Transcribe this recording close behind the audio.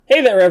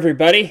Hey there,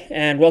 everybody,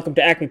 and welcome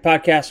to Acme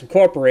Podcast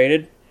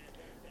Incorporated.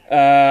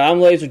 I'm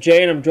Laser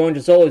J, and I'm joined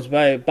as always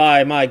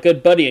by my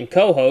good buddy and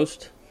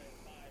co-host.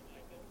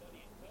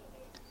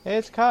 Hey,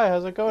 it's Kai.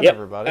 How's it going,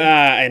 everybody?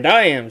 And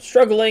I am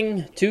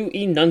struggling to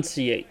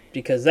enunciate,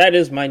 because that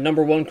is my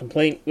number one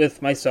complaint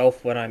with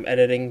myself when I'm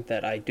editing,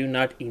 that I do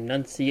not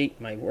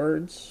enunciate my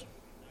words.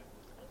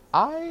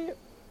 I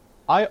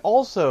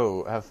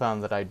also have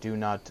found that I do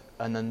not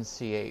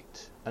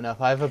enunciate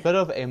enough. I have a bit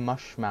of a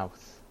mush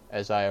mouth,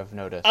 as I have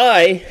noticed.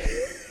 I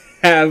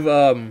have,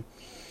 I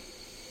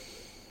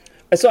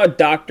saw a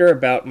doctor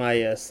about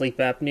my sleep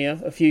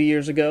apnea a few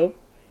years ago,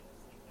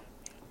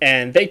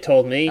 and they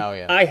told me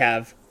I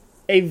have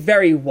a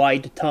very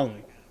wide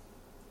tongue.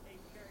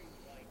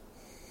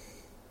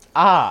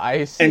 Ah,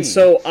 I see. And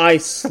so I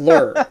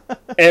slur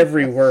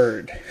every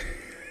word.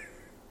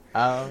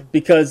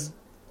 Because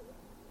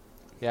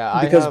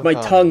my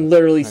tongue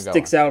literally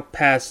sticks out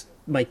past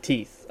my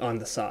teeth on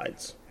the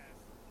sides.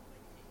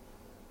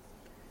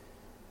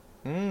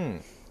 Yeah,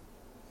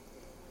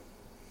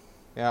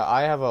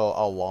 I have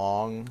a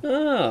long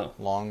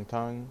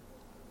tongue.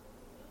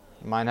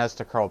 Mine has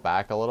to curl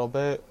back a little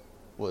bit.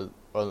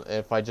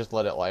 If I just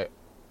let it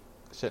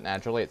sit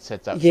naturally, it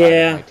sits outside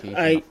of my teeth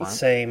in the front.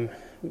 Same.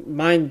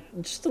 Mine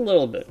just a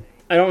little bit.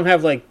 I don't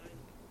have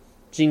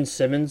Gene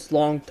Simmons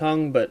long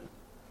tongue, but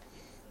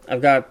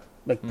I've got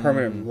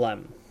permanent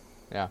phlegm.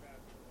 Yeah.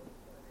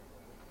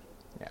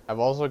 Yeah. I've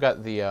also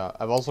got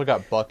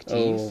buck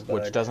teeth,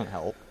 which doesn't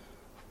help.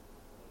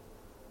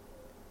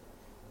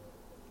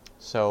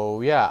 So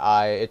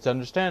yeah, it's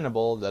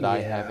understandable that I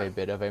have a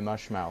bit of a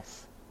mush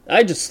mouth.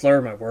 I just slur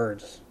my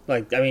words.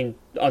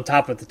 On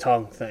top of the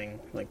tongue thing.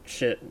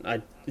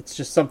 It's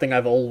just something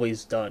I've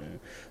always done.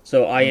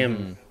 So I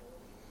am...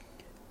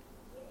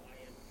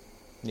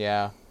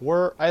 Yeah.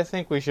 I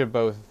think we should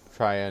both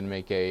try and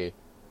make a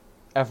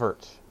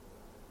effort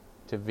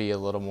to be a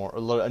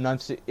little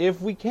enunciate.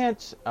 If we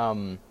can't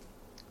do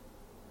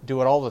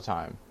it all the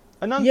time,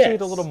 enunciate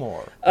a little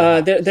more.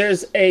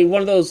 There's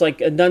one of those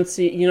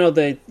enunciate.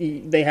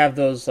 They have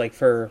those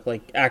for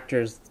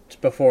actors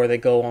before they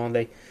go on.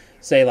 They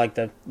say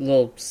the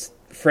little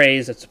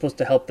phrase that's supposed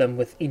to help them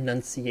with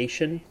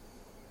enunciation.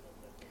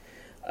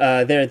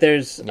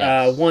 There's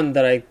one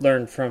that I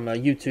learned from a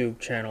YouTube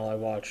channel I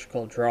watched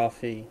called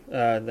Drawfee.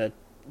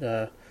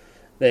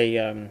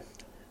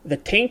 The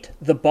taint,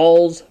 the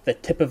balls, the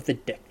tip of the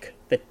dick.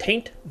 The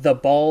taint, the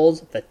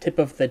balls, the tip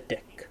of the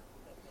dick.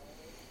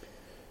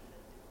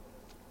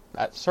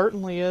 That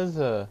certainly is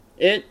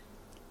it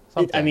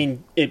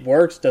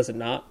works, does it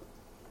not?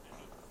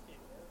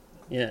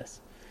 Yes.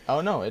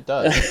 Oh no, it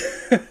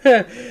does.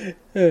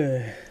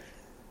 There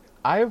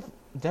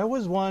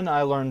was one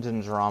I learned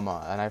in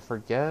drama, and I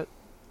forget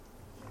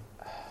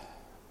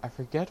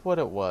what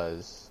it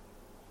was.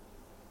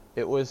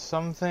 It was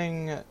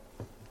something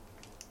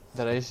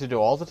that I used to do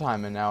all the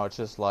time, and now it's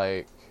just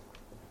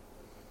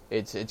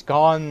it's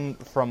gone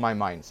from my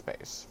mind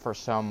space for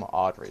some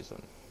odd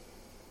reason.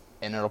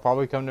 And it'll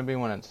probably come to me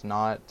when it's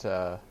not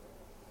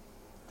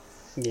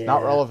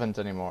relevant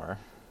anymore.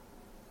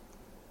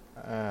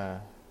 I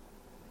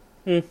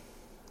don't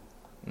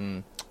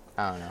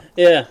know.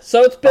 Yeah,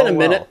 so it's been a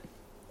minute.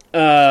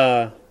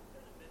 It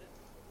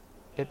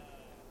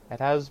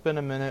has been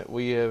a minute.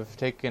 We have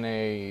taken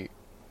a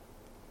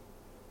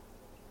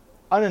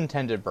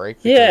unintended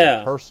break.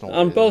 Personal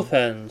on both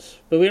ends.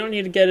 But we don't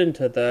need to get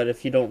into that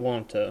if you don't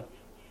want to.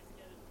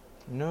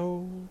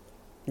 No.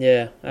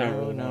 Yeah,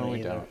 No,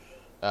 we don't.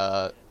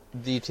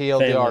 The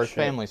TLDR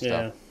family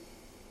stuff. Yeah.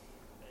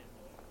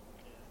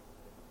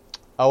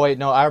 Oh wait,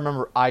 no, I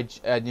remember.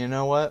 You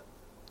know what?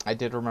 I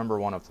did remember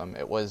one of them.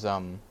 It was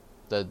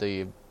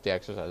the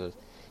exercises.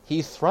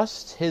 He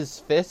thrusts his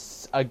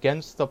fists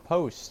against the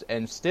post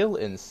and still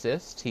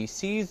insists he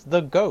sees the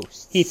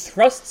ghosts. He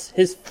thrusts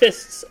his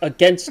fists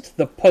against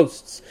the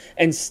posts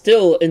and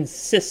still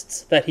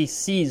insists that he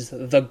sees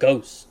the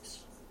ghosts.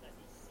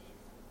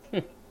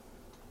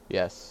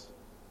 Yes.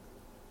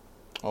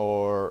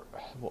 Or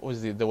what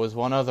was there was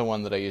one other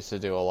one that I used to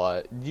do a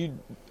lot.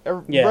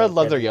 Red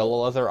leather,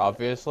 yellow leather,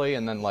 obviously,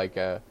 and then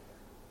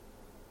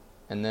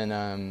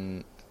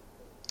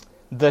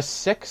the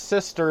six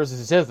sisters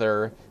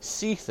zither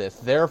ceaseth,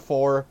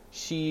 therefore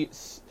she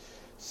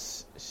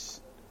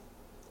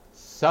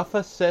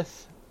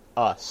sufficeth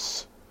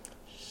us.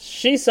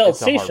 She sells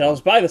seashells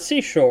by the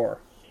seashore.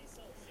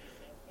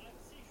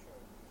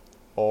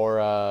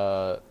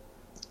 Or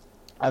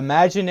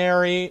imagine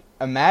an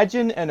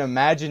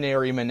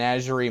imaginary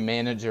menagerie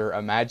manager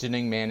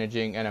imagining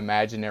managing an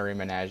imaginary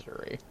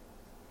menagerie.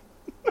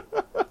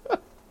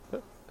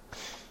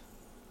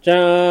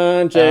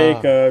 John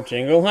Jacob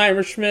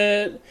Jingleheimer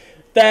Schmidt.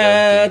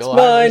 That's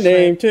my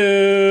name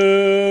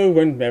too.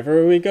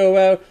 Whenever we go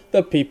out,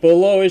 the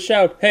people always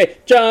shout, "Hey,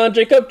 John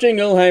Jacob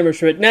Jingleheimer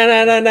Schmidt! Na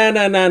na na na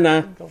na na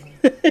na."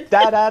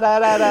 Da da da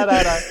da da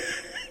da da.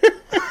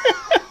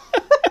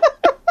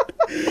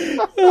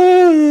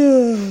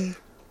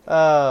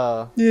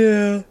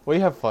 Yeah. We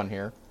have fun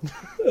here.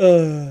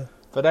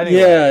 But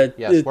anyway,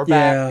 yes, we're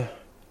back.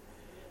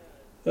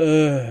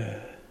 We're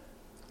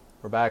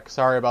back.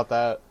 Sorry about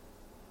that.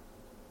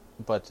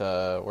 But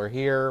we're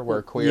here.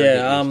 We're queer. Yeah,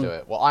 Get used to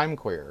it. Well, I'm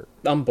queer.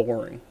 I'm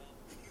boring.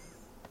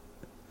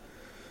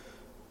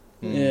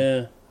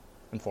 Yeah.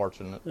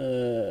 Unfortunate.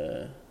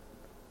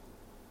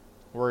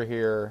 We're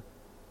here,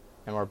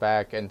 and we're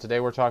back. And today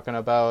we're talking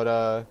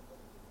about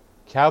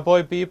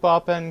Cowboy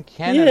Bebop and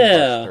Cannon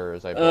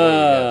Busters, I believe.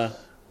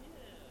 Yes.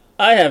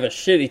 I have a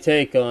shitty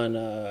take on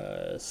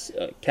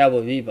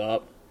Cowboy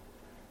Bebop.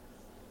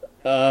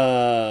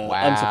 Wow.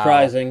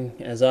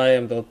 Unsurprising, as I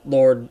am the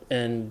lord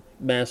and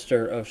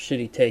master of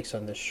shitty takes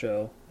on this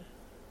show.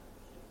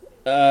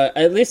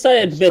 At least I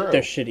admit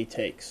they're shitty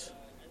takes,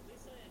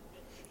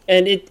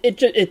 and it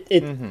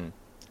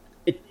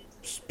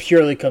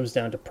purely comes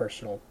down to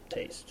personal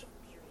taste.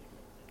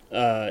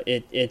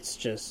 It's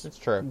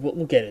true.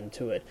 We'll get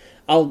into it.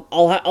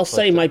 I'll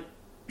say my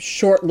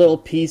short little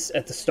piece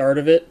at the start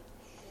of it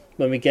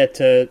when we get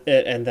to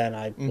it, and then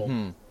I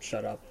will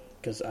shut up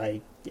because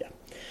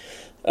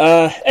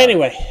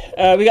anyway,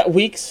 we got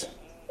weeks.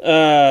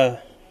 So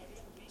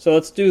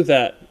let's do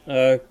that.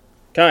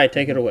 Kai,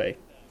 take it away.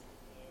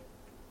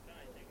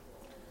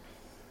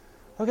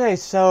 Okay,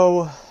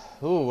 so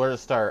where to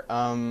start?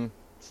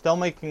 Still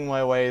making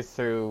my way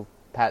through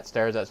Pat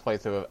Starzak's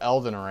playthrough of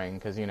Elden Ring,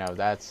 because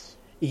that's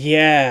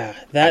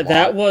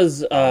that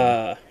was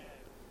I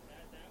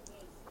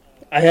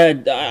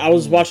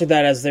was watching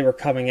that as they were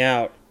coming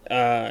out,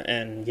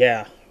 and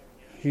yeah.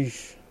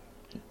 Sheesh.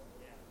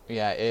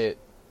 Yeah,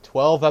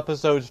 12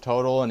 episodes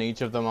total, and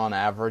each of them on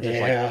average is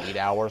like 8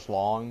 hours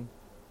long.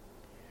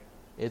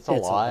 It's a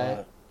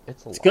lot.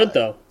 It's good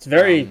though. It's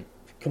very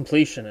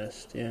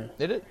completionist. Yeah.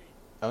 Did it?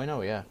 Oh, I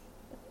know. Yeah.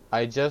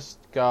 He just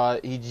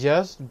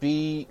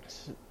beat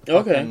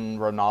fucking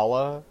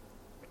Renala.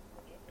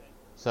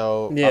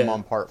 So I'm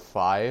on part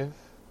 5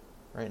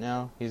 right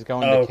now. He's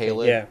going to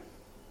Caleb,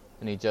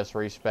 and he just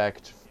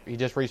respect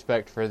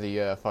for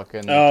the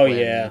fucking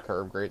twin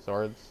curved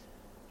greatswords.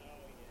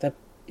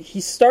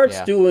 He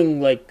starts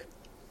doing like.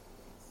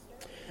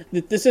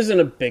 This isn't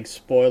a big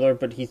spoiler,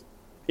 but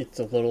it's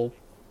a little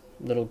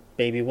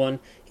baby one.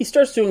 He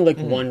starts doing like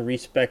one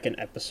respec an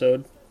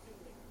episode.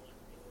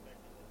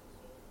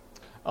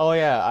 Oh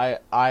yeah,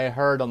 I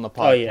heard on the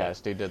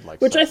podcast he did like.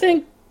 Which I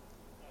think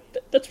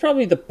that's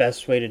probably the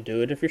best way to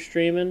do it if you're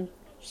streaming.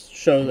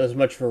 Show as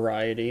much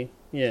variety.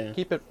 Yeah.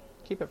 Keep it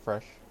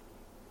fresh.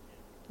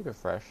 Keep it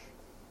fresh.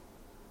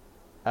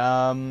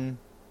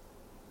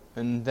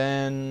 And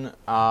then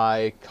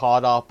I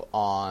caught up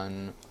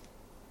on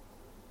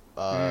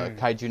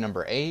Kaiju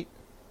number 8.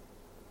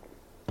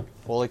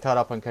 Fully caught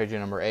up on Kaiju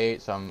number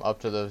 8, so I'm up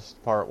to the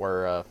part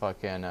where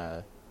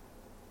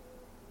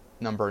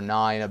number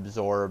 9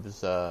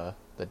 absorbs the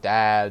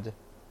dad,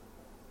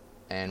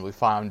 and we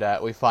find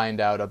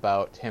out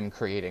about him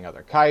creating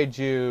other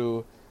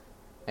kaiju,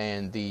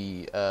 and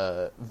the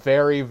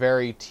very,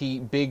 very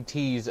big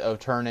tease of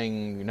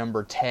turning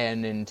number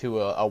 10 into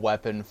a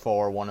weapon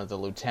for one of the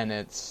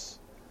lieutenants.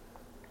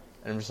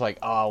 And I'm just like,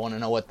 I want to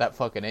know what that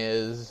fucking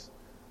is.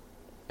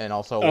 And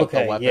also what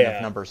the weapon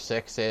of number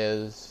 6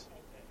 is.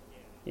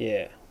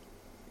 Yeah.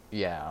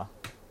 Yeah.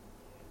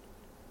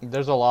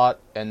 There's a lot,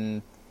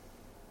 and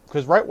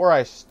because right where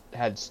I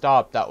had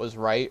stopped, that was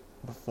right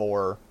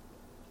before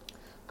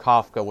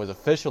Kafka was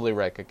officially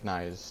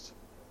recognized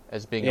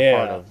as being a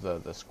part of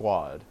the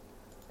squad,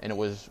 and it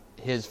was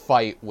his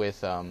fight with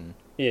the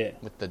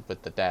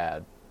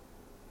dad.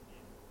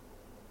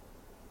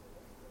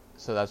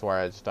 So that's where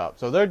I had stopped.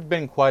 So there'd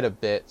been quite a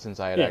bit since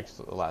I had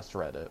actually last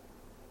read it.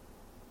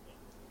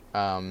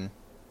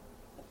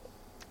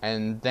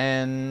 And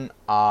then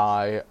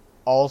I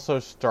also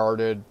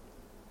started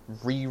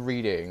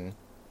rereading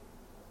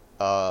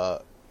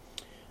Zatch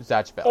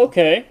Bell.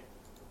 Okay.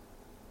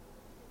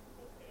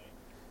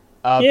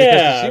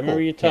 I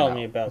remember you telling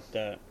me about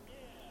that.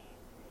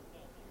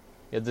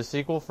 Yeah, the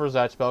sequel for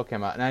Zatch Bell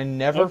came out, and I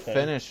never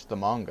finished the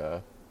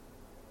manga.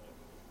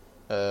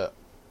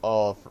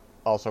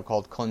 Also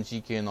called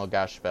Konjiki no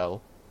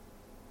Gashbell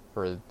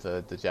for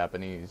the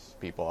Japanese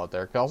people out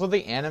there. Also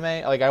the anime,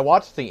 like I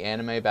watched the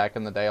anime back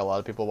in the day. A lot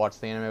of people watched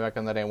the anime back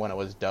in the day when it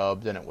was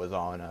dubbed, and it was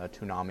on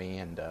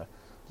Toonami, and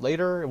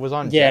later it was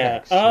on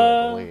Jetix too,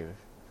 I believe.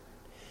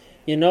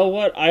 You know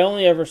what? I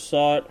only ever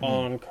saw it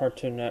on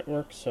Cartoon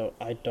Network, so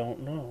I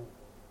don't know.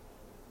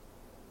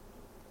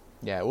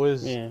 Yeah, it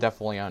was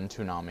definitely on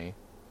Toonami.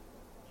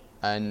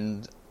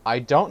 And I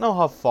don't know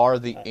how far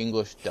the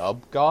English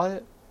dub got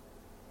it.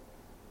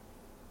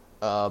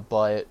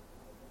 But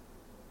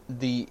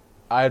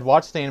I had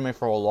watched the anime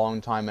for a long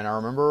time, and I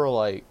remember,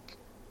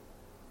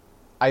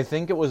 I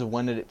think it was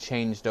when it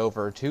changed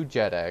over to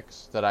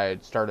Jetix that I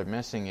had started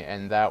missing it,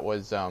 and that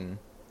was,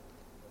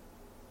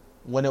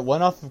 when it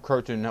went off of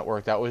Cartoon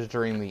Network, that was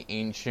during the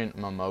Ancient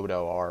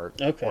Mamoto arc,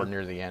 or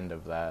near the end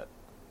of that.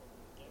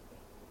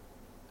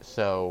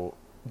 So,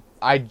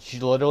 I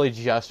literally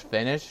just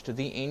finished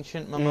the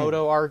Ancient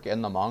Mamoto arc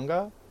in the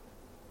manga.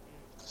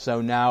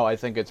 So now I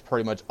think it's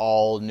pretty much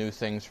all new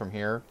things from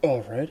here.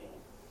 Alright.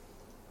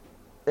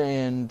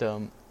 And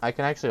I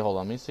can actually, hold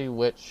on, let me see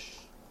which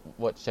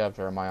what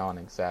chapter am I on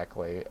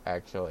exactly?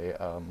 Actually,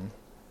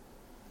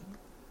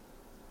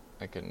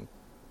 I can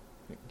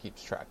it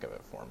keeps track of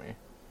it for me.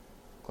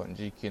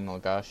 Konjiki no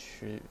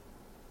Gashi.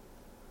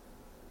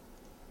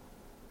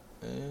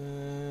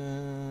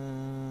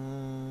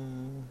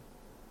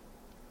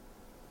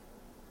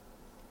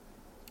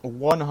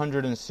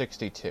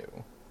 162,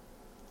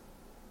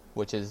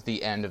 which is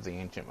the end of the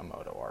Ancient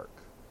Mamoto arc.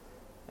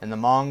 And the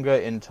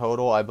manga in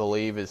total, I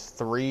believe, is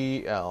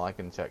I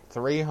can check,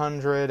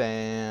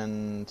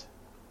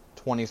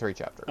 323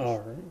 chapters.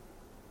 Alright.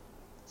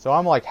 So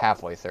I'm like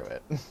halfway through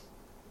it.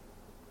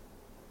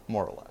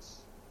 More or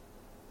less.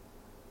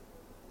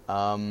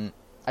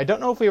 I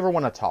don't know if we ever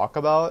want to talk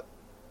about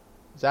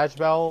Zatch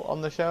Bell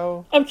on the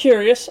show. I'm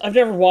curious. I've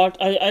never watched.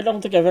 I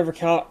don't think I've ever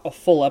caught a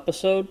full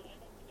episode.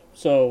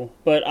 So,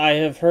 but I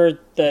have heard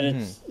that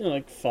it's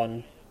like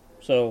fun.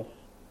 So,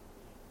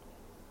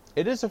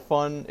 it is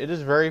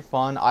very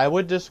fun. I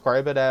would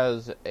describe it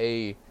as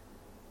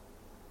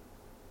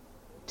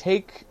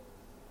take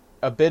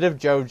a bit of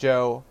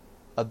JoJo,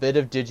 a bit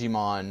of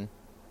Digimon,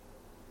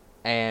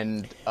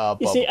 and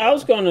you see, I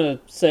was going to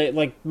say,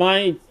 like,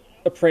 my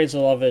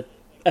appraisal of it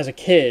as a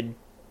kid,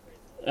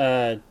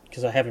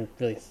 because I haven't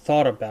really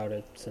thought about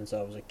it since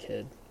I was a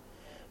kid,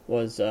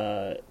 was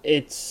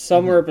it's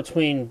somewhere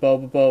between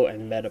Bobobo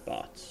and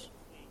Metabots.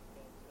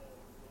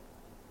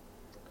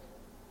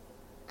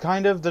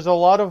 Kind of. There's a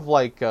lot of,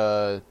 like,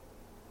 it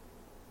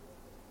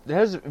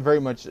has very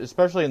much,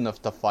 especially in the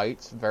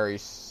fights, very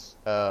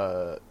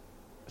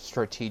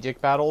strategic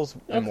battles,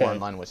 and more in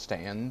line with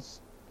stands.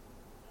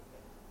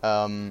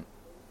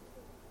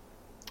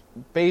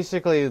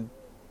 Basically,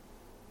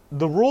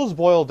 the rules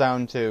boil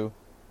down to,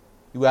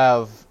 you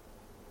have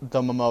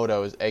the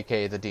Mamotos,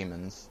 aka the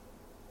demons.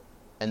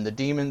 And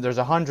there's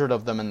 100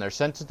 of them, and they're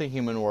sent to the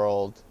human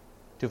world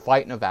to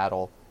fight in a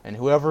battle. And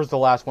whoever's the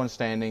last one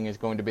standing is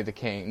going to be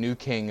the new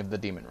king of the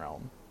demon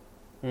realm.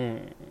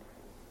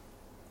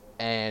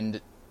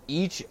 And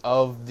each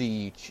of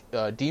the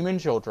demon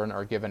children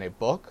are given a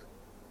book,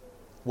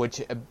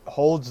 which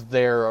holds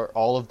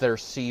all of their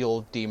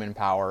sealed demon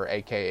power,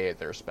 aka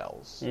their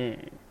spells.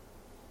 And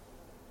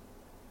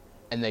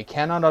they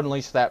cannot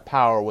unleash that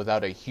power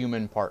without a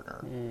human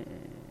partner.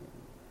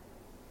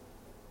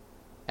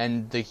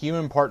 And the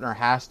human partner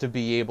has to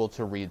be able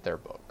to read their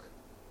book.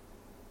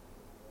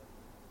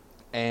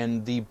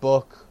 And the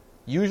book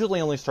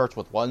usually only starts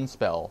with one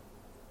spell,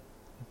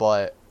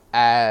 but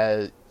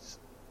it's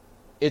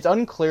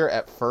unclear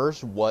at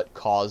first what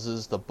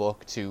causes the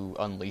book to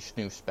unleash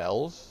new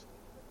spells.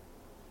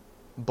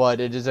 But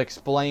it is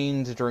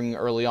explained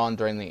early on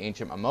during the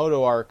Ancient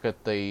Mamoto arc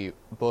that the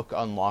book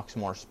unlocks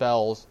more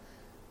spells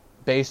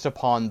based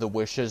upon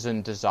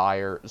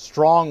the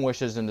strong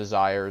wishes and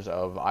desires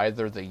of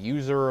either the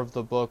user of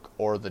the book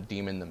or the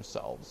demon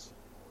themselves.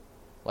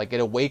 Like,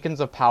 it awakens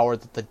a power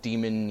that the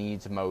demon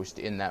needs most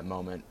in that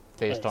moment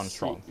based on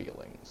strong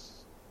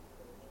feelings.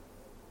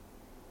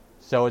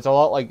 So it's a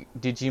lot like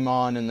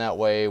Digimon in that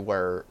way,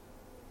 where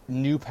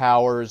new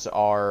powers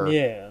are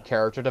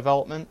character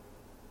development.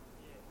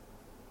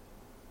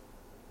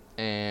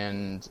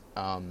 And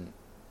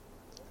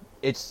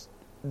it's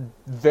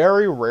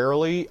very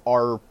rarely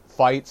are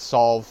fights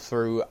solved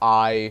through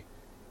I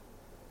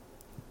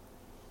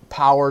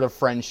powered a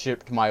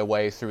friendship my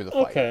way through the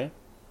fight. Okay.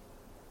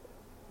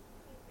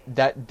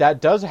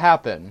 That does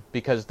happen,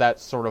 because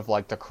that's sort of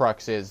like the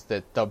crux is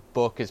that the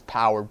book is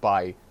powered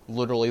by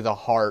literally the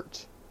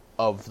heart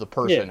of the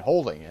person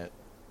holding it.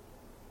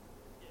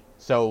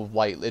 So,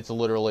 like, it's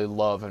literally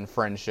love and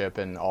friendship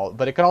and all,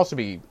 but it can also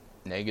be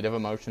negative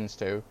emotions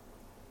too.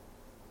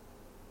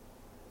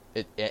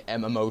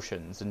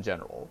 Emotions in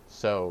general.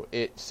 So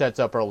it sets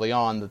up early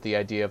on that the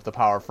idea of the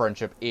power of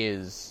friendship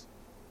is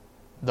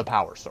the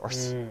power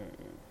source.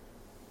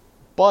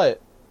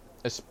 But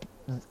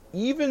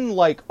even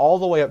like all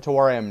the way up to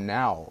where I am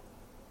now,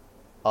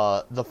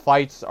 the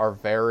fights are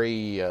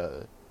very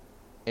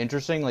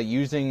interesting. Like,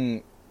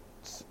 using,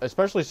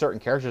 especially certain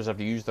characters have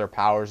to use their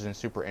powers in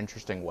super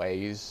interesting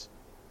ways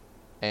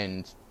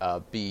and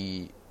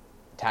be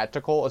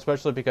tactical,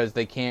 especially because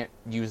they can't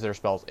use their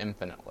spells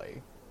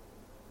infinitely.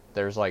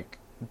 There's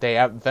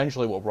they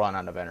eventually will run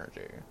out of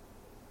energy.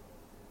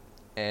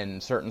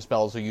 And certain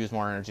spells will use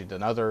more energy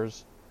than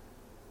others.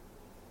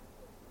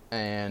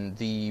 And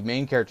the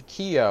main character,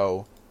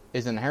 Kyo,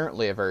 is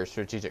inherently a very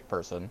strategic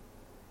person.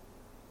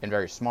 And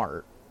very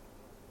smart.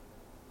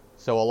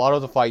 So a lot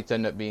of the fights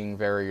end up being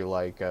very,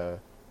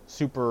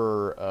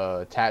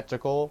 super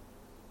tactical.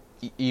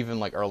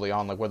 Even, early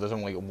on, where there's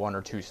only one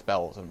or two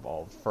spells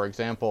involved. For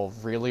example,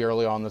 really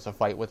early on, there's a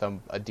fight with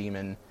a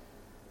demon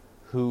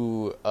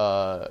who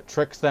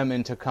tricks them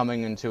into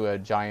coming into a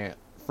giant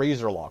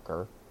freezer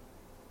locker,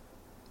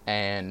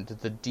 and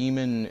the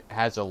demon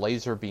has a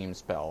laser beam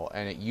spell,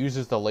 and it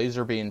uses the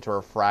laser beam to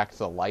refract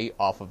the light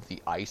off of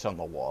the ice on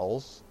the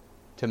walls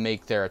to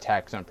make their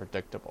attacks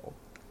unpredictable.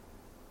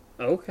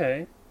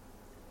 Okay.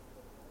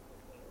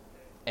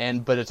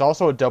 But it's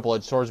also a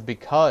double-edged sword,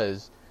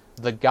 because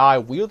the guy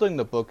wielding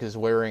the book is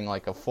wearing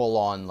a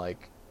full-on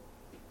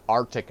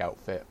Arctic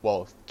outfit.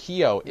 Well,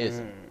 Kyo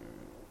isn't.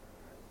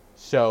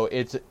 So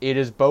it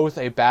is both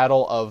a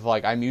battle of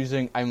like I'm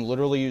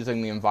literally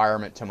using the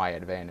environment to my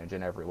advantage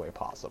in every way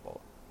possible.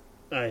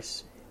 I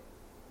see.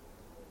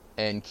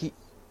 And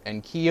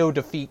Kyo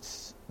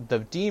defeats the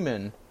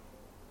demon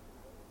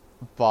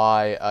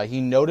by he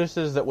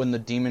notices that when the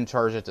demon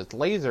charges its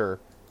laser,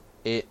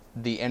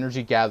 the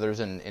energy gathers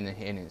in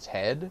his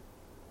head.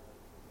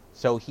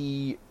 So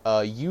he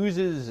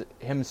uses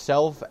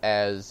himself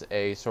as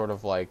a sort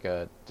of like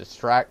a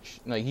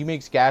distraction. No, he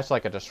makes Gash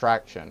like a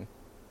distraction,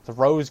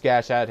 throws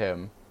Gash at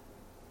him,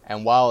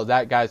 and while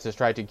that guy's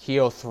distracted,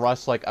 Kyo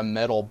thrusts like a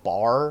metal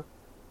bar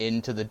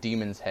into the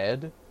demon's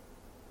head,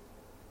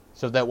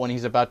 so that when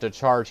he's about to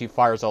charge, he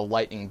fires a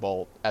lightning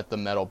bolt at the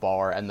metal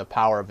bar, and the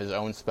power of his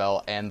own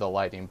spell and the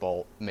lightning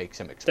bolt makes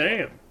him explode.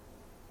 Damn.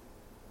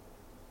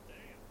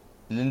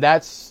 And then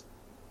that's...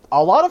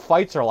 A lot of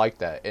fights are like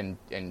that in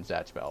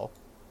Zatch Bell.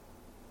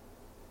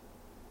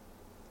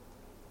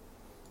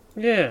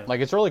 Yeah. Like,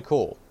 it's really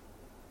cool.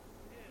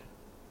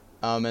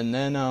 And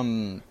then,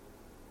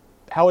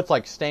 how it's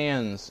like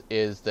stands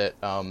is that,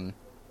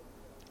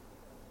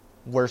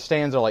 where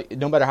stands are like,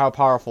 no matter how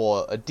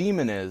powerful a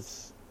demon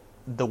is,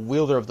 the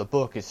wielder of the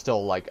book is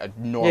still like a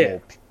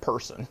normal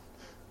person.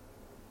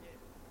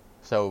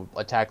 So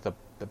attack the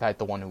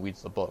one who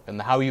wields the book,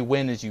 and how you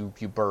win is you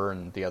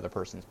burn the other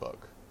person's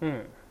book.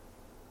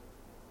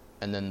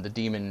 And then the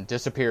demon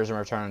disappears and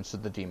returns to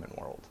the demon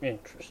world.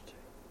 Interesting.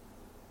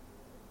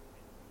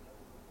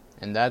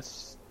 And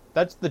that's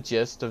the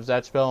gist of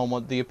Zatch Bell and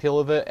what the appeal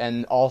of it,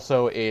 and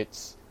also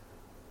it's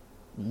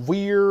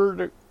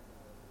weird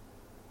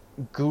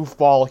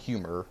goofball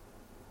humor.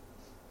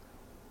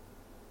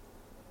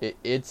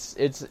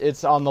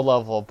 It's on the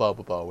level of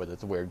Bobobo with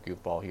its weird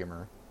goofball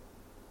humor.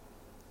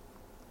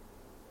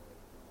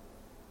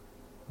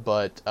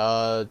 But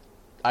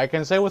I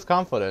can say with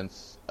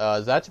confidence,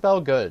 Zatch Bell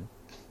good.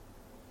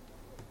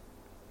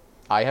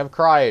 I have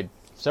cried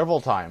several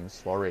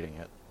times while reading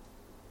it.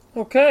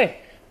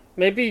 Okay,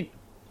 maybe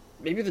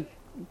the.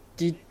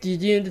 Do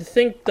you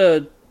think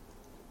the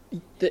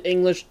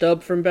English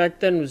dub from back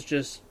then was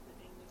just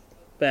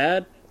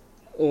bad,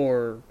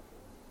 or?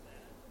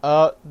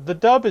 The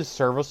dub is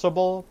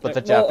serviceable, but the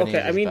Japanese.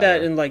 Okay, I mean better.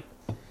 that in like,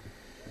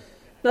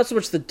 not so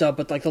much the dub,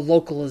 but like the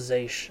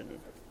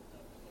localization.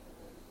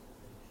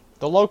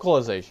 The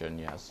localization,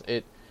 yes,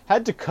 it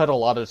had to cut a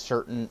lot of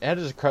certain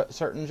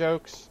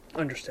jokes.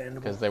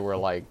 Understandable. Because they were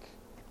like,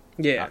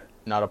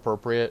 not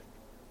appropriate.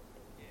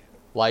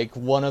 Like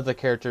one of the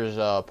characters,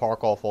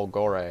 Parco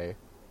Folgore,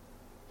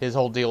 his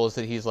whole deal is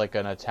that he's like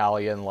an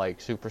Italian like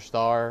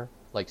superstar,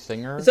 like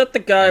singer. Is that the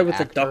guy with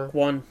actor. the duck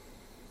one?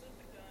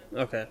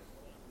 Okay.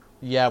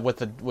 Yeah,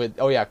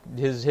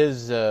 his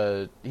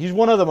he's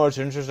one of the most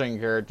interesting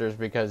characters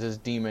because his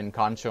demon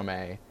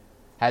Kanchome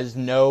has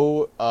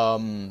no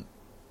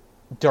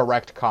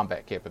direct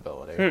combat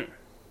capability.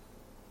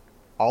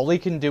 All he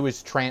can do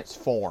is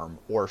transform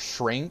or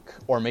shrink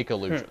or make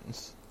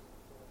illusions.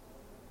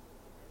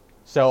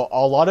 So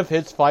a lot of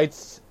his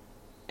fights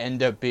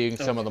end up being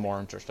some of the more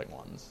interesting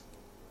ones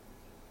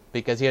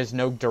because he has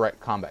no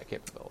direct combat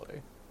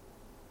capability.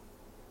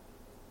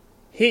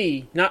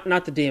 He,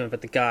 not the demon,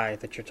 but the guy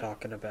that you're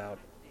talking about.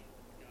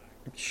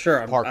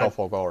 Sure, Parco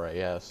Folgore,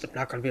 yes. I'm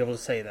not going to be able to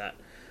say that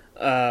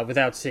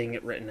without seeing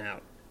it written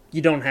out.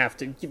 You don't have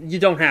to. You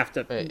don't have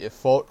to.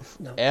 Folgore.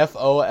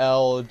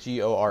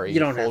 You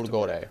don't have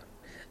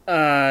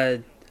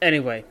to.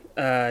 Anyway,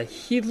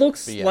 he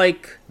looks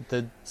like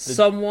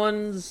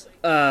someone's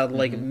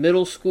like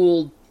middle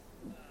school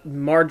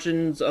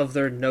margins of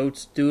their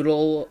notes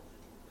doodle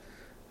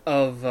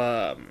of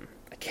I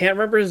can't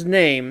remember his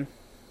name.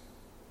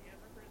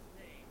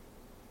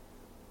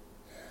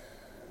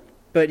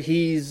 But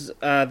he's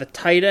the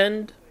tight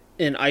end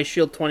in Ice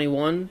Shield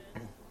 21.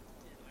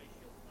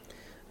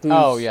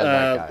 Who's,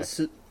 that guy.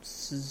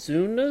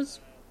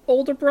 Suzuna's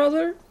older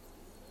brother?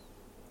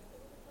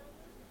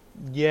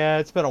 Yeah,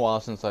 it's been a while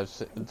since I've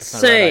seen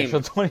Same. Ice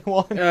Shield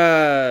 21.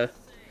 The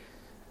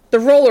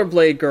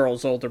Rollerblade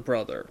girl's older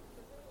brother.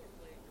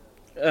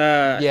 I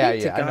know who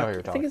you're talking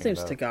about. I think his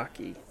name's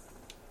Tagaki.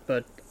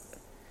 But,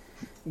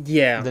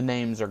 yeah. The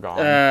names are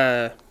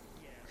gone.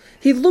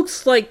 He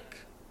looks like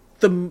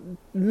the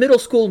middle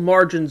school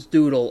margins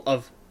doodle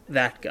of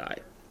that guy.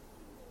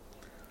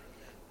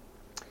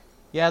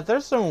 Yeah,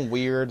 there's some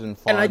weird and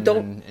fun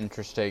and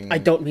interesting. I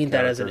don't mean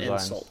that as an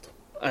designs. insult.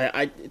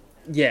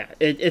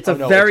 It's a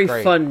very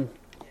fun.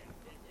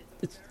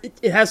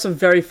 It has some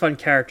very fun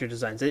character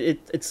designs.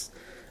 It's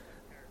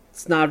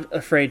not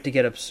afraid to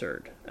get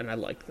absurd, and I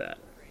like that.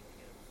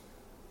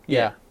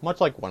 Yeah, much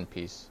like One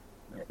Piece.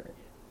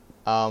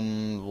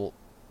 And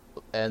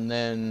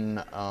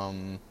then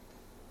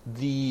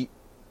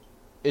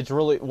it's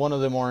really one of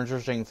the more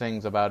interesting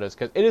things about it is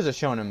because it is a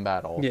shonen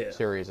battle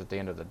series at the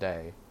end of the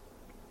day,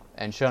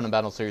 and shonen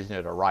battle series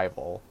need a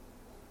rival.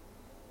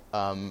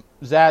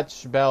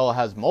 Zatch Bell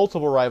has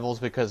multiple rivals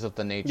because of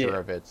the nature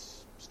of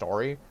its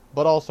story,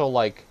 but also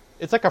like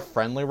it's like a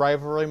friendly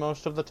rivalry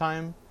most of the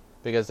time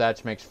because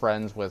Zatch makes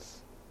friends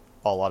with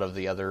a lot of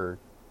the other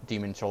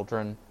demon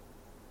children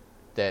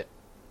that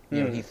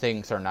he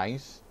thinks are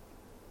nice,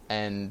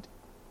 and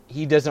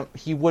he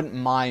wouldn't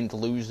mind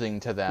losing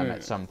to them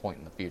at some point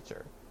in the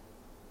future.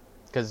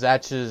 Because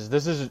this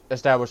is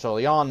established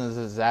early on, this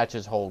is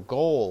Zatch's whole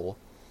goal,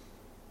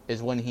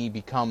 is when he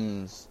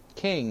becomes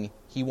king,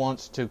 he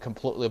wants to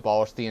completely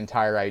abolish the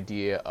entire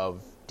idea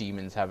of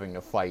demons having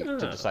to fight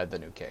to decide the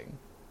new king.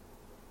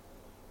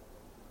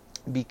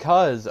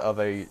 Because of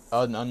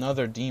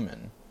another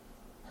demon.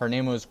 Her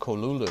name was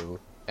Kolulu,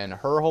 and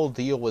her whole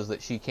deal was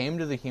that she came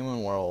to the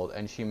human world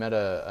and she met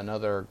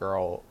another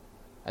girl,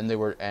 and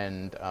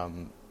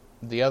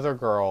the other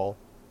girl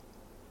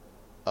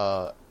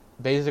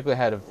basically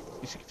had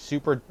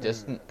super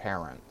distant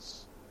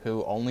parents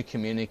who only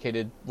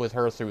communicated with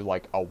her through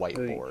like a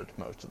whiteboard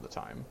most of the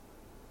time.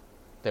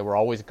 They were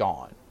always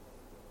gone.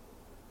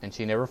 And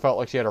she never felt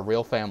like she had a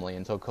real family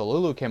until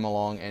Kolulu came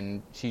along,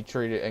 and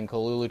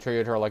Kolulu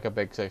treated her like a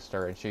big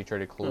sister, and she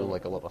treated Kolulu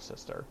like a little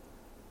sister.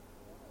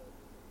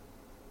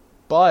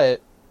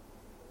 But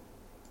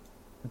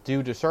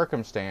due to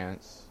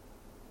circumstance,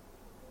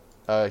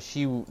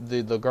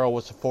 the girl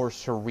was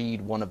forced to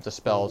read one of the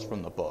spells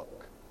from the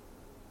book.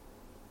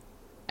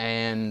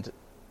 And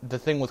the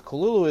thing with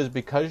Kolulu is,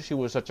 because she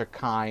was such a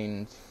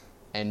kind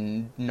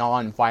and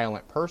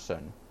non-violent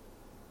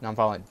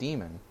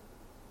demon,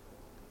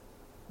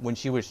 when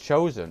she was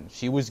chosen,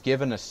 she was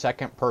given a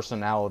second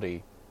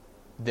personality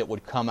that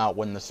would come out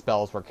when the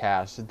spells were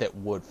cast that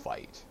would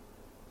fight.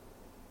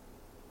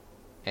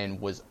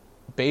 And was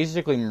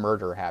basically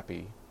murder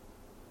happy.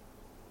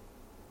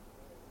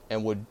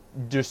 And would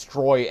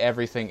destroy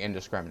everything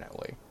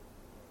indiscriminately.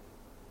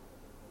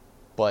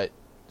 But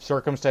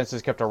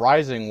circumstances kept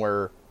arising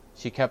where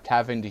she kept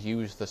having to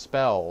use the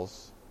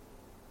spells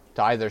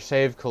to either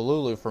save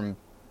Kolulu from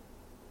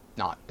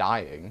not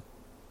dying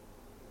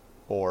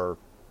or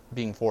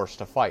being forced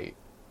to fight.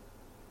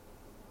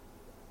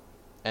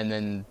 And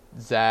then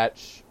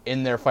Zatch,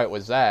 in their fight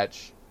with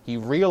Zatch, he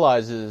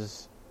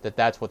realizes that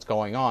that's what's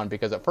going on,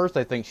 because at first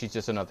they think she's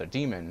just another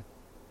demon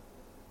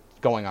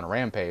going on a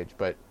rampage,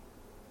 but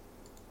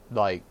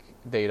like,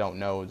 they don't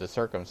know the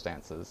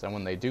circumstances. And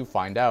when they do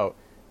find out,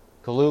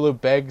 Kolulu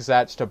begs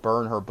Zatch to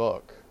burn her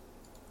book.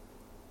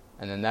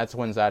 And then that's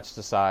when Zatch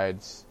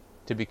decides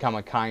to become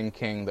a kind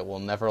king that will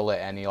never let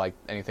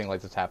anything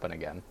like this happen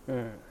again.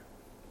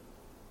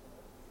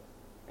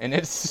 And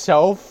it's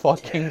so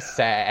fucking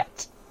sad.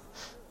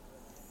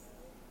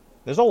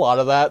 There's a lot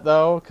of that,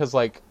 though, because,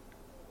 like,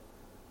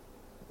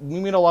 we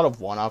meet a lot of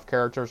one-off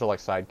characters or, like,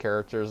 side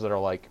characters that are,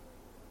 like,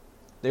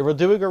 they were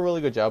doing a really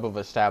good job of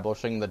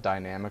establishing the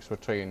dynamics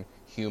between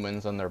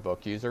humans and their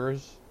book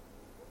users.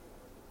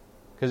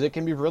 Because it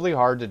can be really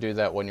hard to do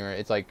that when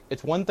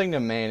it's one thing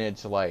to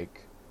manage,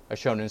 like, a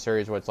shonen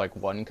series where it's, like,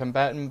 one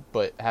combatant,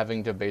 but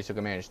having to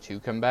basically manage two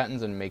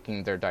combatants and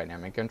making their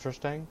dynamic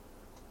interesting.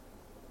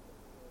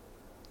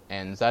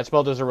 And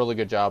Zatchbell does a really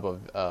good job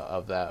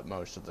of that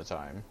most of the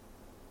time.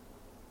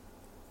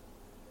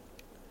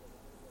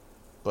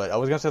 But I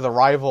was gonna say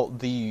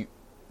the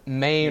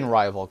main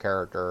rival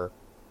character,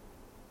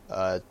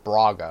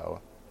 Brago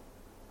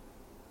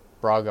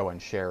and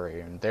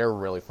Sherry, and they're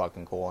really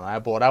fucking cool.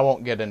 But I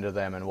won't get into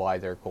them and why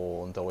they're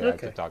cool until we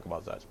actually talk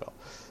about Zatchbell.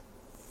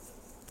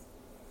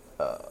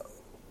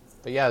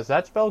 But yeah,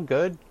 Zatchbell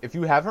good. If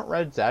you haven't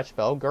read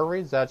Zatchbell, go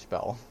read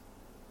Zatchbell.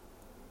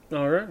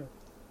 All right.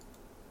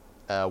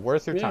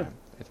 Worth your time.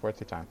 It's worth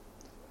your time.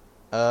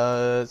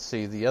 Let's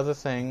see. The other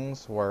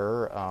things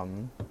were,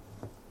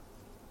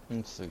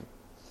 let's see.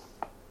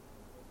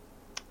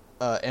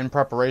 In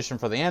preparation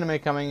for the anime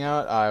coming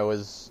out, I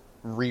was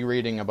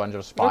rereading a bunch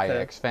of Spy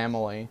X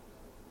Family.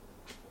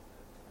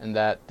 And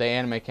the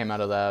anime came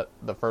out of that.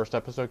 The first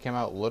episode came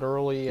out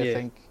literally, I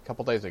think, a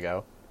couple days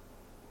ago.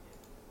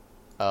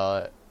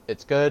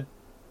 It's good.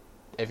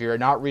 If you're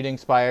not reading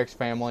Spy X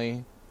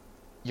Family,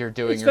 you're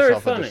doing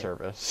yourself a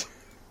disservice.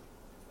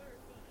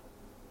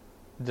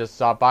 Just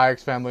Spy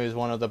X Family is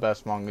one of the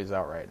best mangas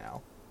out right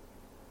now.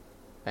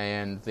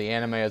 And the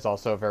anime is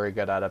also a very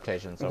good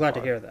adaptation so far. I'm glad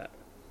to hear that.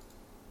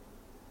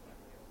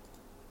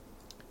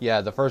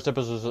 Yeah, the first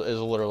episode is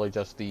literally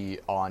just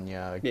the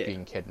Anya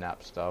being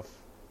kidnapped stuff.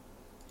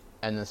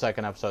 And the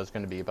second episode is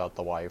going to be about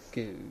the wife.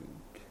 Good.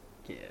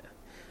 Yeah.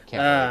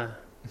 Can't wait.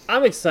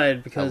 I'm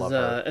excited because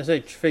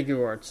SH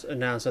Figure Arts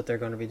announced that they're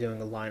going to be doing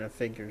a line of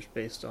figures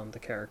based on the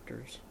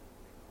characters.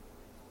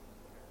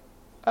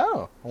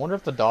 Oh, I wonder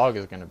if the dog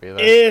is going to be there.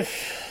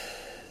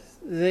 If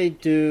they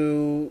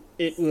do,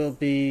 it will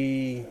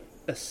be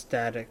a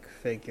static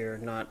figure,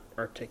 not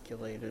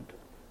articulated.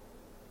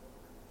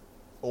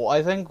 Well,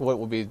 I think what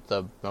would be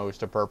the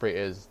most appropriate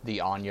is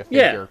the Anya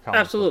figure. Yeah,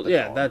 absolutely.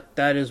 Yeah,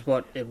 that is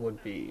what it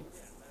would be.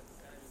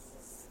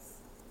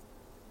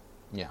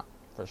 Yeah,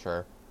 for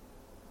sure.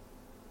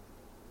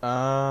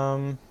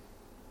 Trying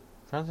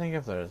to think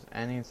if there's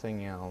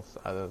anything else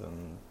other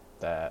than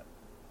that.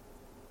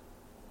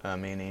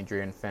 Me and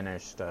Adrian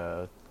finished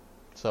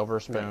Silver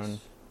Spoon.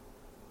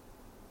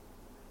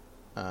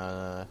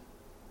 Nice.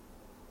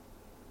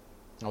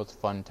 It was a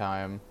fun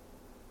time.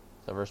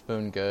 Silver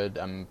Spoon, good.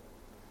 I'm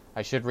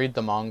I should read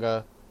the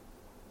manga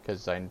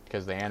because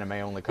the anime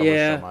only covers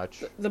so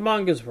much. The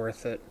manga's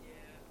worth it.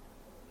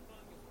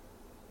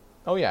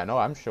 Oh yeah, no,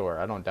 I'm sure.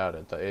 I don't doubt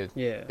it.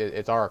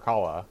 It's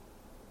Arakawa.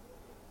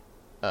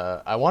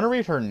 I want to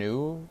read her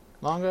new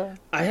manga.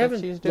 I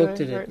haven't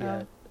looked at it right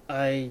now.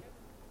 yet.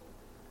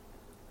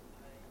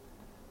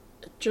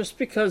 Just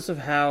because of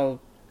how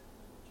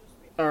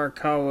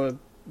Arakawa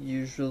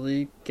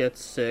usually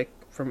gets sick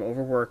from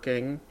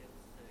overworking,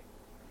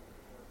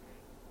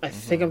 I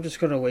think I'm just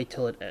going to wait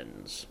till it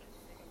ends.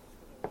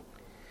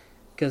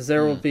 Because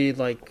there will be,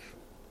 like,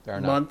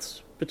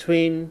 months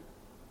between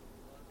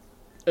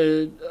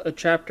a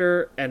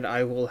chapter, and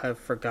I will have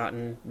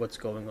forgotten what's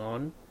going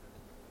on.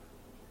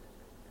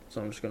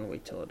 So I'm just going to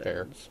wait till it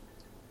ends.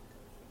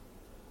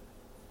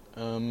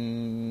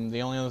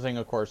 The only other thing,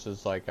 of course,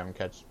 is, like, I'm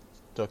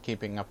still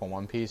keeping up on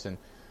One Piece, and...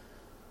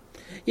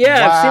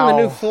 Yeah, wow. I've seen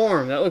the new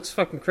form. That looks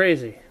fucking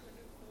crazy.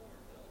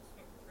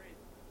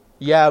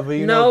 Yeah, but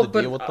you know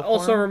the deal with the form?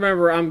 Also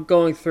remember, I'm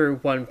going through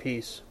One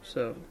Piece,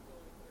 so...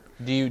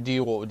 Do you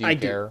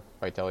care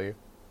if I tell you?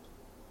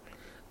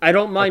 I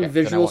don't mind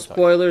visual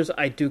spoilers.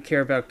 I do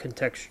care about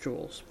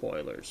contextual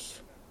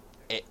spoilers.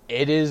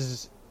 It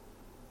is,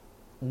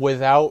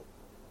 without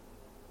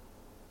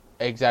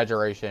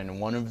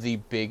exaggeration, one of the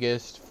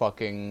biggest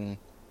fucking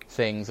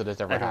things that has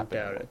ever happened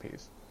in One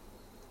Piece.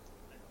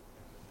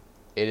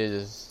 It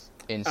is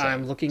insane.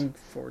 I'm looking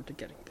forward to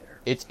getting there.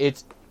 It's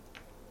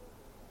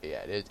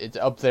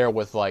up there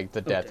with like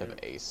the death of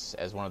Ace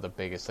as one of the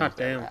biggest things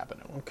that ever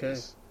happened in One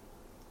Piece.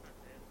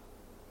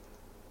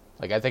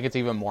 Like I think it's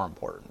even more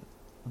important.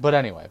 But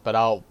anyway,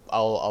 all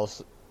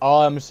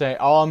I'm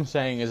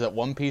saying is that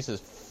One Piece is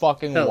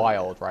fucking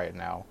wild right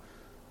now.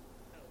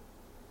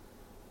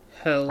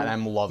 And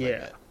I'm loving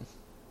it.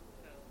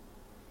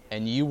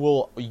 And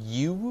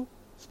you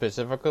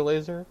specifically,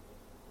 Laser,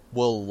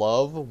 will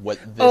love what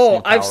this new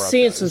power-up I've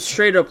seen does. some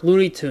straight up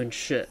Looney Tunes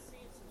shit.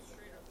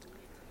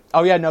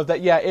 Oh yeah, no,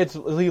 it's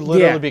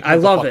literally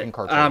becomes a fucking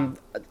cartoon.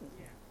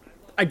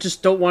 I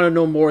just don't want to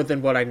know more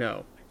than what I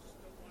know.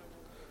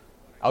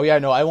 Oh yeah,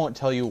 no, I won't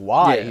tell you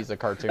why he's a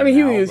cartoon. I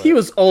mean, he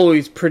was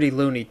always pretty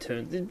Looney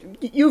Tunes.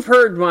 You've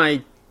heard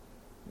my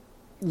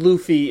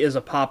Luffy is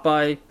a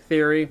Popeye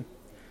theory.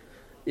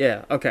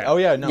 Yeah. Okay. Oh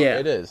yeah, no,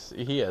 it is.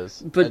 He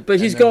is. But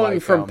he's going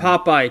from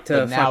Popeye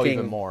to fucking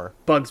even more.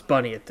 Bugs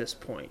Bunny at this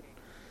point.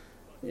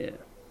 Yeah.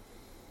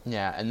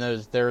 Yeah, and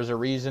there's a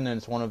reason, and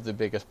it's one of the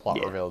biggest plot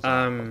reveals.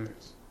 I'm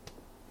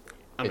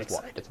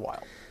excited. It's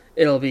wild.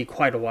 It'll be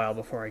quite a while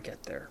before I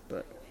get there,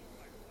 but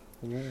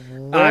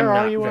Where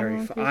are you?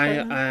 I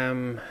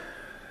am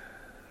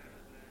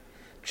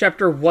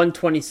chapter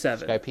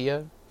 127.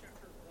 Skypiea?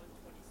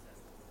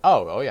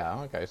 Oh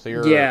yeah, okay. So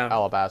you're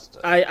Alabasta.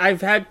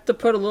 I've had to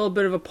put a little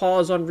bit of a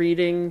pause on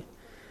reading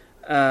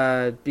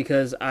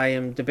because I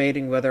am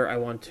debating whether I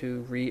want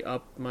to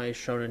re-up my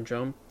Shonen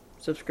Jump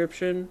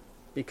subscription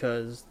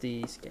because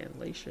the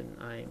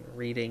scanlation I'm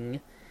reading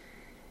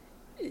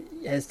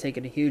has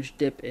taken a huge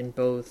dip in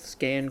both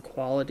scan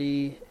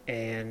quality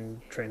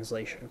and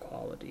translation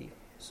quality.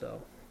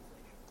 So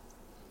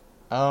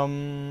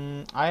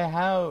I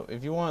have,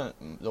 if you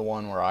want the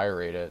one where I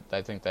read it,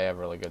 I think they have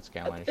really good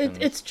scanlation.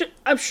 It's just,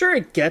 I'm sure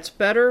it gets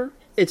better.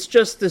 It's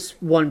just this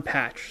one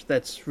patch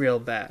that's real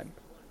bad.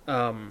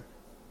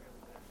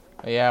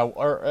 Yeah,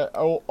 or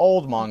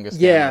old manga scanlations,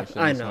 yeah,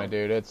 I know, my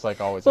dude. It's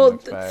like always. Well,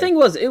 the thing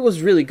was, it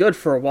was really good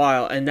for a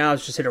while, and now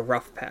it's just hit a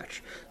rough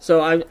patch.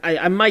 So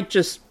I might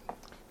just.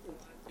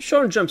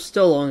 Shonen Jump's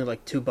still only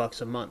like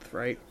 $2 a month,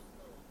 right?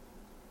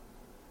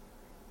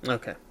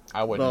 Okay.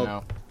 I wouldn't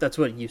know. That's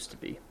what it used to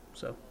be.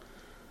 So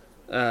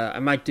I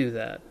might do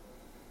that.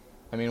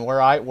 I mean,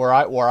 where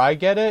I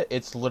get it,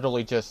 it's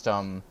literally just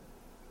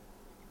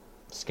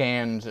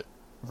scanned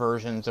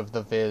versions of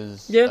the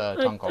Viz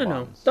Tankobons. I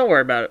know. Don't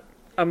worry about it.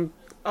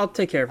 I'll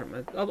take care of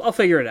it. I'll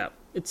figure it out.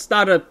 It's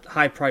not a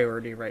high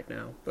priority right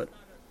now, but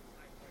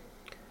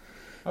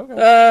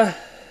okay.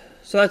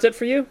 So that's it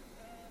for you?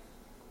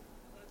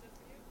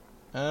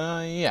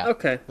 Yeah.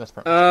 Okay. That's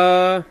perfect.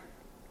 I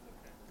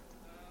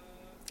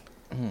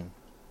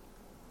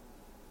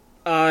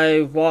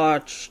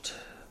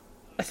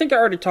think I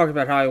already talked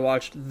about how I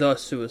watched The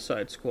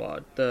Suicide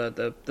Squad,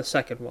 the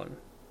second one.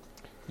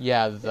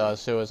 Yeah, The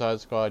Suicide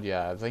Squad,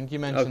 yeah. I think you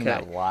mentioned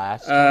that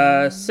last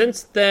time.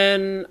 Since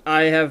then,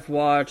 I have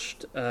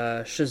watched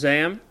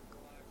Shazam.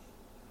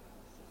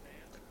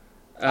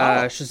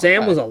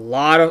 Shazam was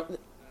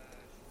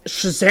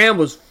Shazam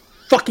was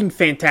fucking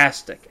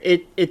fantastic.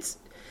 It's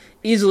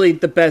easily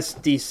the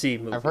best DC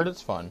movie. I've heard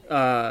it's fun.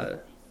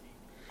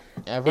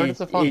 I've heard it's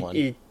a fun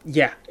one.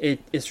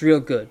 It's real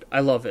good. I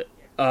love it.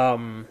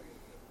 I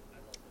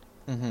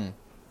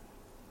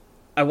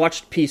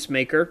watched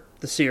Peacemaker,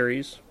 the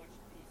series.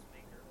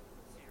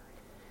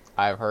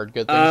 I've heard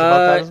good things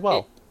about that as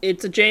well.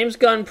 It's a James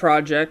Gunn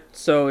project,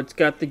 so it's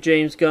got the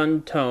James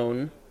Gunn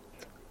tone.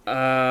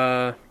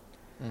 One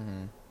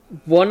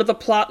of the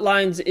plot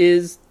lines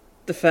is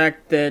the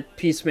fact that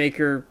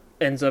Peacemaker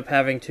ends up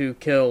having to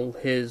kill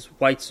his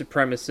white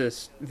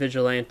supremacist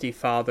vigilante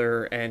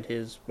father and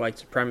his white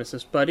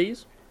supremacist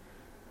buddies.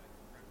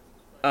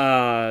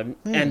 And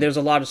there's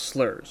a lot of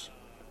slurs.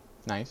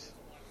 Nice.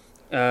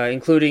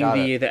 Including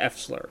the F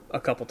slur a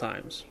couple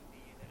times.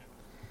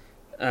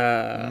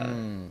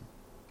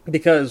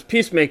 Because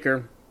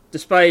Peacemaker,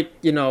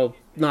 despite,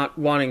 not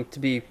wanting to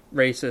be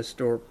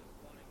racist or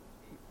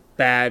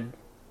bad,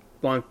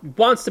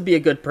 wants to be a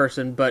good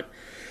person, but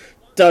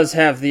does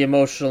have the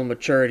emotional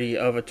maturity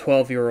of a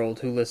 12-year-old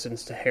who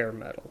listens to hair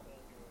metal.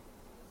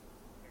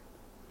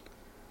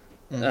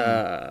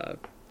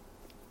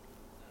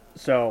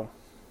 So,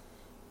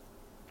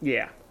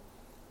 yeah.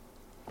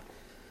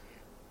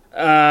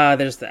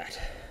 There's that.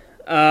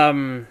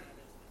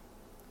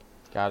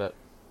 Got it.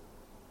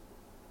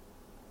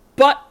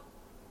 But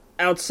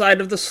outside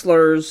of the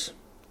slurs,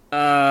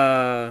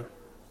 the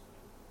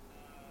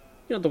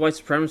white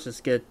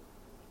supremacists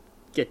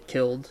get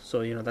killed,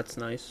 so that's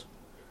nice.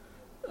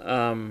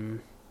 I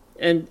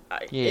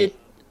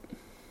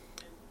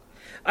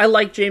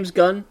like James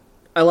Gunn.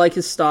 I like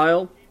his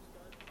style.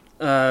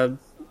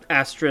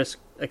 Asterisk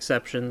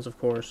exceptions, of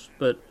course,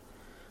 but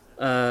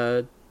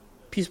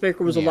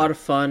Peacemaker was a lot of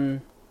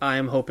fun. I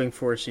am hoping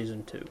for a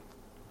season 2.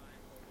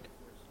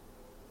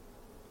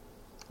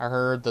 I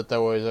heard that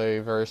there was a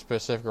very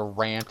specific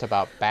rant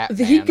about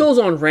Batman. He goes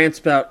on rants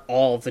about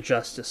all of the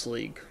Justice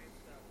League.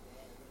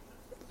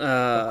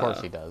 Of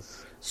course he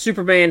does.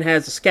 Superman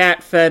has a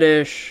scat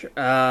fetish.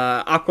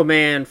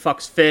 Aquaman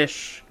fucks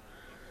fish.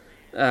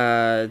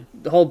 A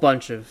whole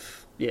bunch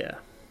of... Yeah.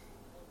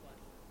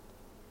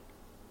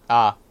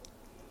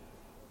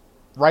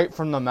 Right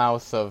from the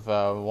mouth of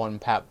one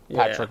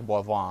Patrick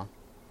Boivin.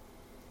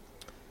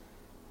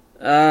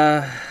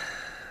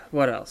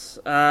 What else?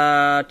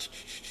 I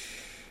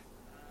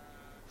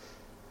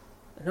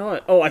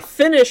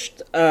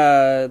finished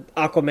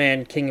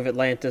Aquaman, King of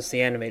Atlantis,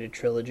 the animated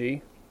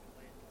trilogy.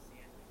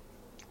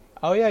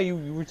 Oh yeah,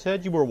 you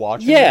said you were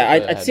watching.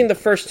 Yeah, I'd seen the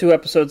first 2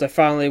 episodes. I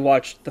finally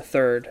watched the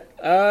third.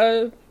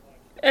 And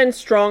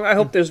strong. I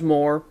hope there's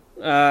more.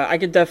 I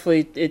could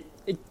definitely...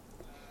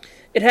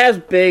 It has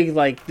big,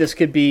 this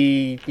could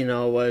be,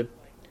 a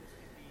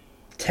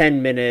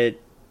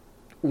 10-minute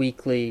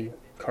weekly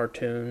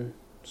cartoon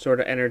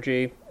sort of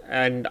energy,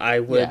 and I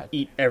would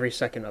eat every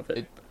second of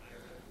it.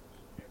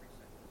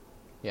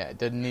 It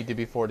didn't need to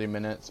be 40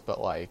 minutes, but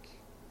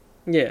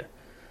Yeah.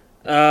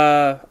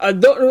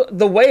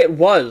 The way it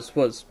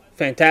was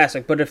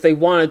fantastic, but if they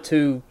wanted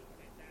to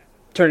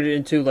turn it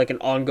into, an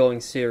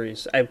ongoing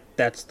series,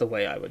 that's the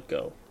way I would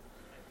go.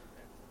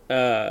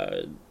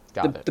 The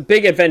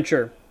big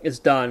adventure is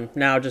done.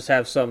 Now just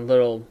have some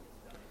little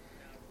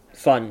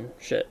fun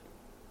shit.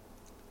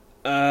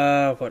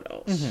 What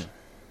else?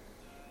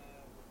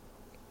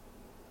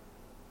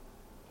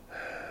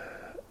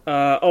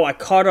 I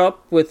caught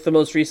up with the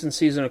most recent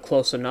season of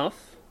Close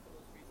Enough.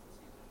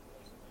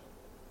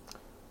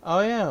 Oh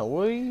yeah,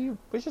 we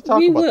should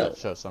talk about that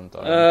show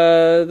sometime.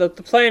 The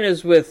plan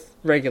is with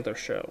regular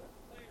show.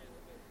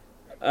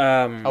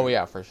 Oh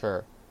yeah, for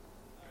sure.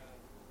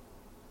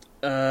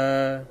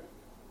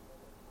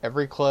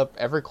 Every clip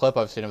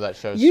I've seen of that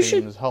show seems hilarious. You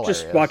should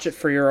just watch it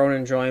for your own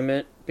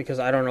enjoyment, because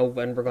I don't know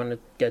when we're going to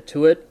get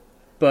to it,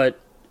 but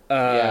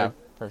yeah,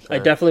 for sure. I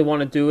definitely want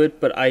to do it,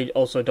 but I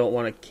also don't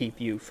want to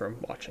keep you from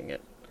watching it.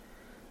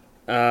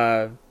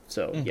 Yeah.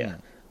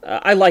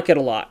 I like it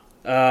a lot.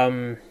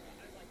 Then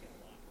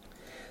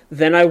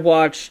I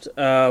watched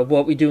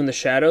What We Do in the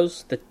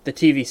Shadows, the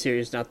TV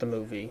series, not the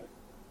movie.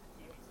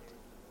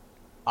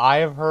 I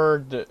have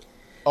heard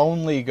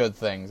only good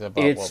things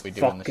about What We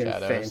Do in the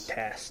Shadows. It's fucking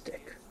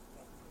fantastic.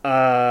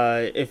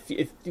 If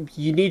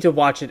you need to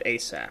watch it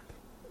ASAP,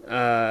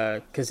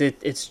 because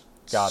it's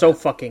so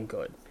fucking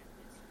good.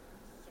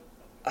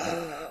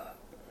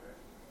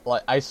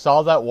 I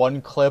saw that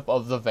one clip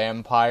of the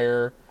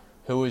vampire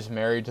who was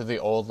married to the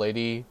old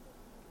lady,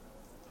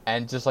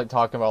 and just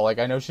talking about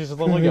I know she's a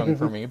little young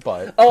for me,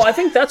 but I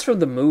think that's from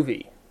the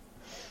movie.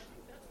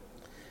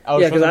 Oh,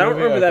 yeah, because I don't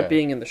remember that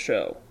being in the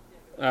show.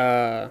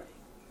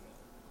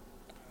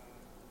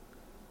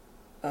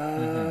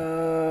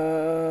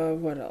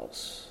 What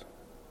else?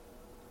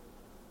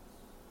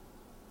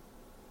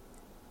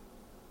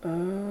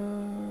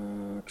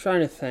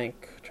 Trying to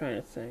think.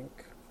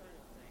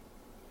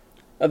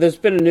 There's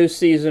been a new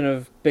season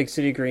of Big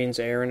City Greens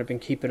air, and I've been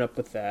keeping up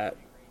with that.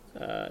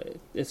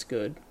 It's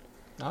good.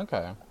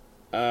 Okay.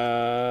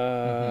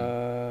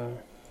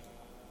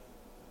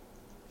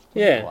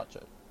 Yeah. Watch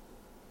it.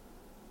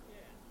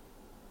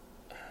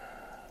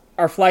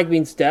 Our Flag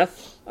Means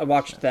Death. I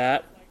watched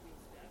that.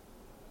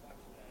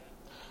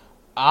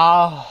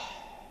 I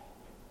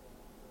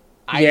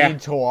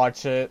need to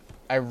watch it.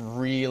 I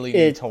really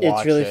need to watch it.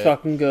 It's really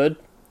fucking good.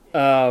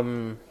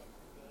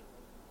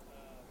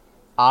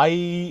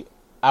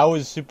 I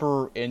was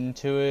super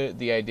into it.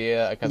 The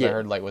idea, because I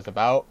heard it was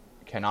about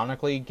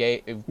canonically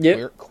gay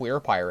queer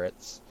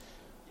pirates,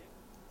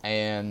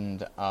 and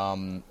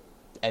then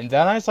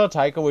I saw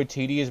Taika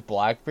Waititi as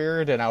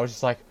Blackbeard, and I was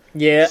just like,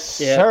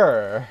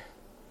 sure.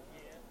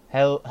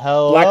 Hello.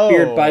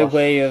 Blackbeard by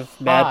way of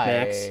Mad Hi.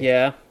 Max.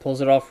 Yeah,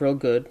 pulls it off real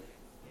good.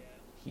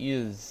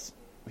 He's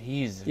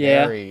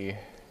Yeah. very.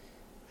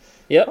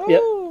 Yep.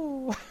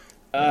 Ooh.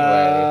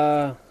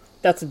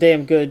 That's a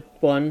damn good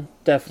one.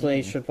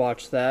 Definitely should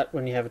watch that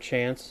when you have a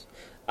chance.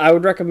 I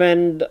would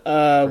recommend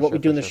What We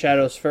Do in the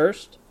Shadows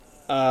first.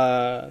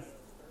 Not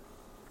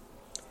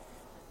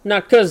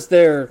because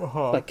they're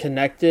like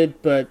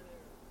connected, but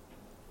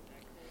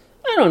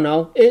I don't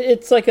know.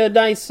 It's like a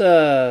nice.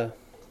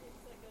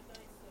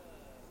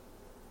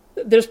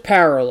 There's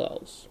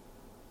parallels.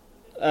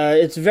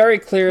 It's very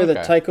clear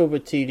that Taika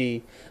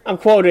Waititi. I'm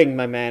quoting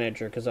my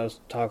manager because I was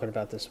talking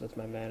about this with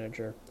my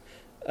manager.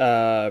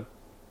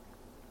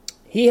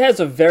 He has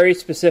a very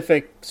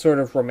specific sort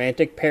of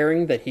romantic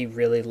pairing that he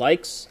really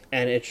likes,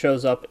 and it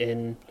shows up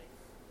in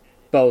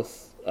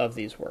both of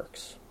these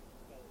works.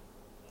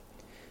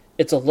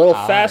 It's a little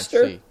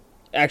faster.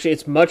 Actually,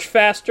 it's much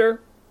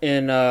faster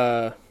in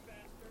Our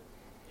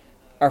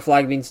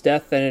Flag Means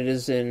Death than it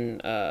is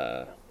in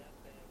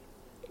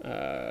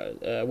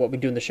What We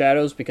Do in the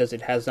Shadows, because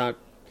it has not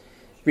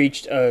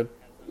reached a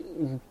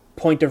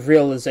point of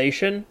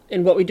realization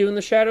in What We Do in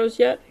the Shadows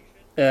yet.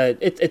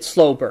 It's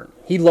slow burn.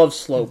 He loves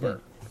slow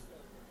burn.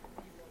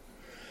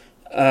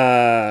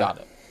 Got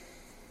it.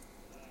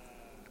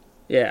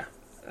 Yeah.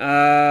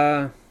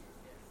 I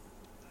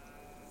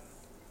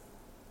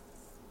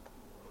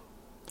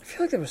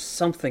feel like there was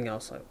something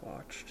else I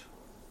watched.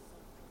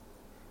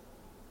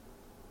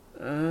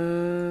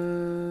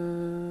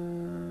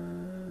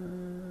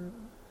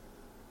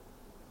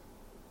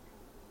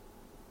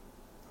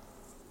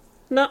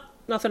 No,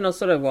 nothing else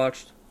that I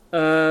watched.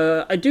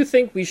 I do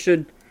think we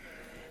should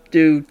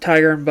do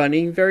Tiger and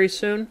Bunny very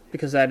soon,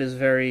 because that is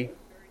very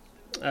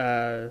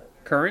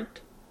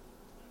current.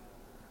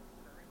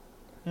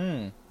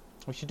 We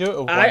should do it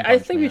with I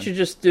think we should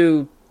just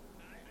do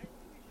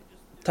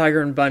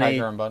Tiger and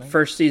Bunny,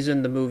 first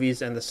season, the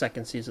movies, and the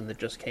second season that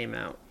just came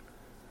out.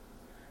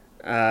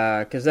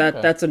 Because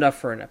that's enough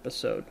for an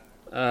episode.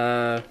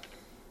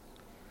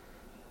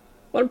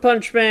 One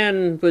Punch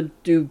Man would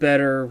do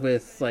better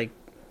with, like,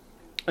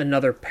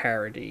 another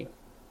parody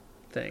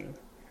thing,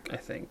 I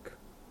think.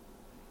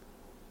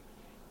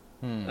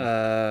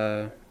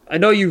 I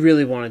know you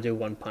really want to do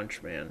One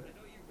Punch Man.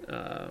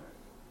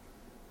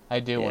 I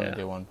do want to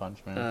do One Punch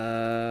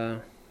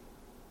Man.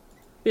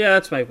 Yeah,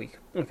 that's my week.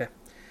 Okay.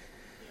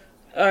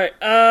 Alright,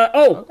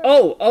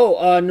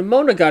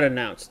 Nimona got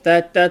announced.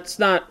 That's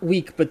not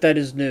weak, but that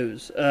is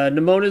news.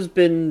 Nimona's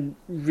been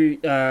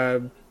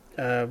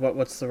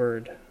what's the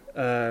word?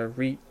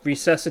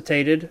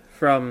 Resuscitated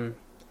from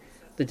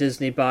the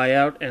Disney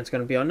buyout, and it's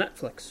going to be on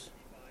Netflix.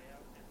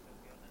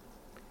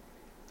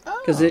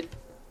 Because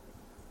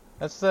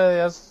that's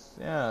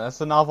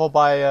the novel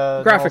by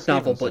graphic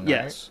novel, but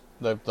yes.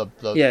 Right? The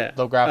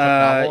graphic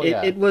novel.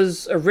 It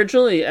was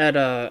originally at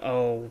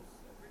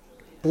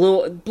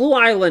Blue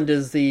Island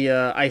is the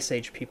Ice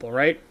Age people,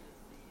 right?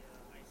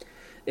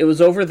 It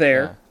was over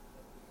there. Yeah.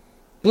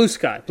 Blue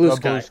Sky. Blue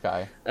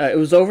Sky. It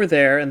was over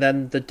there, and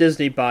then the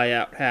Disney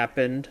buyout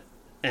happened,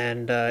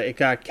 and it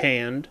got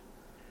canned.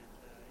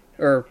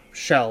 Or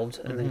shelved,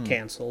 and then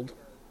canceled.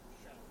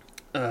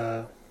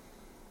 It's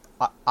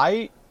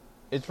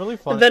really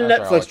fun. And then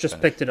Netflix just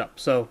picked it up,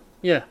 so,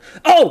 yeah.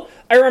 Oh!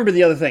 I remember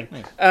the other thing.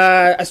 Nice.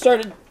 I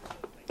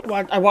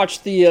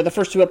watched the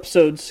first two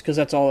episodes, because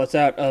that's all that's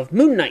out, of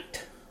Moon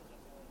Knight.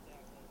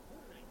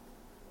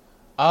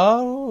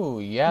 Oh,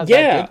 yeah,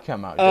 that did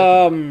come out,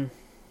 didn't it?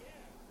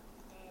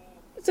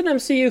 It's an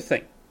MCU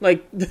thing.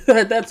 Like,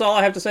 that's all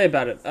I have to say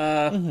about it.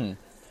 I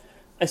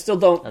still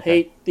don't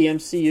hate the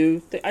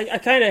MCU. I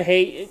kind of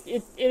hate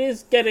it. It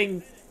is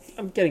getting...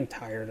 I'm getting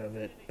tired of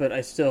it, but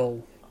I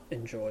still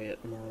enjoy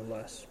it, more or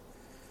less.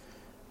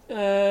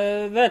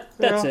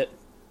 That's it.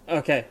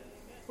 Okay.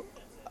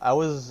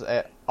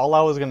 All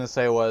I was gonna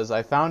say was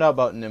I found out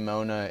about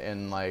Nimona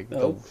in like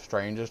the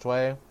strangest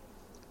way, at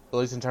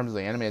least in terms of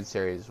the animated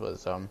series.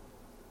 Was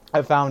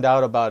I found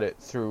out about it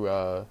through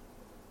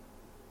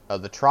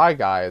the Try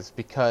Guys,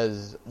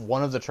 because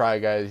one of the Try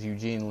Guys,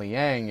 Eugene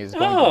Liang, is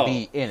going to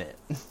be in it.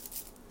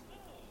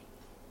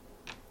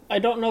 I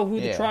don't know who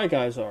the Try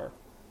Guys are.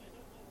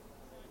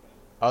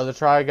 Oh, the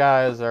Try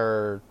Guys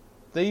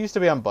they used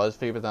to be on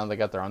BuzzFeed, but then they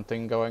got their own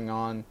thing going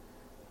on.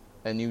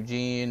 And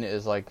Eugene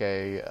is like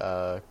he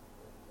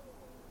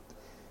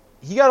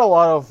got a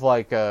lot of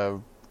like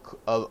a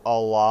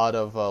lot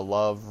of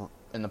love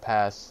in the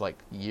past like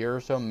year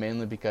or so,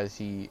 mainly because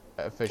he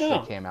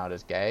officially came out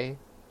as gay.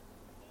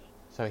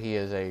 So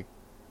he's a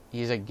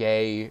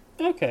gay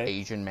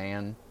Asian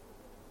man,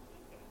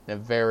 a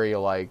very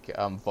like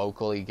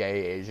vocally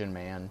gay Asian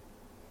man.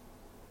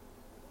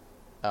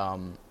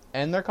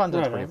 And their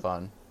content's pretty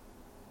fun.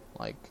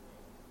 Like,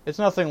 it's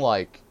nothing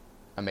like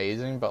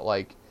amazing, but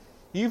like,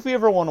 if you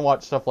ever want to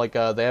watch stuff like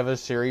they have a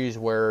series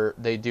where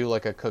they do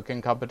like a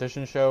cooking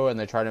competition show and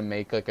they try to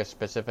make like a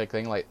specific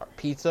thing like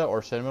pizza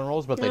or cinnamon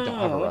rolls, but they don't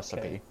have a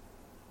recipe.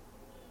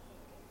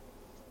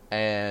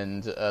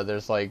 And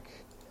there's like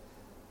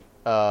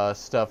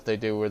stuff they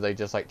do where they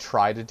just like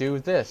try to do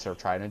this or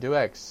try to do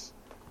X,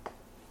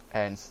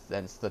 hence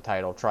the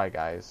title Try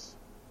Guys.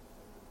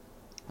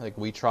 Like,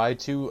 we tried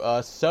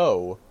to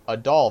sew a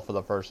doll for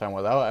the first time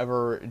without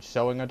ever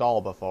sewing a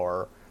doll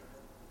before,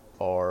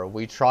 or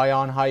we try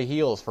on high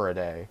heels for a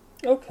day.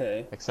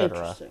 Okay. Etc.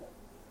 Interesting.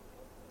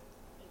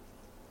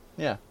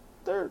 Yeah,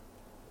 they're,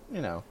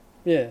 Yeah.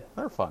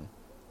 they're fun.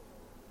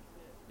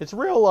 It's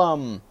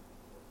real,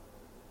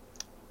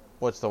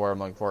 what's the word I'm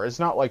looking for? It's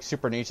not, like,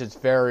 super niche. It's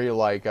very,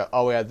 like,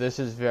 oh, yeah, this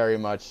is very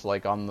much,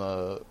 like, on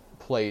the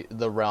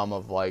realm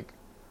of, like,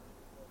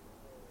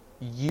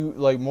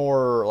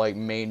 more, like,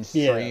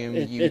 mainstream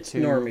YouTube. It's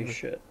normie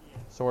shit.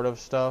 Sort of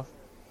stuff.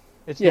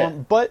 It's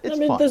but it's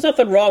fun. Fun. There's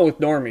nothing wrong with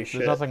normie shit.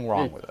 There's nothing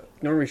wrong with it.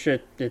 Normie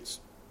shit, it's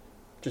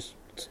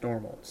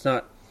normal. It's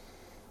not...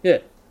 Yeah.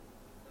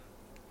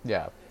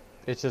 Yeah.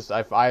 It's just,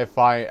 I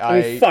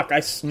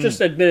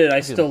just admitted I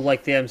still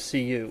like the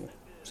MCU,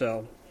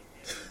 so...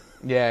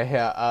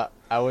 Yeah,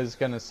 I was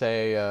gonna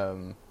say,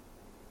 there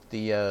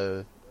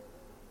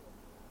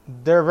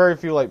are very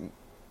few, like,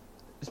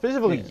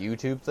 specifically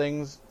YouTube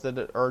things that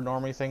are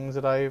normie things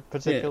that I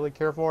particularly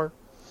care for.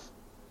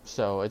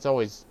 So it's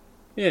always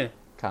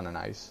kind of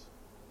nice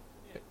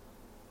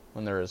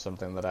when there is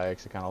something that I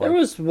actually kind of like. There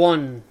was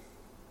one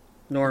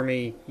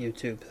normie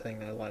YouTube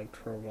thing I liked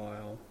for a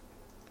while.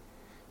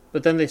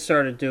 But then they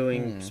started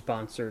doing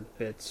sponsored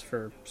bits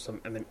for some,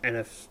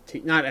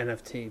 NFT, not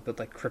NFT, but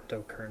like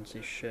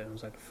cryptocurrency shit. I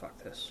was like, fuck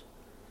this.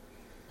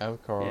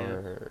 Of course.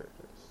 Yeah.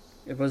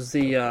 It was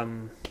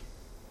the,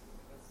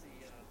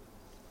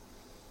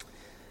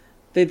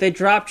 They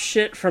dropped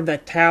shit from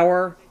that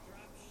tower.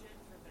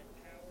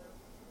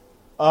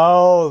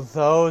 Oh,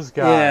 those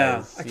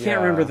guys. Yeah, I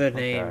can't remember the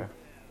name.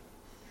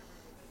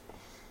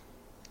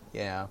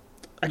 Yeah.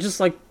 I just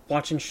like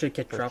watching shit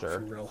get dropped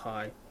from real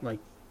high. Like,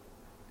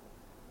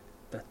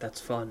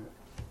 that's fun.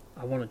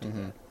 I want to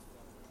do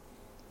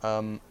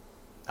that.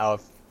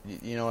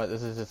 You know what?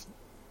 This is just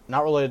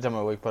not related to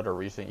my week, but a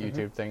recent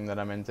YouTube thing that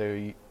I'm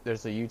into.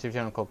 There's a YouTube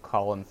channel called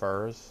Colin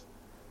Furs,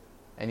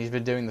 and he's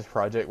been doing this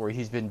project where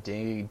he's been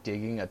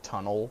digging a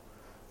tunnel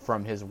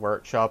from his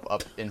workshop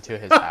up into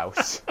his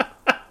house,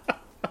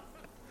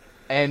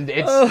 and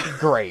it's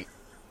great.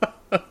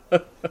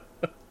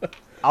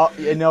 I'll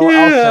send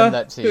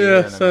that to you.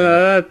 Yeah,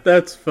 so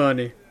that's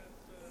funny.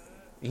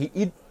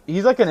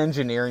 He's like an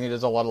engineer, and he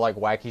does a lot of like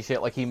wacky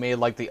shit. Like he made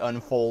like the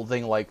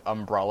unfolding like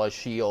umbrella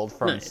shield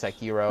from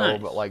Sekiro,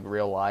 but like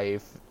real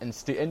life and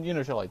shit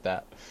like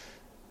that.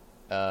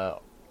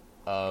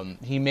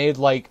 He made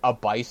like a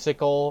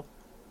bicycle,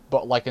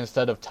 but like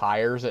instead of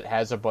tires, it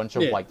has a bunch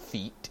of like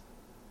feet.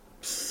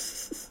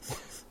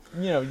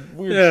 Weird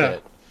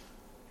shit.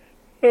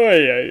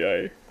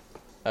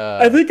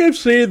 I think I've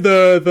seen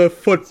the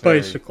foot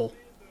bicycle.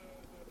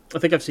 I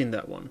think I've seen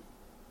that one.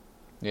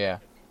 Yeah.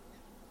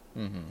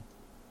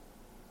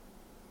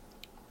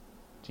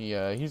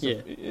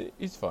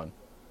 He's fun.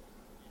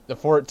 The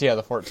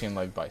 14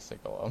 leg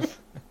bicycle.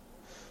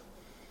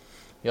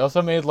 He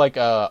also made like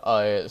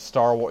a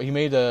Star Wars. He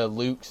made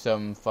Luke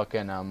some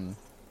fucking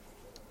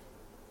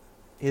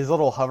his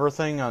little hover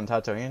thing on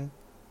Tatooine.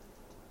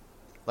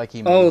 Like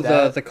he made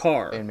the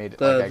car and made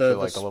it a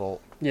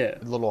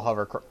little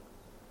hover.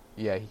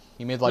 Yeah,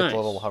 he made like the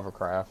little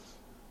hovercraft.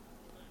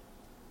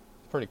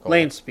 Pretty cool.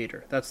 Land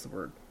speeder, that's the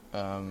word.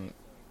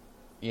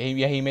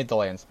 He made the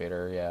land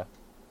speeder. Yeah.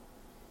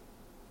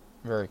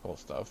 Very cool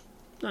stuff.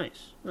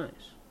 Nice. But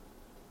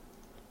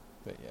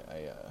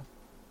yeah,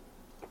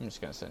 I'm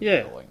just gonna send you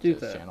a link to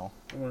this channel.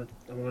 I want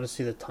to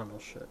see the tunnel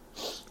shit.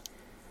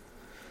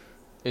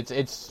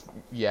 It's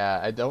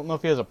I don't know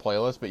if he has a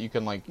playlist, but you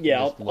can like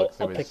look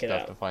through his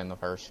stuff to find the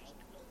first.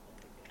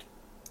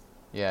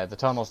 Yeah, the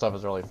tunnel stuff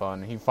is really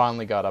fun. He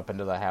finally got up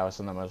into the house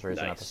in the most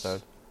recent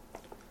episode.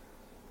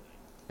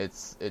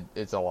 It's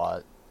a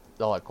lot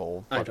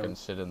cool fucking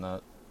shit in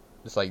that.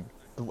 It's like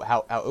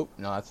how oh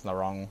no, that's the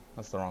wrong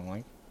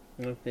link.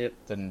 Yep.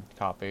 Didn't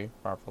copy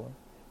properly.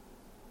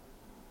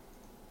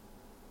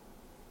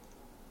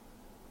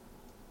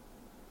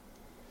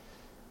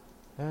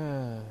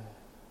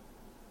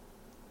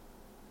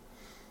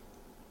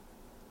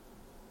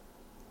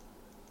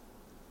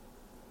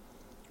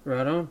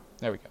 Right on.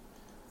 There we go.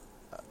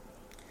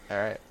 All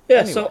right. Yeah.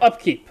 Anyway. So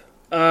upkeep.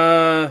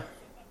 We'll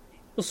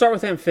start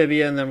with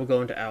Amphibia, and then we'll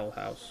go into Owl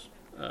House.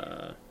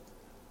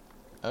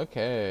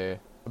 Okay.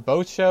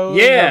 Both shows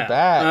are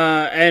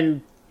back.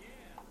 And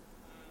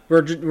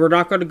we're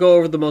not going to go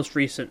over the most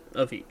recent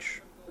of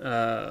each.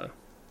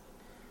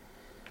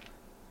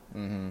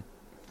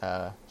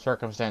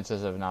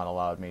 Circumstances have not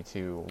allowed me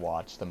to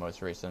watch the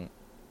most recent.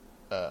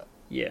 So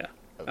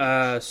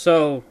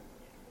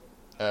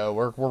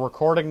we're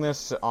recording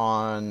this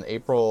on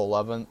April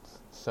 11th.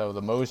 So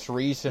the most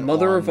recent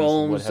Mother of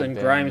Olms and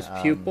Grimes'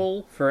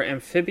 Pupil for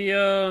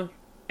Amphibia,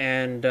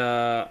 and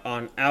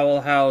on Owl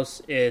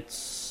House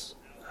it's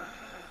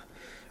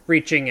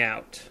Reaching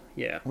Out.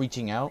 Yeah.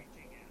 Reaching Out?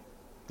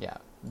 Yeah.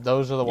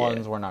 Those are the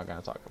ones we're not going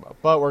to talk about.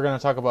 But we're going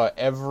to talk about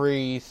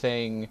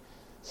everything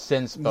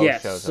since both shows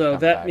have come so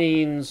that back.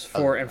 Means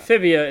for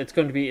Amphibia, it's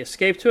going to be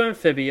Escape to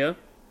Amphibia,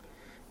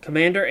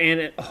 Commander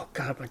Anna... Oh,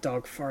 God, my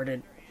dog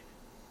farted.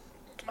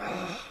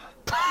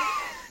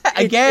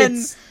 Again,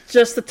 it's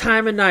just the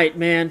time of night,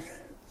 man.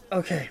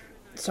 Okay,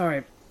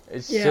 sorry.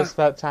 It's just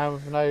that time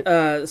of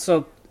night.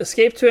 So,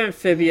 Escape to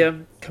Amphibia,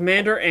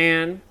 Commander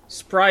Ann,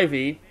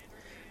 Sprivey,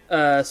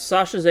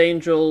 Sasha's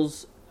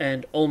Angels,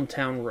 and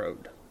Olmtown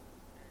Road.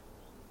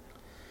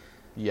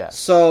 Yes.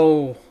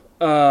 So,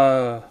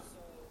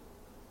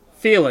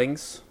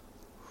 feelings.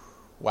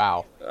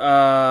 Wow.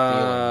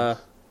 Feelings.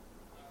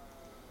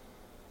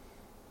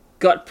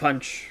 Gut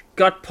punch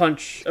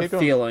of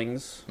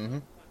feelings. Mm-hmm.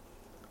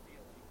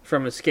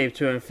 From Escape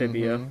to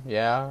Amphibia. Mm-hmm.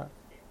 Yeah.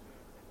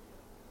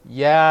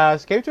 Yeah,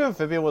 Escape to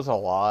Amphibia was a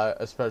lot,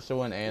 especially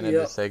when Anne had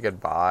to say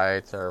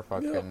goodbye to her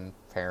fucking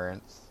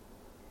parents.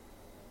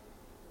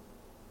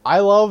 I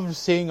love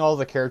seeing all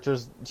the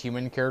characters,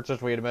 human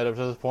characters we had met up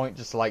to this point,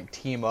 just like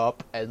team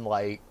up and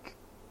like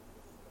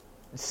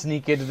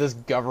sneak into this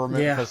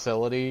government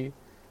facility.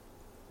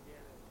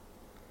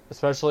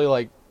 Especially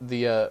like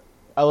the,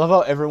 I love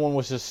how everyone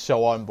was just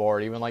so on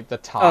board, even like the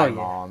Thai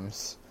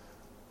moms.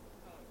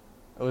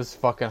 It was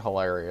fucking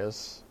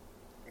hilarious.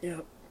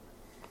 Yep.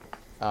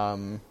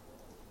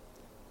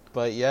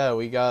 But yeah,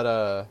 we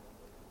got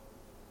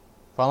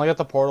finally got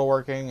the portal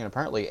working, and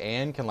apparently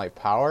Anne can like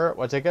power it,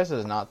 which I guess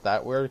is not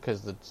that weird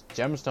because the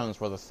gemstones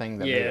were the thing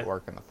that made it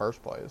work in the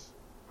first place.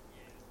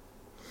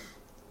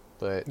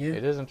 But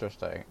it is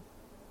interesting.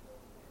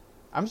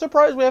 I'm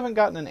surprised we haven't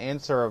gotten an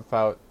answer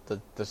about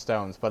the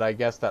stones, but I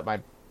guess that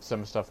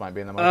some stuff might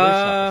be in the most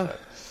recent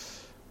episode.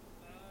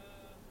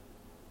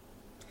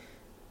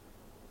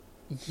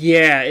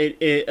 Yeah,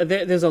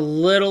 there's a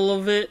little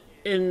of it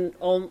in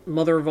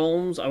Mother of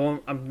Olms.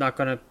 I'm not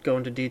gonna go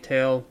into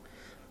detail,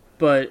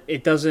 but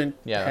it doesn't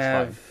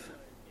have.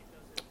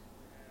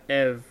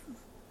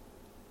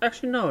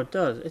 Actually, no, it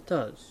does. It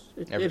does.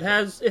 It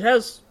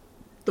has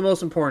the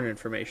most important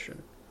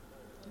information.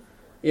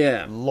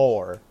 Yeah.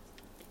 Lore.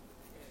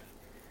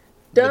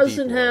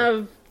 Doesn't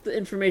have the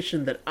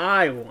information that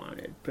I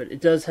wanted, but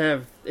it does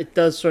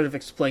sort of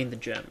explain the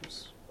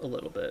gems a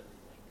little bit.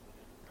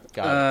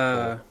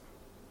 Got it.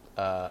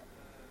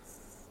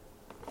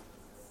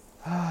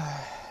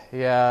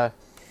 Yeah.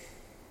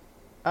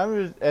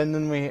 I'm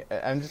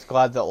just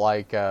glad that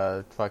like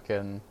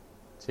fucking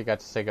she got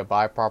to say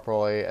goodbye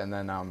properly, and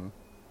then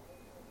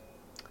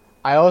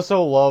I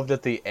also loved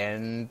at the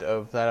end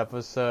of that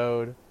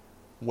episode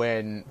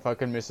when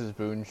fucking Mrs.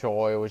 Boone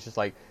Choi was just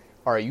like,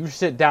 "All right, you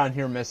sit down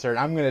here, mister, and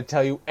I'm gonna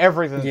tell you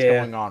everything that's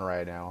going on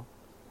right now."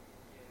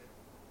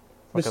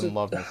 Fucking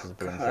love Mrs.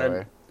 Boone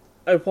Choi.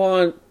 I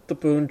want the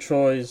Boone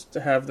Chois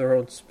to have their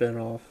own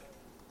spin-off.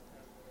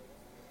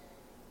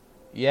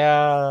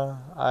 Yeah,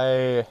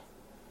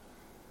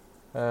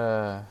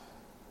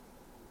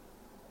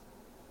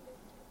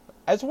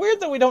 it's weird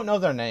that we don't know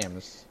their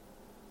names.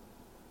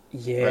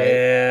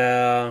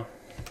 Yeah. Right?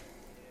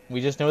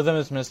 We just know them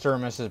as Mr.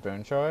 and Mrs.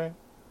 Boone Choi.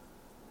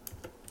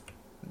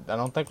 I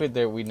don't think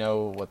we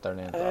know what their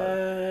names are.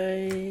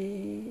 I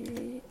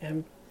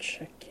am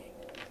checking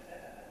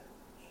that.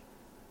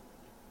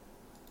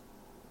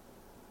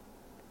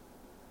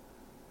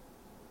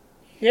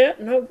 Yeah,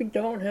 no, we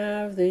don't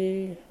have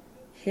the...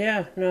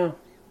 Yeah, no.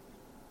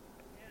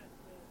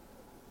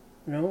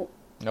 Nope.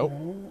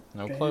 No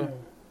clue.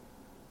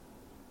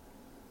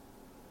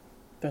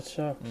 That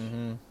sucks.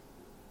 Mm-hmm.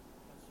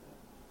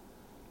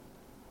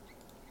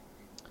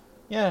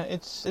 Yeah,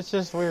 it's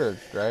just weird,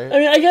 right? I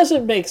mean, I guess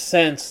it makes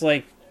sense.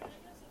 Like,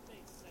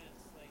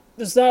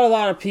 there's not a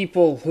lot of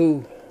people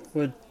who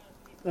would,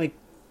 like...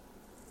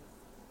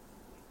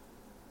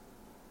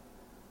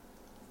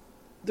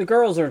 The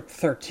girls are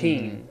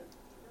 13.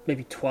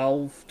 Maybe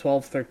 12,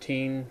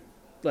 13.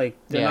 Like,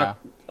 they're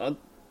not...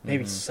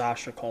 maybe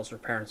Sasha calls her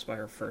parents by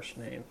their first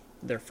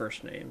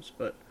names,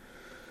 but...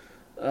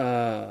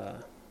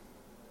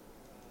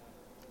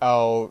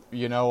 Oh,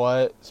 you know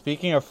what?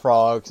 Speaking of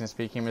frogs and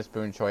speaking of Miss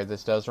Boone Choi,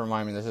 this does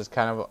remind me, this is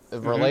kind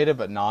of related,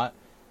 but not.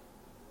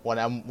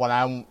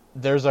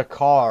 There's a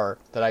car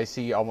that I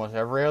see almost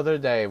every other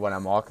day when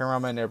I'm walking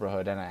around my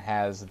neighborhood, and it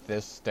has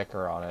this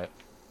sticker on it.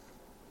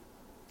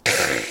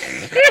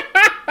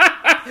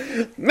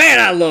 Man,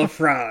 I love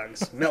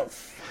frogs.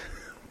 MILF.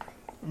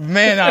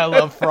 Man, I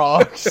love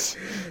frogs.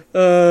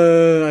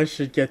 I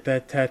should get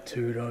that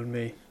tattooed on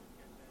me.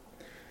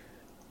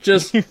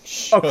 Just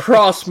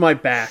across my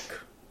back.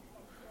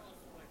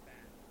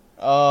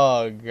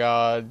 Oh,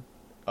 God.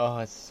 Oh,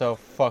 it's so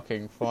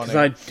fucking funny. Because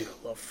I do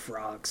love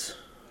frogs.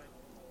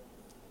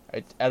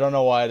 I don't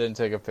know why I didn't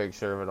take a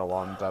picture of it a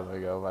long time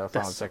ago, but I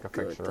finally took a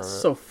picture of it. That's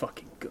so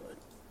fucking good.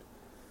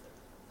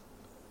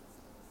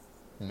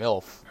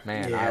 MILF.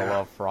 Man, I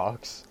love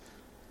frogs.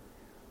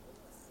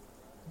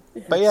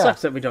 Yeah, but it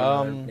sucks that we don't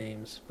know their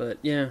names, but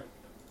yeah.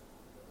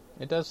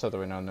 It does suck that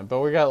we don't know,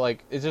 but we got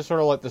like, it's just sort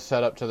of like the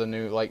setup to the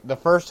new, like the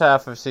first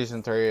half of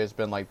season 3 has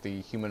been like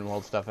the human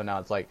world stuff, and now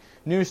it's like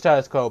new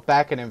status quo,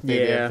 back in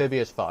Amphibia. Yeah.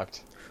 Amphibia's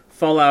fucked.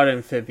 Fallout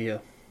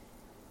Amphibia.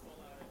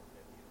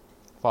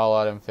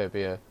 Fallout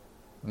Amphibia.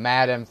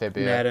 Mad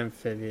Amphibia. Mad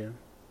Amphibia.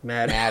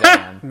 Mad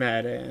Ann.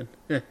 Mad Ann.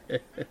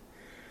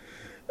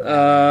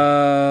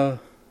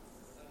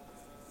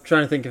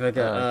 trying to think if I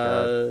can.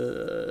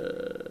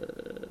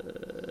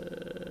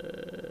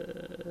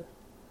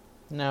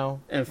 No.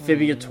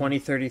 Amphibia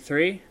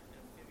 2033.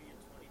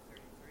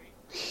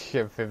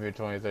 Amphibia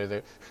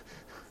 2033.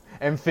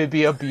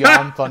 Amphibia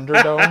Beyond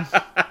Thunderdome.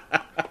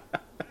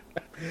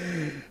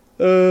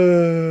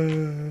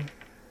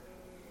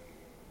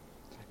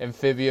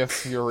 Amphibia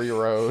Fury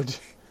Road.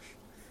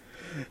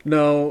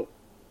 No,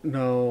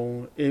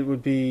 it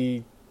would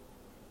be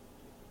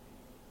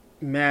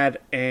Mad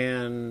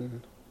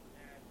Ann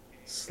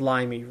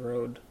Slimy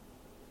Road.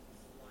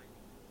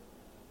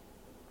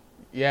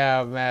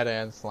 Yeah, Mad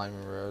Ann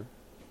Slimy Road.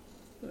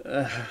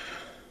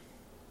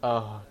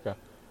 Oh god.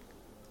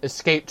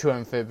 Escape to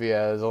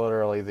Amphibia is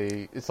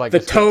literally it's like the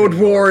Toad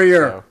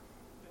Warrior.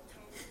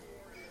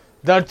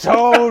 The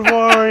Toad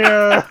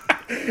Warrior.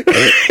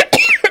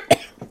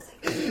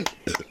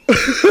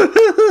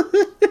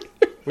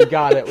 We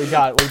got it. We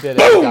did it.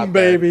 Boom,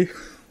 baby.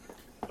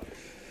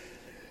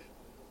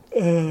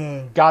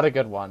 Got a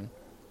good one.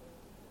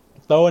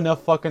 Throw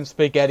enough fucking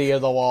spaghetti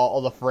at the wall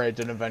or the fridge,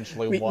 and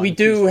eventually we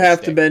do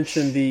have to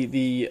mention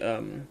the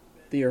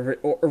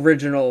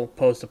original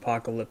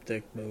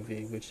post-apocalyptic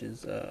movie, which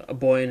is A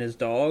Boy and His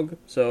Dog.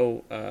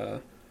 So,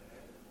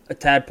 A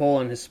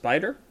Tadpole and His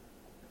Spider.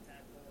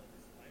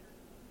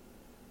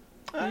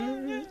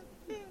 Yeah,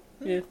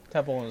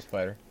 Tadpole and a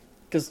Spider.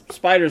 Because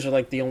spiders are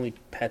like the only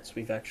pets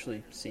we've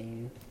actually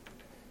seen.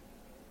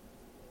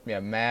 Yeah,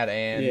 Mad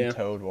Ann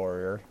Toad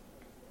Warrior.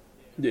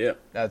 Yeah,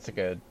 that's a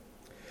good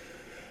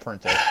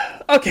princess.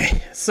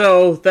 Okay,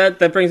 so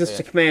that brings us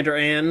to Commander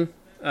Ann.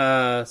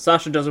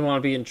 Sasha doesn't want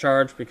to be in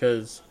charge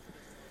because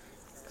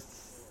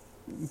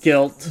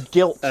guilt.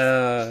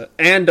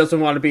 Ann doesn't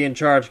want to be in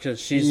charge because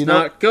she's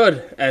not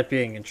good at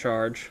being in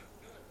charge.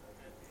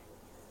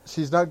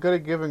 She's not good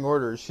at giving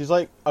orders. She's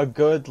like a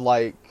good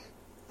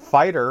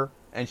fighter,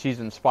 and she's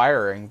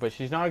inspiring, but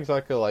she's not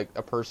exactly like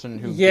a person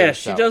who. Yeah,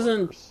 she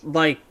doesn't orders.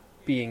 Like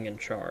being in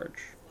charge.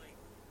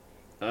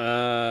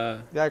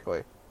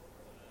 Exactly.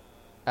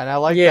 And I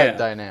like that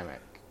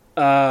dynamic.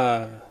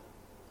 Oh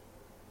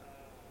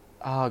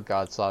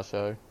god,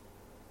 Sasha.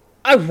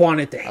 I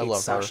wanted to hate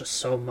Sasha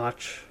so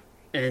much.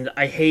 And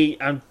they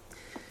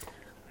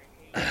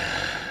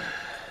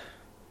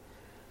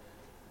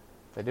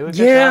do a good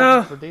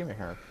job of redeeming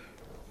her.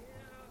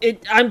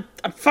 I'm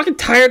fucking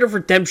tired of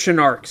redemption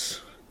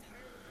arcs.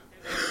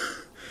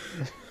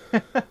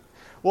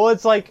 Well,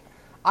 it's like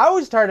I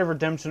was tired of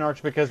redemption arcs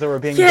because they were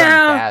being done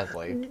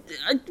badly.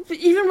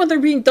 Even when they're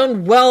being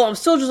done well, I'm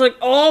still just like,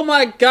 oh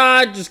my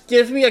god, just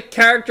give me a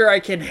character I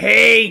can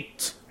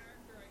hate.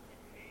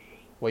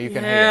 Well, you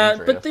can hate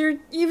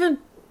Andrea.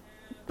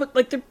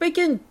 But they're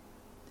making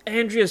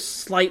Andrea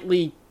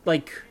slightly,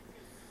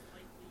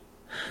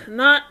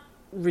 not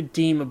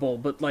redeemable,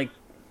 but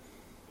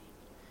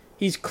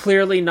he's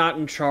clearly not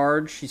in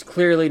charge. He's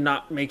clearly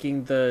not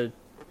making the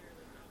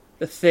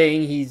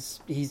thing. He's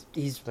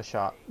the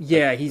shot.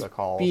 Yeah, he's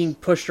being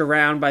pushed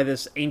around by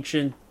this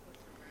ancient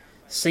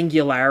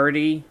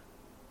singularity.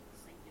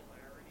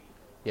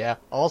 Yeah.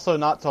 Also,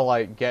 not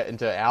to get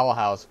into Owl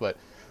House, but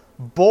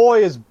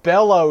boy is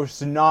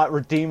Bellows not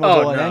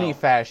redeemable in any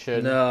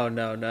fashion.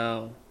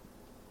 No.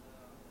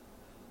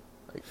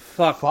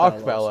 Fuck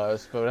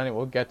Bellows. But anyway,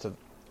 we'll get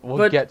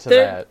to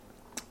that.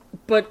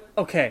 But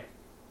okay,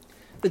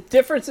 the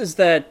difference is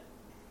that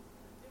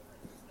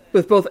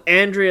with both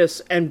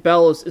Andreas and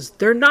Bellows is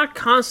they're not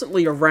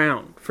constantly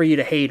around for you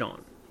to hate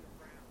on.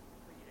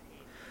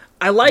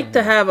 I like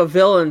to have a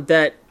villain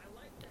that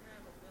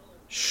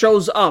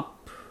shows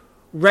up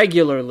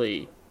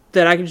regularly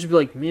that I can just be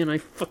like, man, I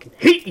fucking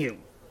hate you.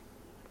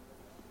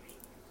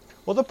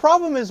 Well, the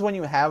problem is when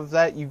you have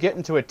that, you get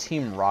into a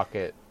Team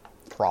Rocket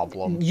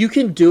problem. You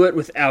can do it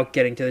without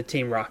getting to the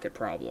Team Rocket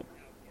problem.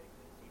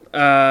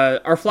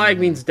 Our Flag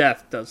Means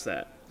Death does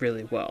that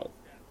really well.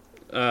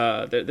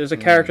 There's a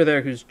character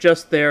there who's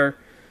just there,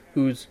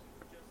 the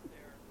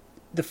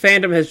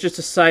fandom has just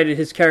decided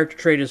his character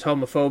trait is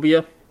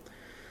homophobia.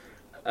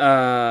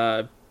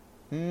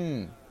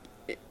 In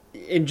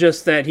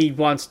just that he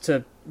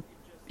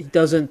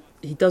doesn't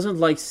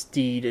like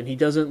Steed, and he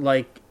doesn't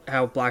like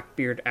how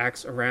Blackbeard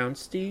acts around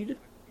Steed.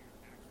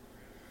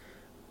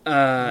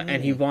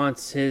 And he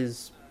wants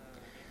his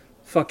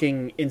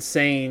fucking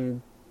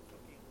insane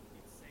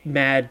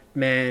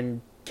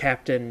madman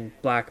Captain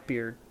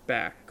Blackbeard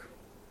back.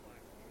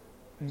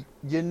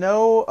 You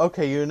know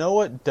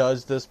what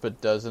does this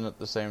but doesn't at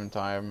the same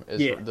time?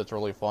 That's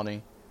really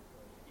funny.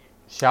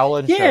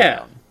 Shaolin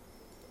Showdown.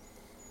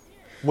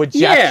 With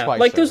Jack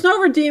Spicer. There's no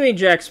redeeming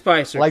Jack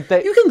Spicer.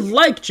 You can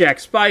like Jack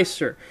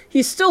Spicer.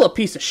 He's still a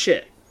piece of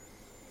shit.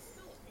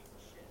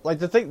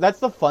 That's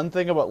the fun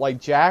thing about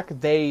Jack,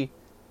 they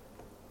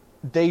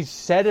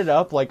set it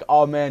up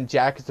oh man,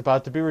 Jack is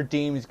about to be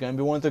redeemed, he's gonna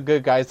be one of the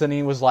good guys, then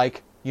he was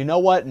like, you know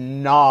what?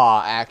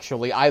 Nah,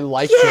 actually, I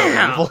like your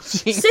evil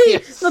genius. See,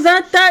 so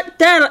that's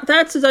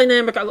a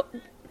dynamic.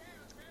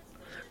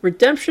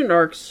 Redemption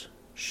arcs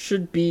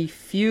should be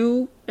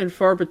few and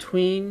far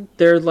between.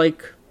 They're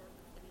like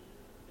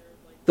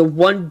the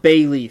one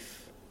bay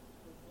leaf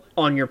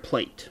on your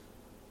plate.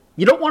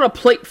 You don't want a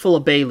plate full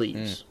of bay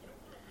leaves,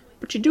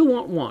 but you do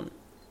want one.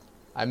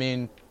 I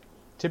mean,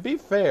 to be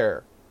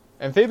fair,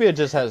 Amphibia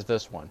just has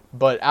this one,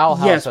 but Owl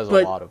House has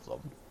a lot of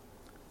them.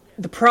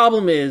 The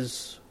problem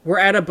is, we're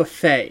at a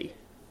buffet,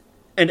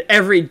 and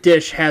every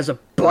dish has a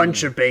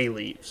bunch of bay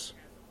leaves.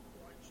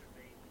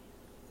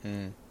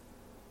 And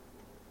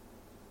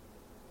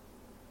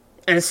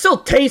it still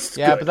tastes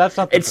good. Yeah, but that's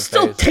not the It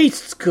still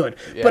tastes good.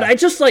 Yeah. But I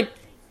just, like...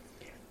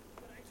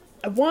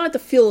 I wanted to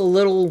feel a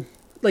little...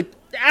 Like,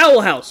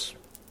 Owl House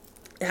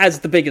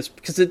has the biggest...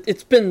 Because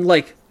it's been,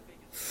 like,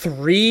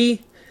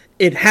 3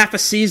 in half a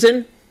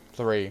season.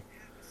 3.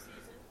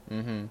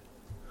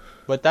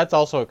 But that's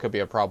also could be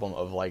a problem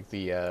of, like,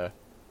 the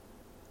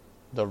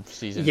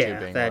season 2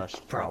 being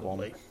rushed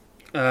probably.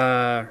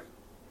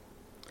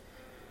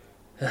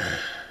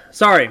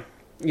 Sorry.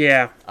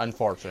 Yeah.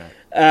 Unfortunate.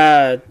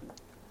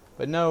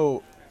 But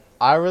no,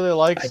 I really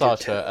like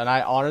Sasha, and I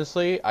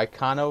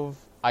kind of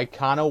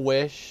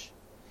wish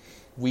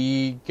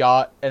we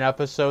got an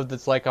episode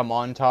that's like a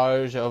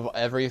montage of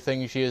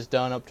everything she has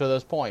done up to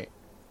this point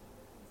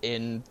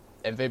in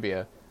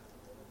Amphibia.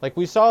 Like,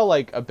 we saw,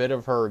 like, a bit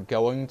of her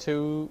going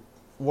to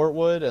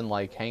Wartwood and,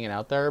 like, hanging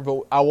out there,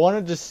 but I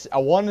want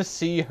to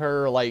see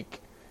her, like,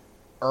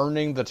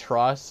 earning the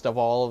trust of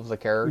all of the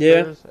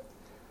characters.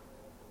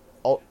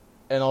 Yeah.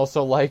 And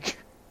also, like,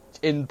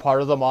 in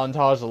part of the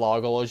montage,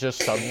 Loggle is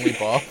just suddenly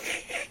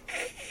buff.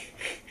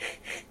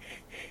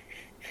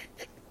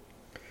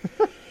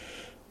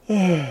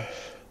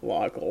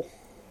 Loggle.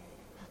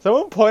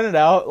 Someone pointed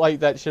out, like,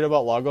 that shit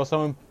about Loggle.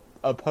 Someone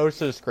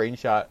posted a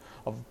screenshot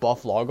of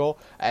buff Loggle,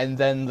 and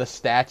then the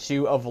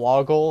statue of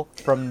Loggle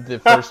from the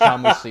first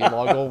time we see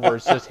Loggle, where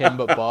it's just him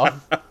but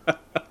buff.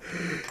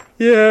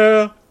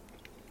 Yeah.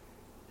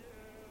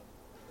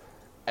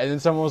 And then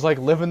someone was like,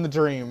 living the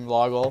dream,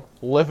 Loggle.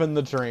 Living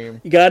the dream.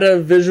 You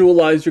gotta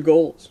visualize your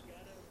goals.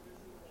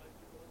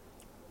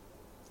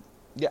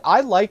 Yeah,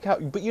 I like how...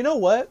 But you know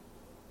what?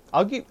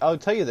 I'll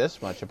tell you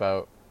this much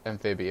about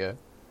Amphibia.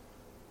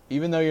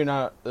 Even though you're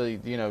not, tired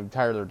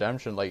of the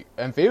redemption, like,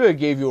 Amphibia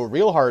gave you a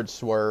real hard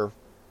swerve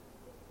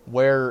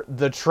where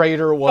the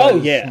traitor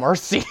was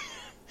Mercy.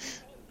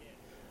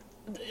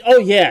 Oh,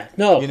 yeah.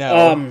 No. You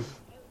know?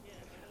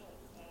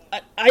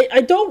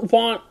 I don't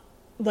want,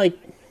 like...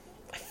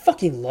 I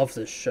fucking love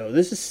this show.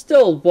 This is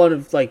still one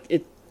of,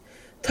 like,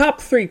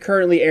 top 3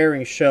 currently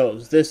airing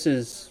shows. This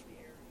is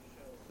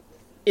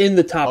in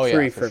the top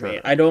 3 for me.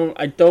 Sure. I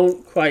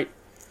don't quite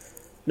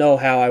know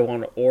how I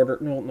want to order.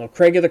 No,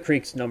 Craig of the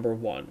Creek's number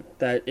 1.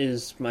 That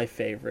is my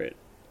favorite.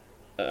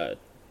 Then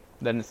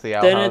it's the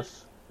Owl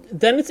House.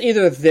 Then it's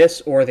either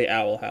this or the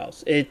Owl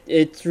House.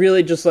 It's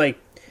really just like...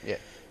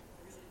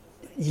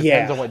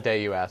 Depends on what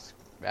day you ask.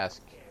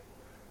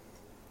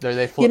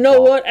 They you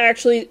know what?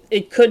 Actually,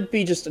 it could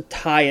be just a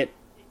tie at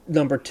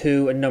number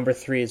 2, and number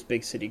 3 is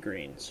Big City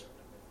Greens.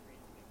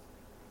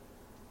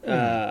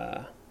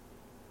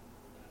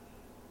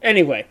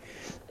 Anyway,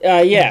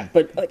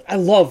 but like, I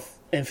love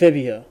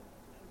Amphibia.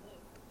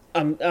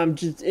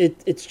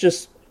 It's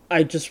just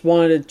I just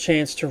wanted a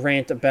chance to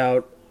rant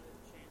about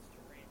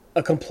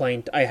a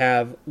complaint I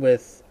have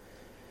with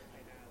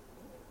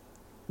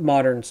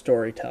modern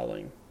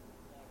storytelling.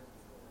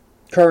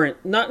 Current,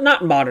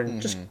 not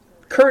modern, just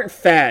current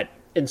fad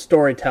in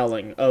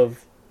storytelling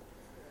of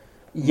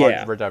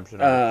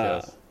redemption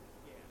arcs,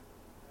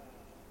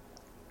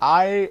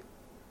 yes.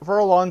 For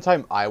a long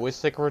time, I was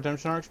sick of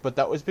redemption arcs, but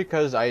that was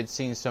because I had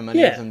seen so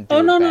many of them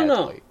do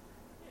badly.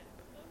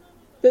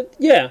 But,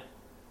 yeah.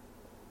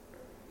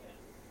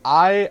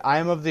 I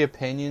am of the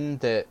opinion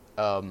that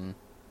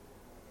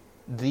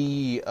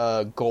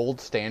the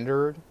gold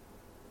standard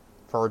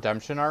for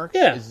redemption arcs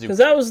is because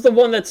that was the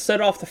one that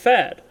set off the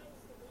fad.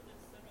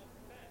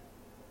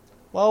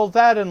 Well,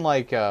 that and,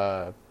 like,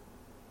 fanfic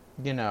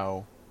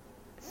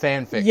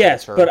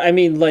Yes, culture. but I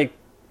mean, like,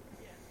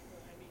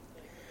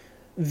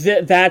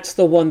 that's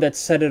the one that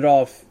set it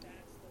off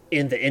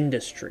in the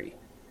industry.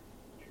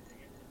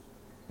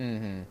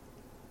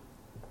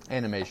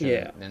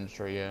 Animation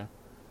industry, yeah.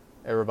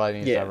 Everybody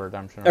needs to have a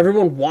redemption arc.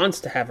 Everyone wants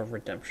to have a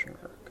redemption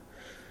arc.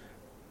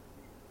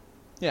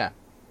 Yeah.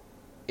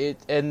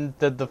 And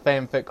the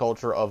fanfic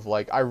culture of,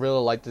 like, I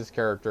really like this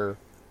character,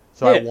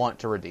 so I want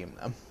to redeem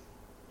them.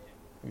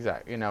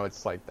 Exactly.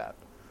 It's like that.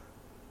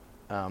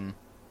 But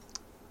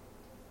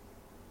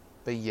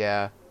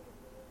yeah.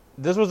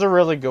 This was a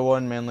really good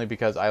one, mainly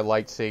because I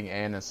liked seeing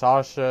Anne and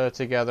Sasha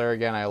together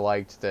again. I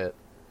liked that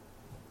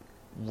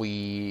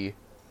we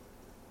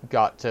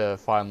got to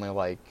finally,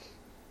 like,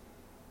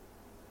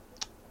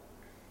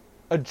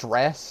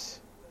 address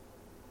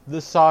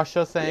the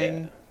Sasha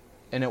thing.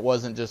 And it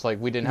wasn't just,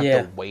 like, we didn't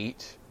have to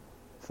wait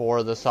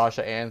for the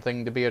Sasha Anne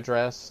thing to be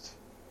addressed.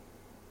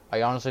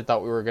 I honestly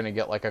thought we were going to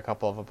get, like, a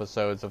couple of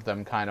episodes of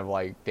them kind of,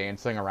 like,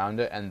 dancing around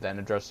it and then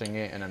addressing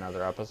it in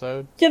another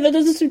episode. Yeah, that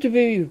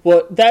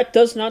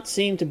does not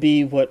seem to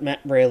be what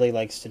Matt Braley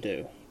likes to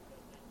do.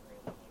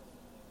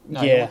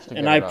 No,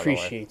 and I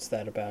appreciate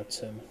that about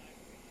him.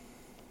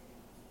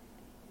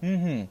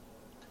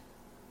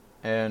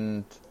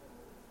 And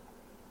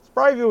it's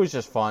Spryview was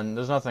just fun.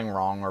 There's nothing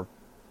wrong or,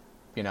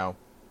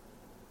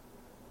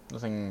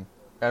 nothing.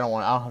 I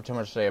don't have too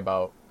much to say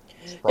about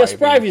Spryvie. Yeah,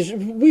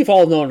 Spryvie. We've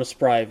all known a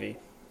Spryvie.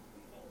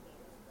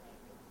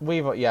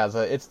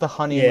 It's the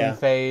honeymoon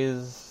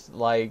phase.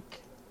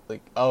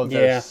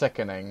 They're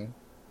sickening.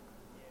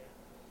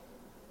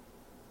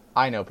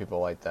 I know people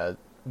like that.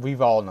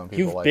 We've all known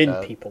people like that. You've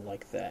been people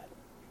like that.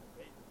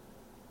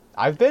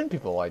 I've been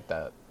people like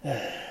that.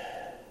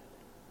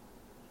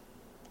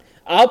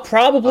 I'll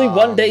probably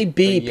one day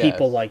be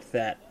people like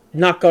that.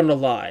 Not gonna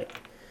lie.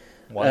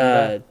 One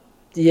day?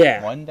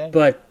 Yeah. One day?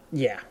 But,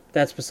 yeah,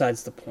 that's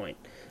besides the point.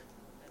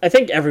 I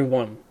think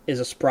everyone is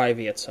a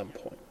Spryvie at some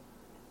point.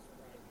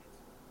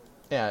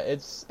 Yeah,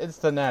 it's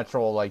the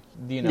natural,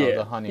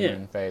 the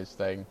honeymoon phase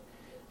thing.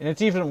 And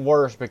it's even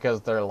worse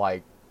because they're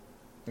 10,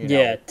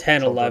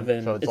 children,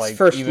 11. So it's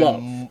first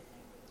love.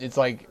 It's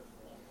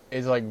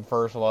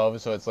first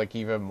love, so it's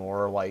even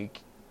more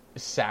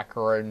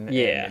saccharine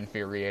and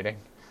infuriating.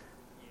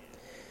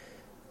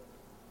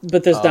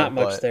 But there's not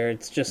much there.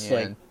 It's just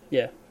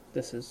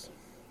this is...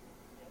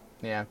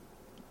 Yeah.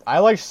 I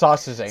like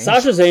Sasha's Angels.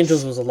 Sasha's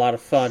Angels was a lot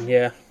of fun,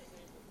 yeah.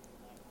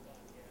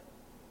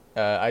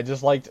 I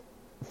just liked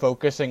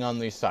focusing on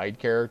these side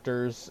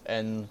characters,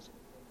 and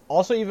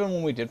also even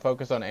when we did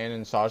focus on Anne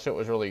and Sasha, it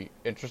was really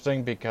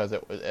interesting because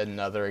it was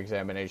another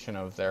examination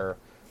of their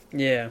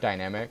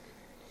dynamic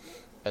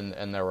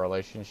and their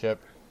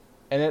relationship.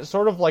 And it's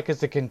sort of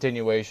is a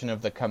continuation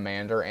of the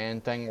Commander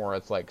Anne thing, where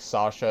it's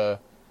Sasha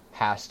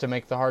has to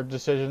make the hard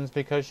decisions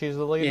because she's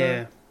the leader.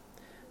 Yeah.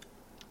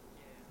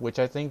 Which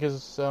I think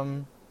is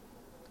a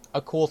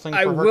cool thing for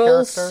her character. I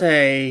will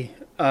say,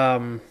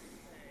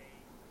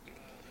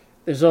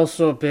 there's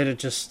also a bit of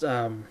just...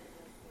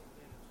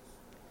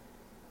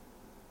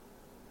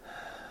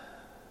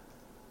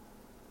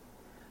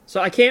 So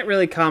I can't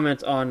really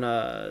comment on,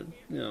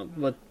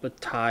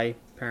 what Thai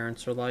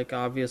parents are like,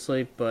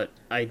 obviously, but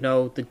I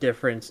know the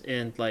difference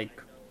in,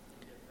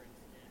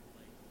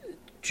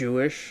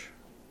 Jewish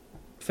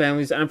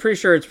families. I'm pretty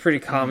sure it's pretty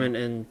common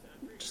in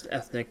just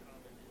ethnic,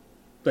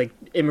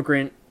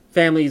 immigrant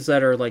families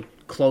that are,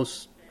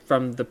 close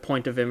from the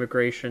point of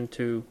immigration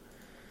to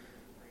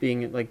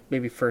being,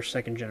 maybe first,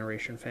 second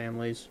generation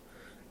families.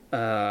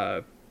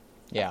 Yeah.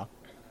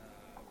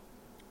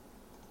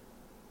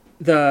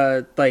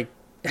 The,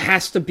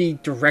 has to be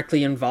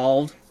directly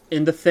involved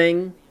in the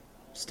thing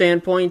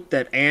standpoint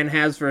that Anne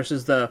has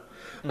versus the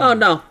oh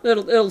no,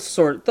 they'll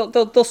sort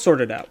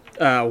it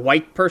out.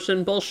 White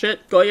person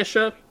bullshit,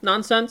 Goyisha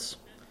nonsense.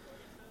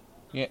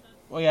 Yeah,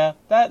 well, yeah,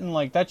 that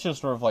and that's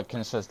just sort of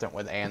consistent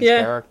with Anne's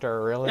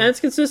character, really, and it's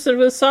consistent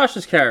with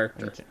Sasha's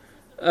character.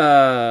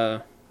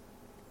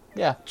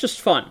 Yeah, just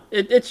fun.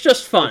 It's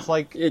just fun. It's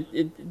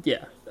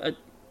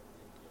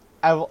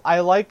I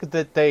like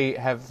that they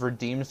have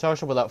redeemed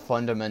Sasha without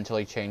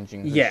fundamentally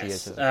changing who she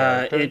is as a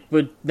character. It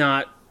would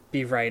not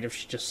be right if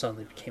she just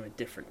suddenly became a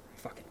different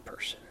fucking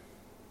person.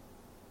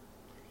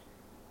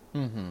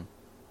 Mm-hmm.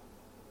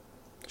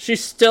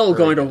 She's still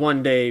going to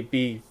one day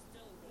be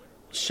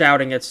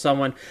shouting at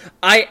someone,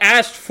 I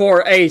asked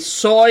for a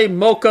soy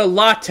mocha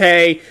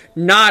latte,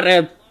 not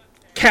a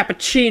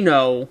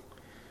cappuccino.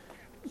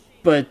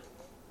 But...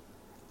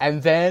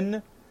 And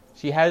then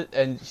she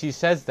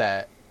says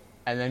that,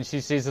 and then she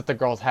sees that the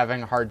girl's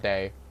having a hard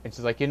day, and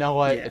she's like, you know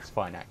what? It's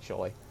fine,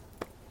 actually.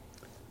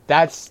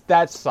 That's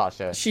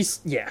Sasha. It's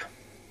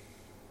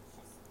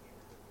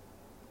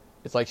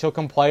she'll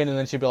complain, and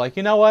then she'll be like,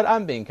 you know what?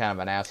 I'm being kind of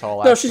an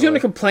asshole, No, she's going to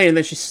complain, and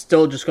then she's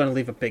still just going to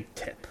leave a big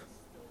tip.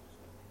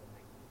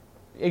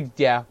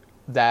 That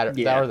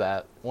or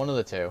that. One of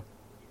the two.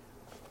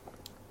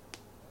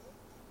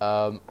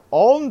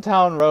 Alton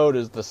Town Road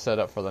is the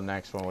setup for the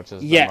next one, which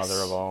is the Mother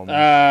of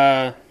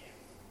Ohm.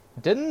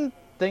 Didn't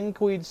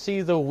think we'd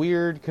see the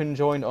weird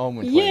conjoined Ohm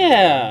between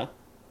them.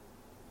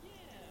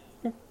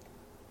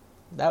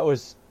 That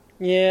was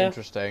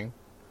interesting.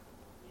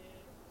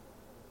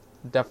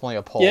 Definitely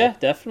a pull. Yeah,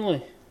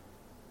 definitely.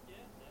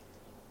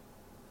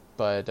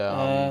 But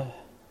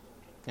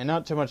and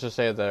not too much to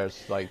say that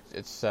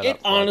it's set up.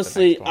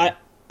 Honestly,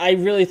 I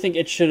really think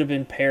it should have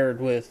been paired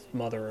with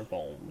Mother of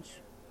Ohms.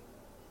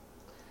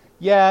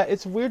 Yeah,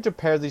 it's weird to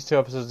pair these two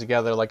episodes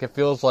together. It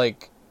feels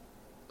like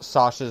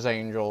Sasha's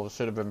Angel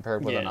should have been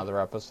paired with another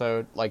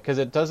episode. Because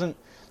it doesn't...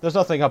 There's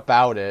nothing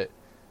about it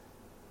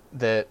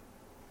that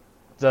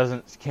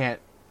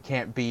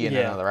can't be in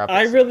another episode.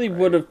 I really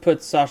would have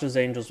put Sasha's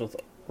Angels with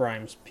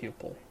Rhymes'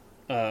 Pupil.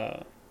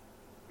 Oh,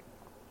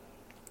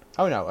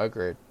 no,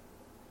 agreed.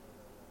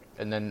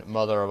 And then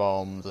Mother of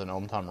Ohms and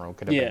Ohm Tom Road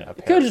could have been a pair.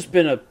 It could have just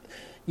been a...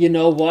 You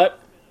know what?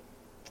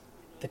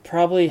 They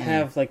probably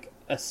have,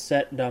 a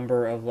set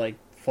number of,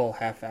 full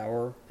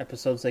half-hour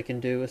episodes they can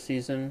do a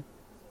season.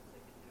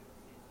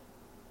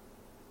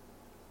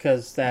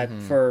 Because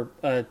for...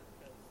 I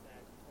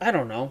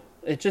don't know.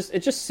 It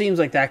just seems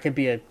like that could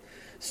be a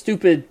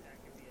stupid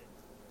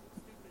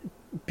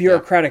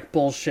bureaucratic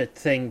bullshit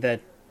thing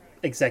that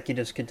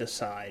executives could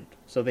decide.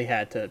 So they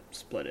had to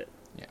split it.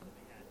 Yeah.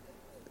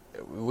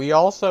 we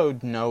also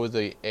know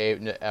the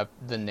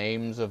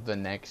names of the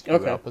next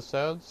two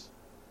episodes.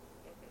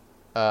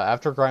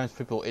 After Grimes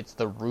People, it's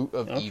the Root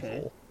of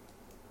Evil.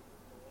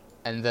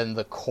 And then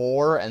the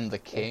Core and the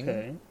King.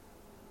 Okay.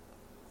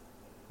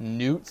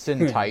 Newts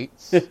in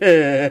Tights.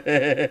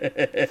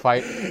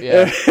 Fight.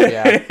 Yeah.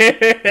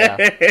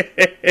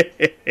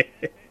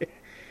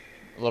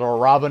 Little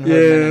Robin Hood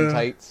Men in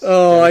Tights.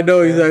 Oh, I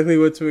know exactly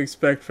what to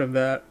expect from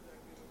that.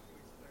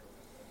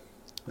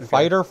 Okay.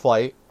 Fight or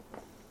Flight.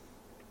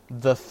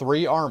 The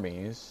Three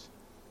Armies.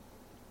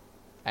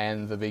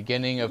 And the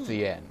Beginning of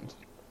the End.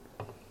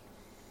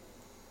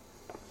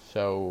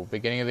 So,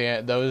 Beginning of the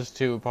End, those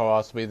two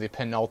possibly the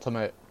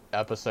penultimate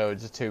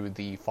episodes to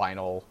the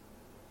final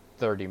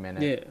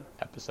 30-minute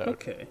episode.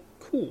 Okay,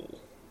 cool.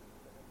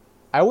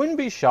 I wouldn't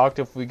be shocked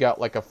if we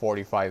got like a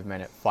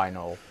 45-minute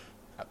final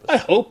episode. I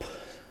hope.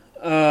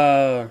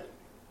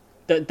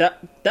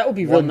 That would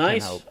be real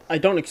nice. Hope. I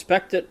don't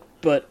expect it,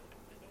 but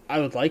I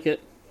would like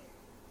it.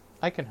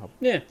 I can hope.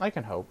 Yeah. I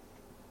can hope.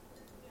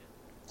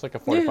 It's like a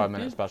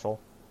 45-minute special.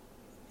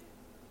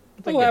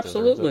 Oh,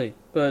 absolutely.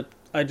 But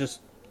I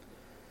just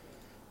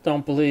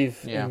don't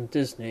believe in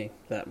Disney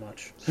that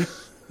much.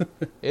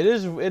 It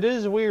is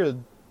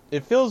weird.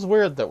 It feels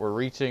weird that we're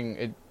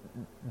reaching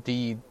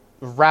the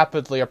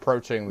rapidly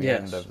approaching the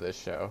end of this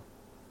show.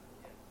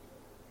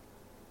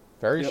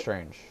 Very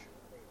strange.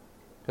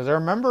 Because I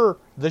remember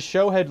the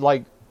show had,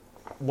 like,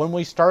 when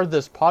we started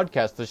this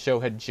podcast, the show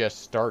had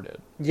just started.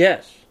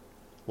 Yes.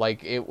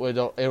 Like, it was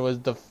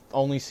the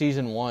only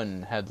season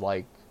 1 had,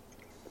 like,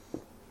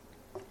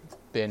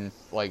 been,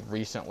 like,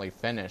 recently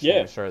finished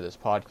when we started this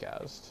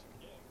podcast.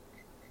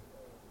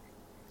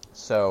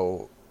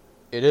 So,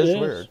 it is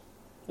weird.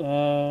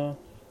 I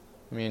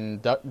mean,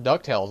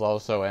 DuckTales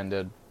also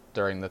ended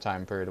during the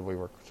time period we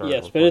were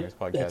starting recording this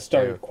podcast. It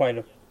started quite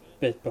a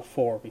bit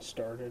before we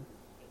started.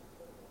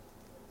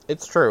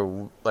 It's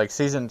true. Like,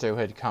 season 2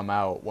 had come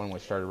out when we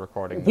started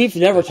recording. We've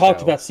never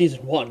talked about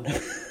season 1.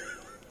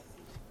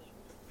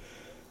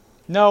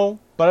 No,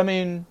 but I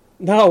mean...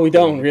 No, we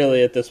don't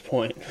really at this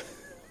point.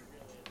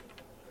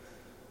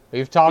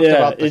 We've talked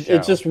about the show.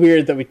 It's just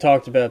weird that we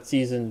talked about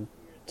season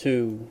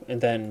 2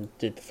 and then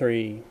did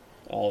 3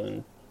 all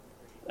in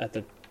at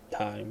the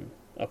time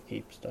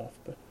upkeep stuff,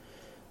 but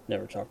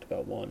never talked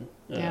about 1.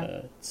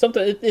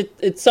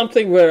 It's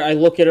something where I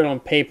look at it on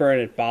paper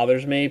and it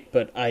bothers me,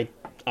 but I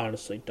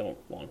honestly don't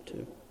want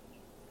to.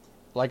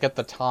 Like at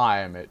the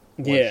time, it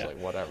was like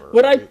whatever.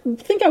 What I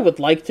think I would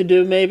like to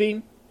do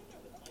maybe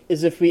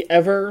is if we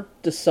ever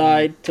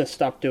decide to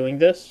stop doing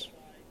this,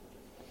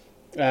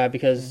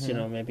 because you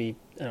know, maybe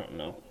I don't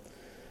know,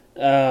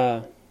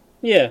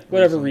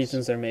 whatever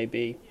reasons there may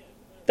be,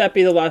 that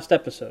be the last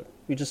episode.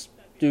 We just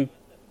do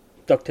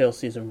DuckTales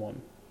season 1.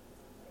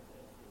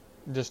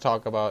 Just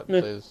talk about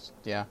this,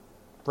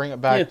 bring it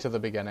back to the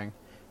beginning.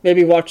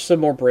 Maybe watch some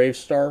more Brave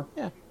Star.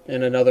 Yeah.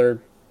 And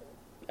another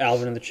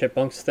Alvin and the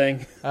Chipmunks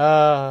thing.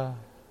 God,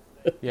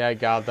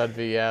 that'd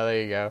be,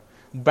 there you go.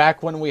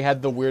 Back when we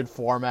had the weird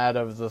format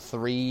of the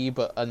 3,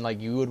 and like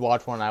you would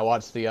watch one, I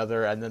watched the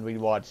other, and then we'd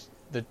watch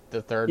the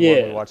third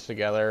one we watched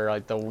together,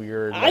 like the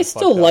weird... I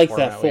still like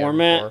that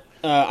format.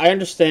 I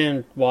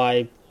understand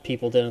why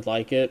people didn't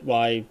like it,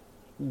 why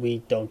we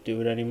don't do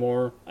it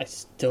anymore. I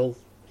still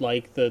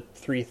like the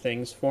 3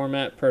 things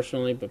format,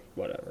 personally, but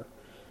whatever.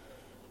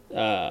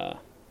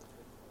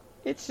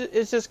 It's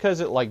just because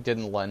it, like,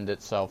 didn't lend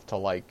itself to,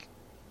 like,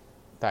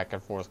 back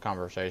and forth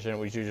conversation. It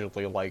was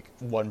usually, like,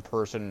 one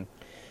person...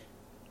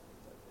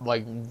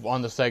 Like,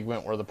 on the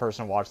segment where the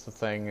person watched the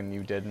thing and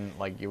you didn't,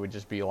 like, you would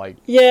just be like...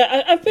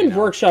 Yeah, I've been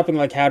workshopping,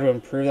 like, how to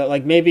improve that.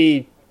 Like,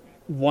 maybe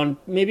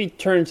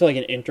turn into, like,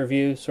 an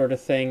interview sort of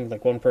thing.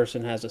 Like, one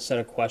person has a set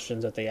of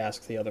questions that they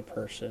ask the other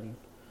person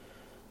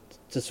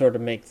to sort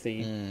of make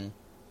the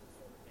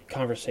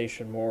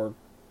conversation more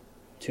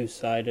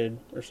two-sided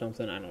or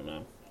something. I don't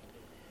know.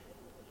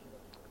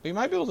 We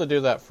might be able to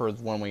do that for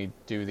when we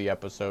do the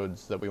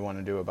episodes that we want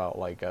to do about,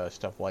 like,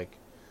 stuff like...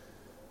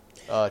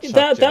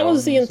 that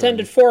was the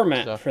intended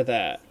format stuff. For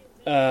that.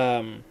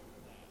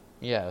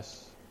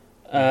 Yes.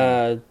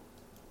 For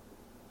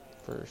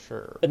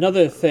sure.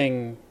 Another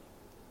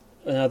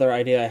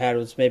idea I had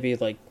was maybe,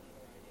 like,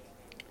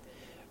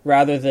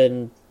 rather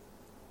than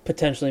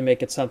potentially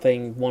make it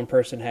something one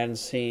person hadn't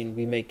seen,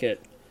 we make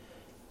it,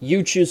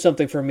 you choose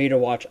something for me to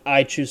watch,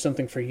 I choose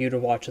something for you to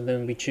watch, and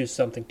then we choose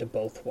something to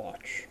both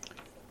watch.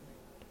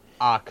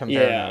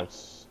 Compare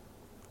notes.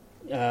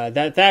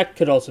 That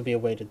could also be a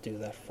way to do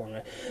that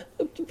format.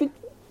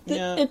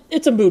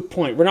 It's a moot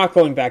point. We're not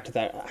going back to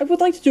that. I would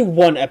like to do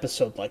one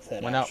episode like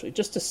that, actually,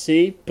 just to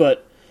see,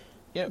 but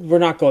we're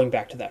not going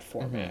back to that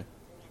format. Mm-hmm.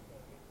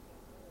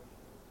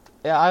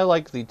 Yeah, I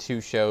like the 2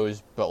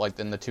 shows, but like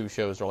then the 2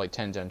 shows are like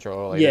tangential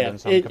related in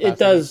some capacity. It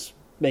does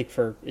make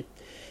for... It's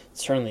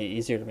certainly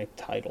easier to make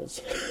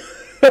titles.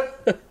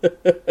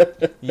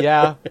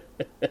 Yeah.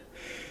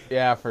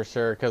 Yeah, for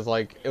sure. Because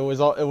like it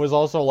was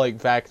also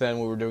like back then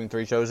we were doing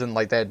 3 shows and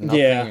like they had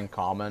nothing in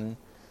common.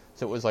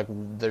 So it was like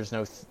there's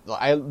no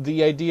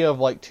the idea of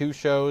like 2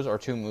 shows or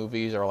 2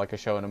 movies or like a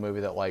show and a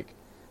movie that like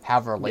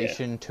have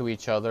relation to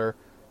each other,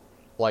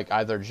 like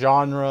either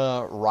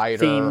genre, writer,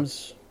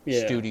 themes,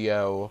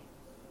 studio,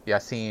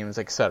 themes,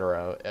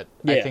 etc.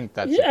 Yeah. I think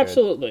that's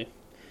absolutely.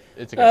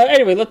 It's a good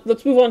anyway,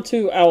 let's move on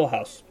to Owl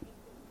House.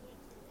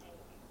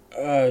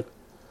 We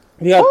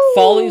got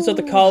Follies at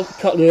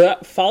the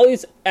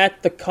Follies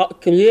at the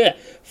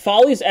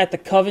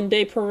Coven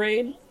Day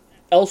Parade,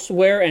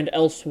 Elsewhere and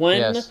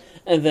Elsewhen,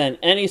 and then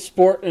Any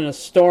Sport in a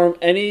Storm.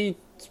 Elsewhere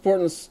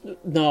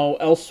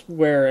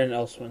and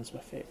Elsewhen's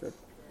my favorite.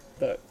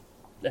 But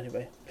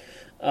anyway,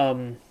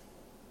 a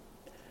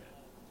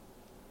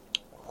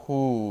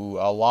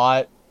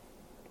lot.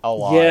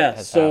 Yeah,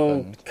 has so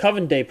happened.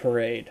 Coven Day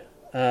Parade.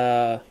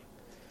 Rain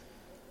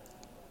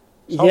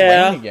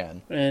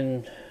again.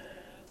 And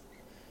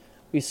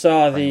we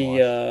saw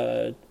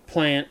the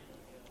plant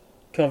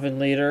Coven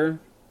leader.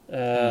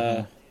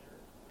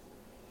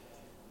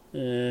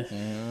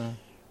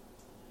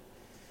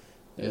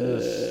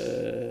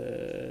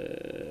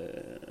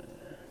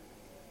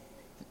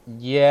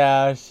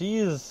 Yeah,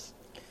 she's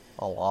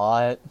a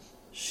lot.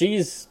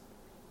 She's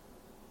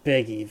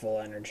big evil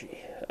energy.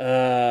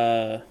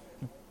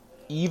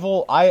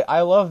 Evil.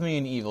 I love me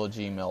an evil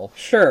G-MILF.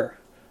 Sure.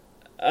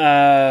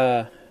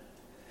 They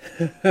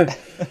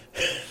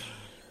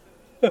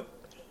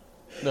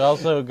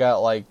also got,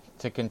 like,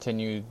 to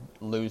continue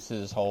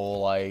Luce's whole,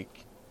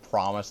 like,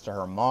 promise to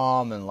her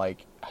mom and,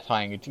 like,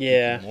 tying it to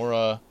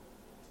Kimura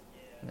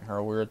and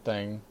her weird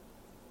thing.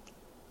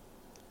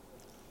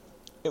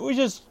 It was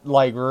just,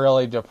 like,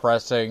 really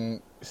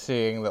depressing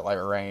seeing that, like,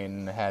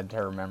 Rain had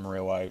her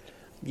memory wiped.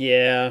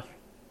 Yeah.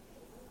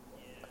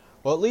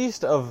 Well, at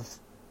least of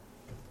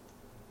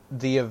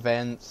the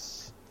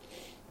events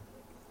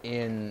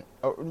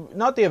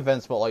not the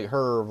events, but, like,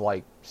 her,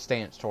 like,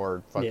 stance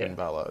toward fucking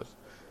Velos.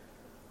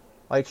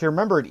 Like, she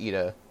remembered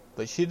Ida,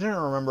 but she didn't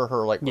remember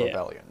her, like,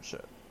 rebellion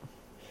shit.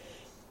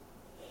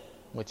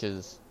 Which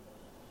is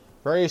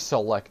very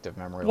selective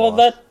memory loss.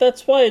 Well,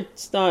 that's why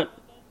it's not...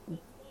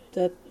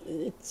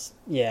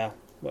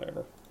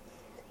 whatever.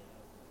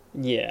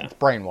 Yeah. It's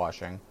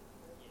brainwashing.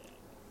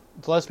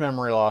 It's less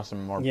memory loss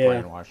and more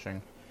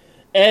brainwashing.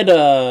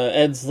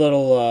 Ed's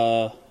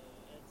little,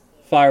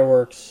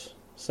 fireworks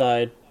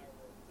side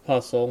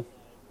hustle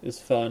is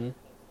fun.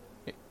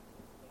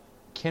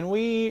 Can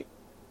we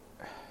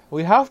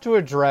have to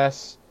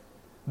address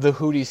the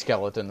Hootie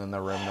skeleton in the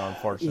room, though,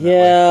 unfortunately.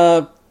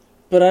 Yeah,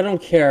 but I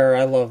don't care.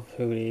 I love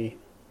Hootie.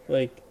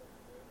 Like,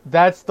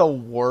 that's the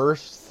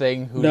worst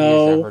thing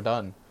Hootie has ever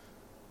done.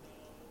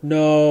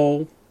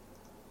 No.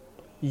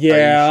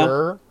 Yeah. Are you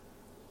sure?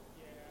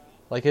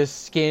 Like, his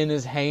skin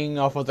is hanging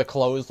off of the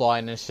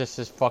clothesline, and it's just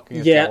his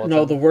fucking skeleton.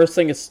 No, the worst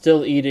thing is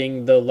still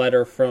eating the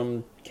letter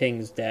from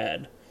King's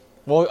dad.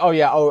 Well,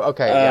 okay,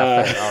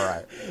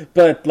 alright.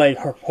 But, like,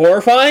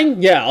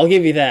 horrifying? Yeah, I'll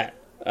give you that.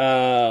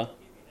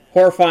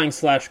 Horrifying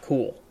 /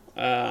 cool.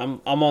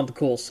 I'm on the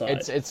cool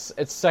side.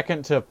 It's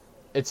second to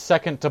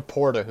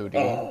Porta Hootie.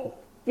 Oh,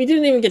 we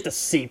didn't even get to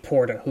see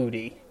Porta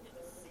Hootie.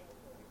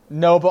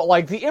 No, but,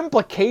 like, the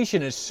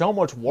implication is so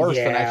much worse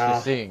than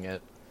actually seeing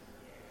it.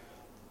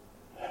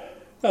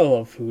 I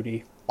love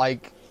Hootie.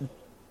 Like,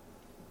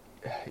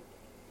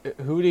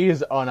 Hootie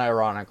is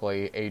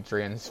unironically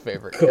Adrian's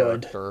favorite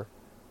character.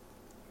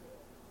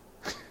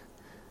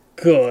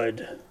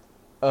 Good.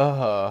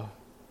 God.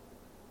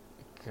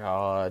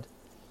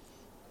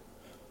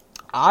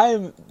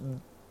 The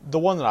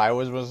one that I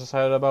was most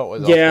excited about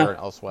was Elsewhere and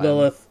Elsewhere.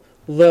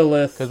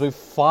 Lilith. Because we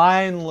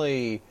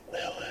finally...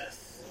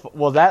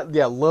 Well,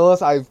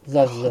 Lilith, I...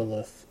 Love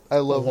Lilith. I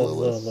love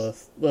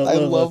Lilith. I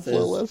love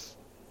Lilith.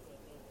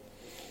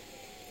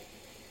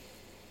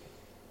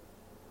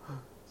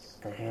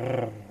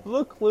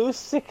 Look, Lou,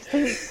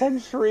 16th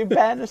century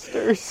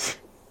banisters.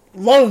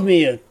 Love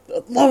me a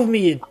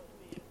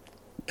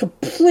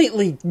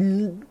completely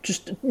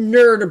just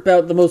nerd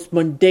about the most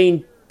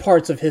mundane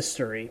parts of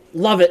history.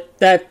 Love it.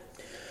 I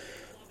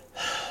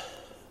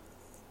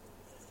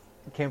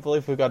can't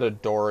believe we got a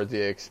Dora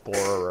the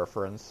Explorer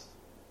reference.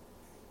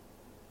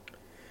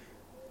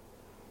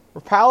 Her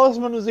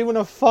Palisman was even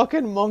a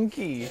fucking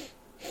monkey.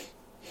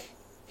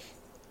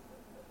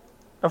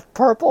 A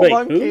purple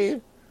monkey.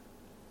 Who's?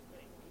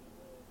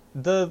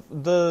 The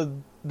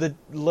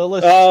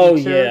Lilith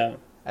teacher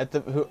at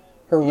the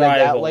her rival,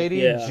 that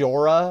lady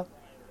Jorah.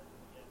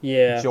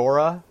 Yeah.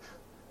 Jorah,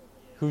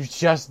 who's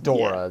just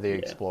Dora the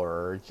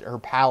Explorer. Her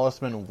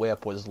Palisman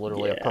whip was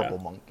literally a purple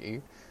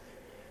monkey.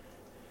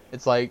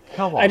 It's like,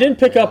 come on. I didn't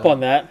pick up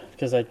on that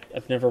because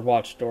I've never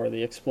watched Dora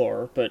the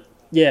Explorer, but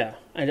yeah,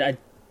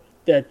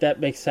 that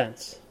makes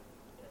sense.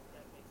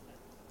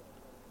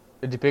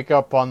 Did you pick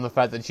up on the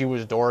fact that she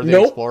was Dora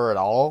the Explorer at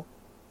all?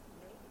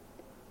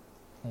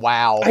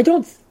 Wow. I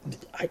don't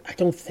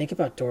think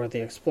about Dora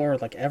the Explorer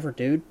like ever,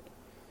 dude.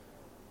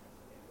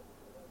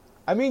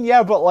 I mean,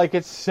 yeah, but like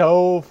it's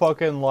so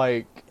fucking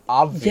like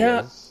obvious.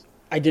 Yeah,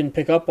 I didn't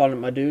pick up on it,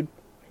 my dude.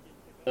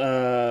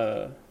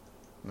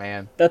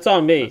 Man, that's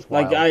on me. That's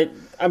wild.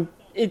 I'm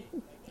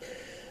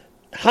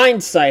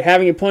hindsight,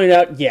 having it pointed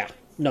out. Yeah,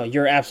 no,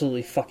 you're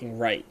absolutely fucking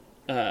right.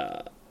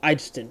 I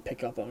just didn't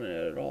pick up on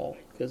it at all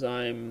because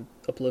I'm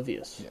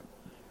oblivious. Yeah.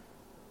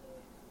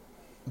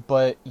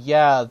 But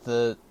yeah,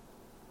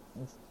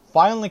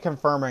 finally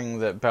confirming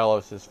that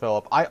Belos is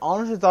Philip. I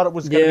honestly thought it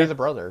was going to be the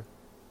brother.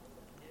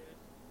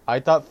 I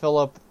thought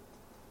Philip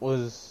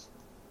was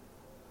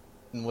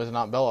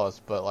not Belos,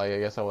 but like I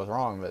guess I was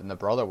wrong. That the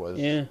brother was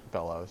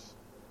Belos.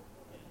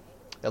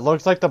 It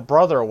looks like the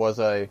brother was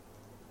a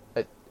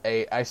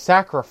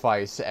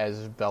sacrifice,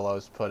 as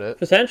Belos put it.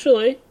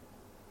 Potentially.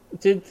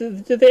 Did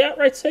they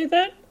outright say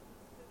that?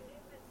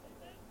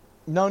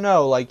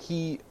 No, like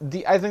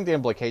I think the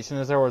implication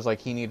is there was like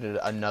he needed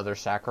another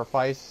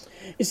sacrifice.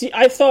 You see,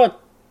 I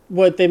thought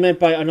what they meant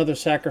by another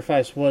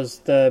sacrifice was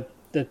the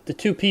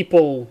two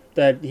people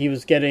that he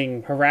was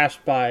getting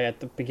harassed by at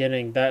the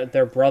beginning, that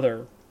their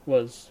brother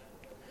was.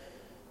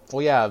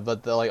 Well, yeah,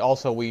 but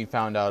also we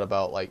found out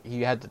about, like,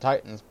 he had the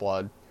Titan's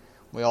blood.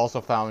 We also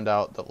found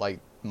out that, like,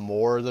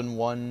 more than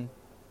one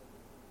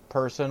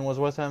person was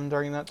with him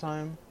during that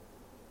time.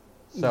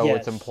 So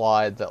It's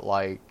implied that,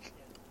 like...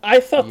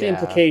 I thought the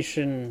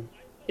implication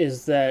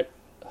is that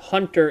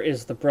Hunter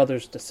is the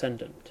brother's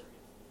descendant.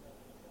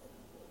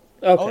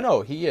 Okay. Oh,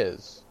 no, he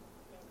is.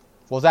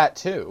 Well, that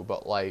too,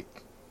 but,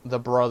 like, the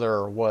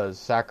brother was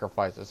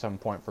sacrificed at some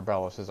point for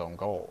Belos' own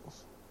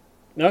goals.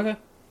 Okay.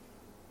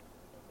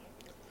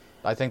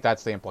 I think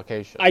that's the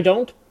implication. I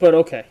don't, but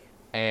okay.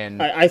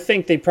 And I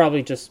think they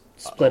probably just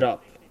split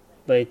up.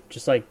 They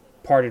just, like,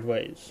 parted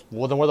ways.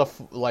 Well, then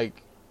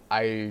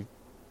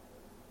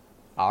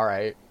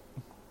Alright.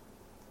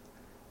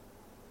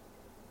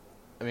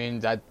 I mean,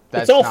 that's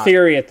it's all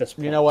theory at this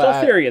point. You know what? It's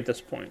all theory at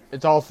this point.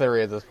 It's all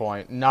theory at this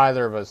point.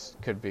 Neither of us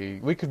could be.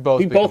 We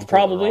both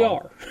probably wrong.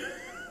 are.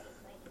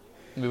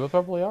 We both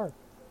probably are.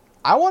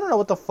 I want to know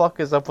what the fuck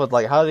is up with,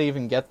 like, how did they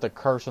even get the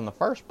curse in the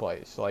first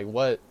place? Like,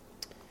 what,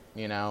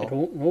 you know? I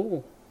don't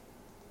know.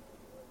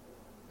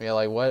 Yeah,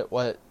 like,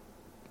 what?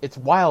 It's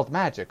wild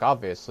magic,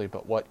 obviously,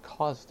 but what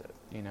caused it,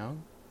 you know?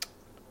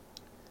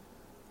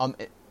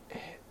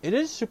 It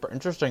is super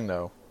interesting,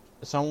 though.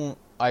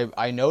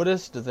 I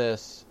noticed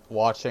this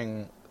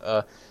watching,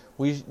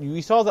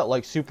 we saw that,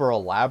 like, super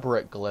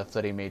elaborate glyph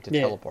that he made to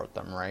teleport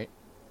them, right?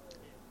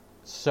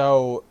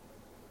 So,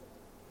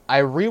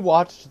 I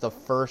rewatched the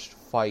first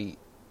fight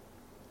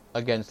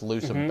against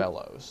Luce and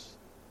Belos.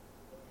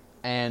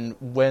 And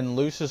when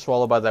Luce is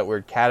swallowed by that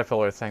weird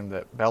caterpillar thing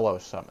that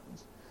Belos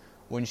summons,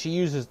 when she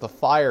uses the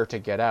fire to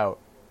get out,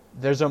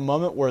 there's a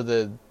moment where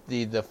the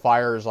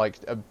fire is, like,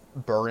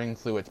 burning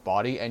through its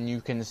body, and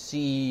you can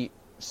see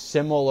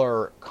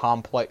similar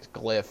complex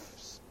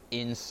glyphs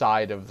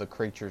inside of the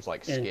creature's,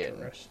 like, skin.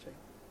 Interesting.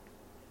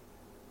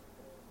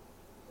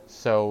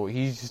 So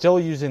he's still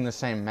using the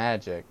same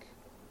magic,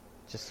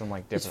 just in,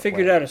 like, different He's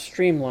figured out a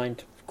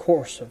streamlined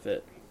course of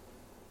it.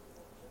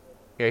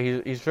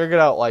 Yeah, he's figured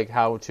out, like,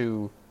 how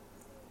to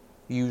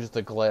use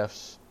the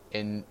glyphs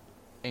in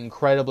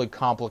incredibly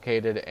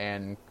complicated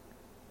and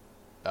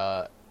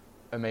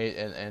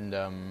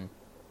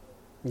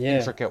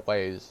intricate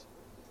ways.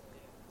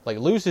 Like,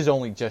 Luce has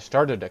only just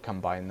started to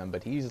combine them,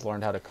 but he's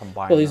learned how to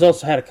combine them. Well, he's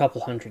also had a couple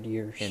hundred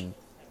years.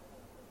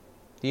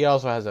 He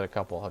also has it a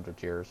couple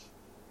hundred years.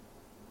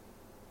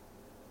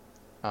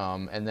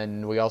 And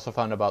then we also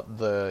found about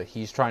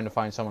he's trying to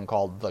find someone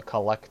called the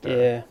Collector.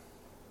 Yeah.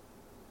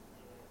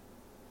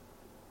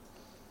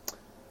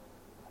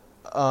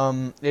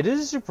 It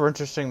is super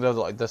interesting, though,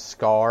 like, the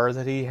scar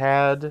that he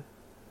had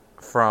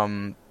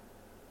from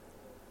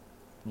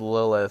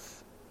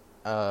Lilith,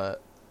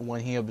 when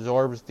he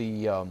absorbs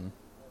the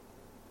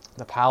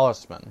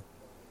Palisman,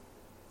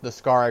 the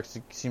scar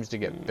actually seems to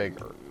get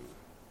bigger.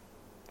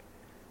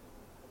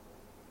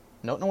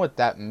 Don't know what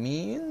that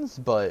means,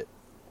 but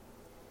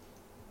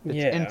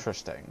it's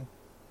interesting.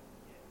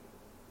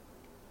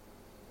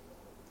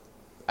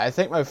 I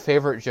think my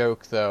favorite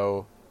joke,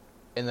 though,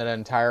 in that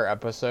entire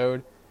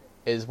episode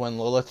is when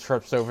Lilith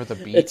trips over the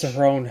beach. It's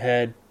her own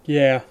head.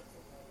 Yeah.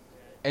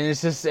 And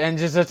it's just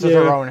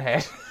her own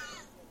head.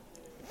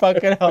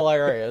 Fucking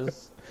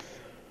hilarious.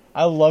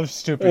 I love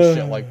stupid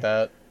shit like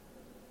that.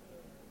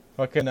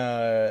 Fucking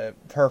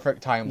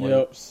perfect time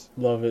loops.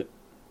 Yep. Love it.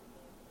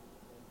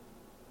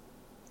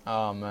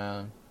 Oh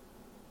man.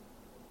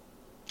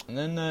 And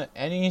then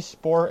any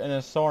sport in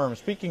a storm.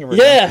 Speaking of we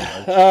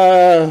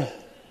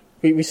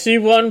see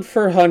one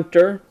for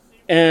Hunter,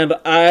 and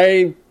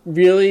I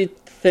really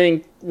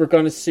think we're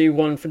going to see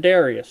one for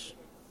Darius.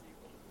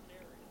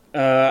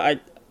 I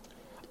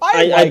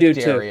do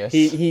Darius.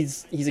 Too.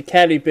 He's a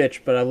catty bitch,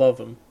 but I love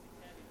him.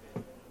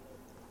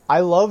 I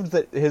loved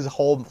that his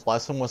whole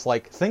lesson was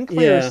like, think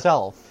for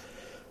yourself.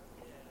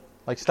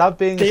 Like, stop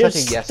being such a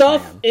yes man. There's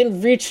stuff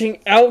in reaching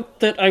out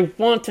that I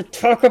want to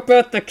talk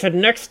about that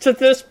connects to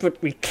this, but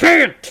we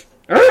can't.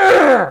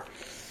 No,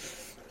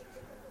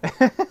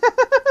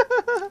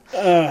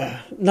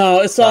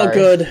 it's all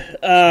good.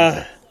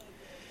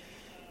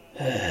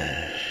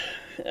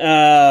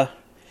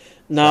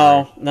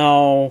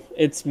 No,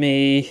 it's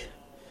me.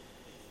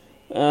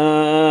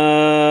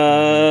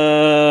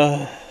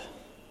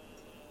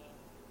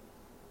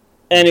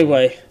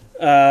 Anyway,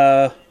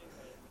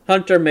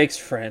 Hunter makes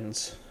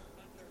friends.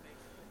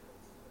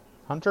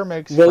 Hunter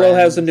makes Willow friends.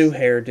 has a new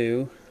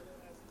hairdo.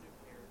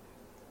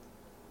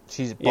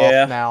 She's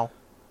buff now.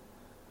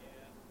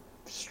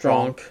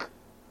 Strong.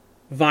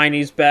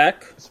 Viney's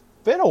back. It's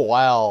been a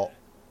while.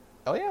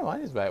 Oh yeah,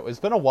 Viney's back. It's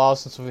been a while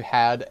since we've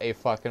had a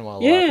fucking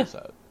Willow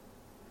episode.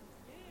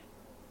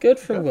 Good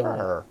for Willow.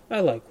 Her. I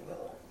like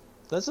Willow.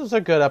 This was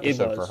a good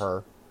episode for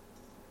her.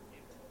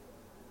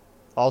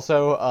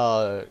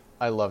 Also,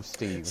 I love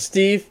Steve.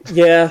 Steve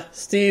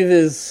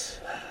is...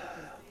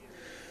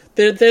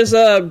 There's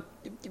a...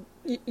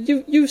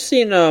 You've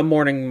seen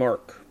Morning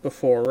Mark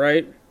before,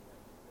 right?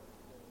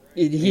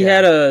 He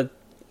had a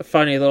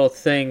funny little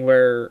thing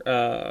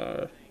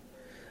where,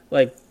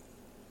 like,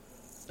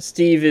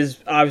 Steve is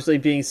obviously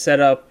being set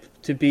up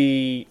to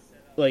be,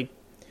 like,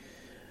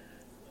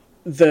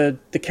 the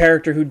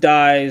character who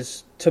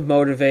dies to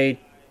motivate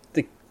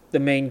the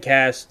main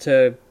cast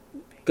to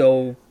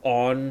go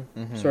on,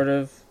 sort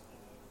of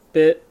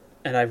bit.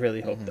 And I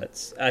really hope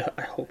I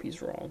hope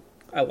he's wrong.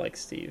 I like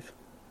Steve.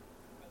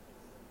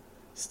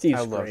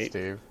 Steve's great. I love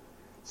Steve.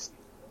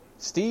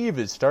 Steve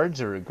is starting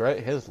to regret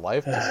his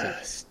life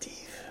decisions.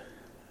 Steve.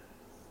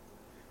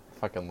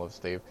 Fucking love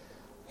Steve.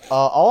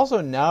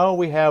 Also, now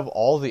we have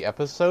all the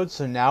episodes,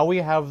 so now we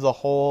have the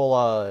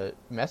whole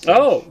message.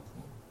 Oh!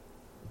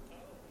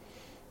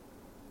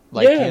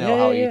 Like,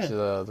 how each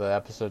of the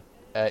episode...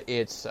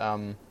 it's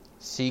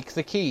seek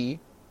the key,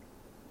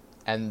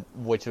 and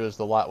which was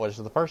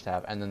the first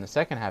half, and then the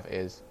second half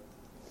is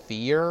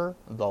fear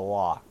the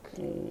lock.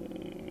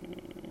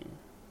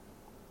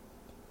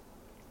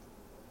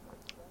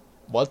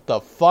 What the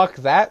fuck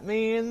that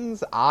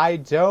means, I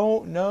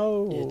don't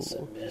know. It's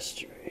a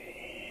mystery.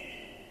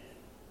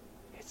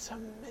 It's a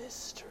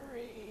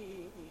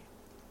mystery.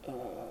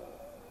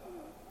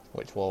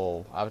 Which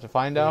we'll have to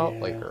find out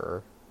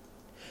later.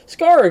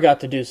 Scar got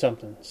to do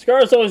something.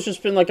 Scar's always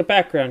just been like a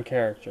background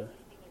character.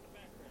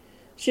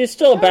 She's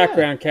still a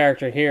background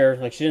character here.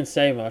 Like, she didn't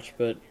say much,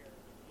 but...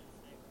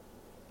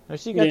 No,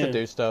 she got to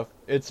do stuff.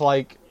 It's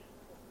like...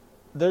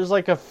 There's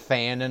like a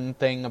fanon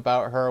thing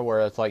about her where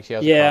it's like she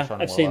has a crush on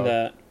Willow. I've seen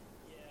that.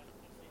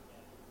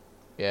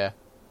 Yeah.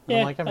 Yeah,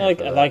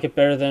 I like it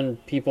better than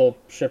people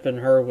shipping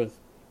her with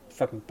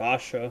fucking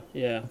Basha.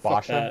 Yeah, Basha?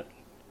 fuck that.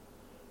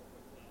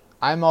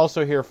 I'm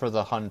also here for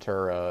the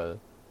Hunter,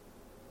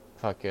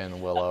 fucking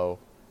Willow.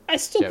 I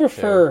still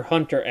prefer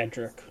Hunter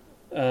Edric.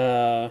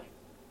 But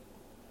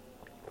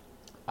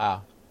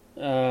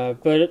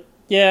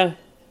yeah,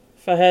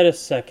 if I had a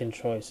second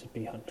choice, it'd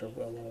be Hunter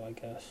Willow, I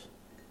guess.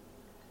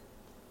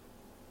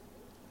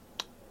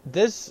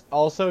 This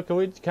also, can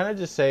we kind of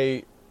just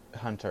say,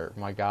 Hunter,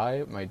 my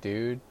guy, my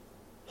dude,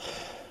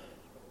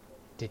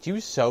 did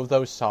you sew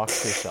those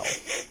socks yourself?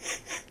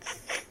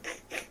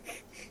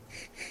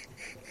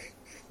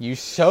 You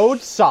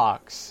sewed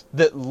socks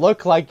that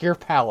look like your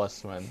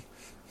palisman.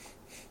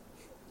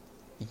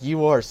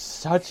 You are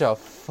such a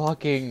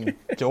fucking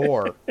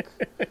dork.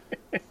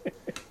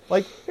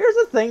 Like, here's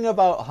the thing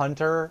about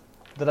Hunter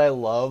that I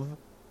love,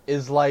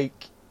 is like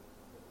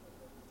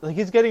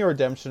he's getting a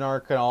redemption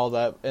arc and all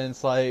that, and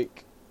it's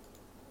like,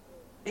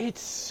 it's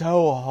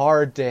so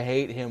hard to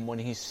hate him when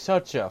he's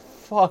such a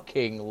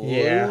fucking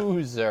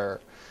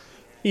loser.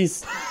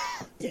 He's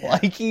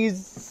like,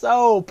 he's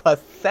so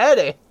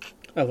pathetic.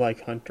 I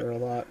like Hunter a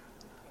lot.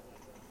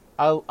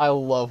 I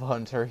love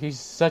Hunter. He's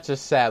such a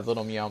sad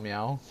little meow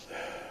meow.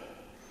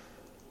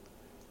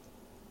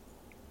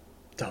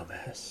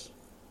 Dumbass.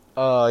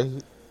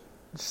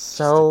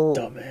 So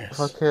dumbass.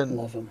 Fucking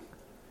love him.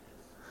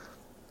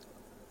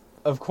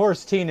 Of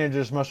course,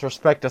 teenagers must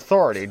respect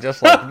authority,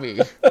 just like me.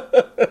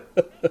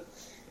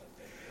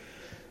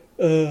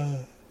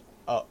 Well,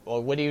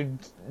 what do you...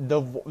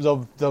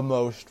 The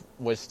most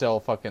was still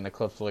fucking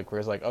Eclipse Lake,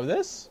 where he's like, oh,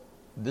 this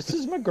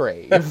is my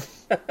grave.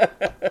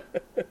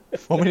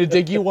 Want me to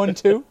dig you one,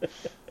 too?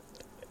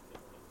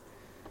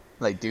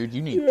 Like, dude,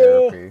 you need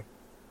therapy.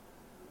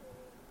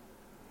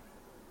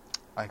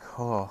 Like,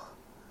 oh.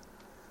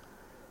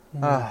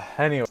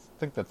 Anyway, I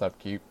think that's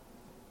upkeep.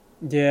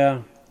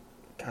 Yeah.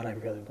 God, I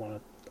really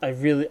want to... I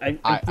really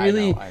want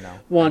I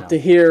know. to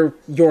hear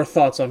your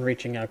thoughts on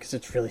Reaching Out, because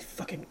it's really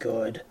fucking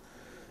good.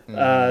 Mm-hmm.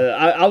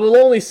 I will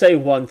only say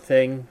one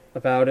thing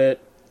about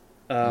it,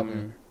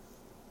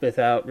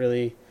 without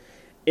really...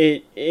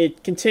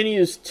 It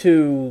continues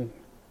to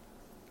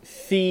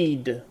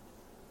feed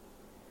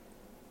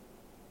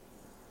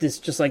this,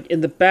 just like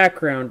in the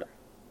background.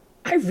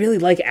 I really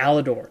like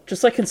Alador,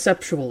 just like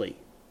conceptually.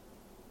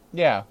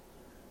 Yeah.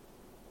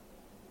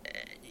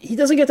 He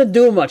doesn't get to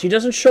do much. He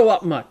doesn't show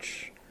up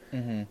much.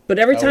 Mm-hmm. But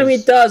every time he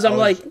does, I'm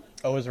like...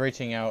 I was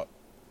Reaching Out.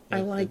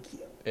 I like you.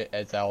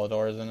 It's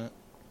Alador, isn't it?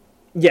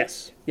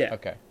 Yes. Yeah.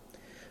 Okay.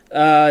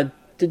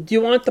 Do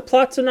you want the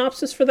plot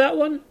synopsis for that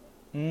one?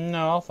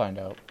 No, I'll find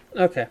out.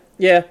 Okay.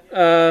 Yeah.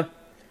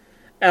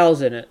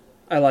 Al's in it.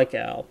 I like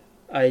Al.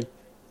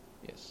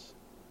 Yes.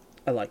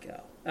 I like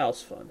Al.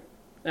 Al's fun.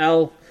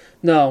 Al...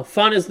 No,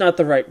 fun is not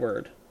the right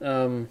word.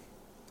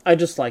 I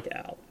just like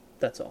Al.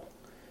 That's all.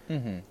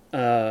 Mm-hmm.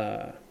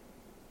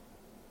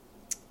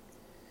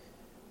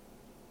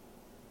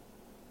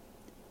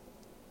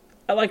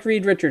 I like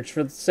Reed Richards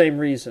for the same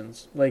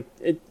reasons. Like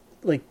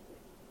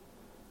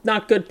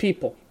not good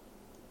people,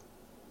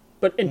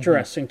 but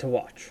interesting to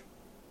watch.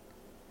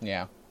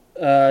 Yeah.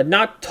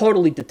 Not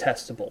totally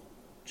detestable.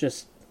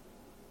 Just.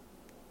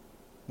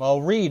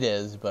 Well, Reed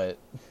is, but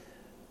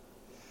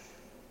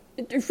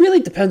It really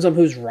depends on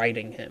who's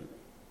writing him.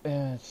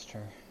 yeah, it's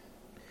true.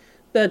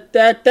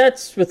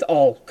 That's with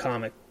all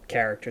comic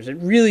characters. It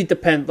really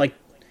depends. Like,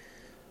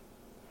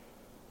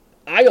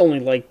 I only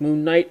like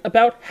Moon Knight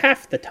about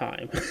half the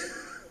time.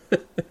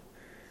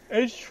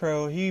 It's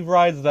true. He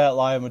rides that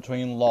line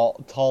between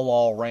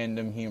tall,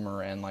 random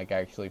humor and like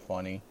actually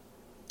funny.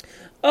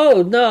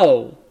 Oh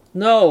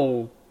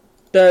no!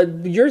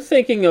 You're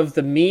thinking of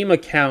the meme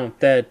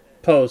account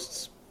that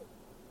posts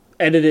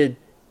edited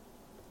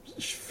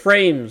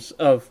frames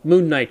of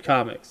Moon Knight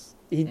comics.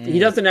 He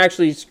doesn't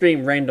actually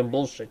scream random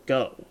bullshit.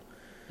 Go.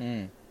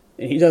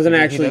 He doesn't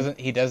actually.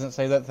 He doesn't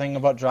say that thing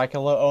about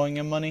Dracula owing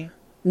him money.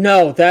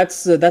 No,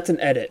 that's an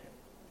edit.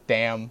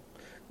 Damn.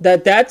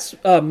 That's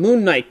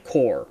Moon Knight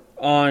Core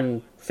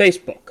on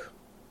Facebook.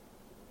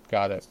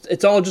 Got it.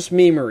 It's all just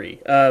memery.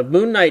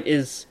 Moon Knight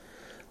is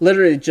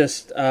literally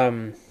just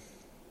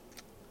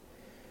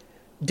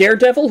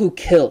Daredevil who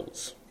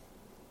kills.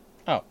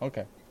 Oh,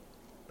 okay.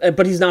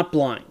 But he's not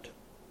blind.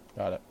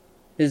 Got it.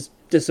 His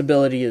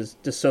disability is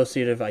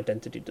dissociative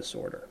identity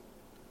disorder.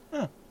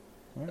 Huh.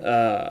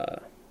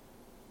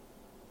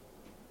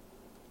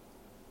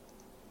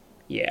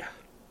 Yeah.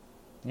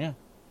 Yeah.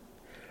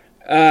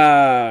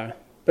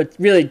 But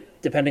really,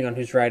 depending on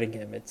who's writing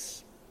him,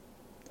 it's...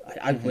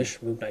 I wish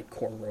Moon Knight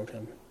Core wrote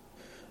him.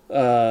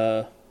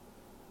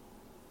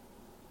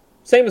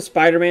 Same with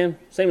Spider-Man.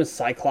 Same with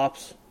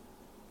Cyclops.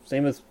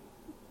 Same with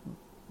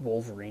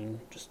Wolverine.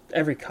 Just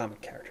every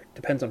comic character.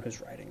 Depends on who's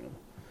writing them.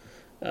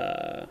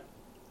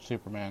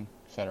 Superman,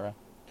 etc.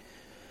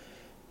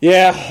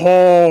 Yeah.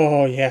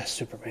 Oh, yeah.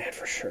 Superman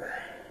for sure.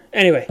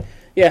 Anyway,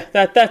 yeah.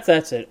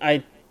 That's it.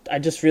 I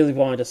just really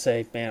wanted to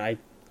say, man,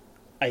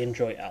 I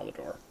enjoy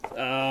Alador.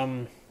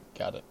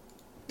 Got it.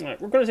 All right,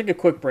 we're going to take a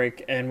quick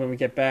break, and when we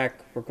get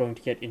back, we're going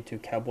to get into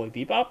Cowboy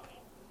Bebop.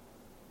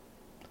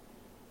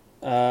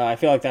 I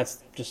feel like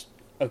that's just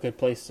a good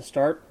place to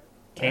start.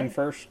 Came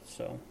first,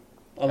 so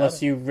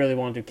unless you really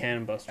want to do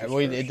Cannon Busters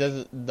first. It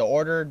does. The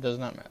order does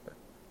not matter.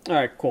 All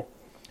right, cool.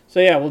 So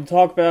yeah, we'll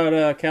talk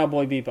about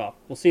Cowboy Bebop.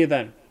 We'll see you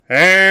then.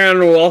 And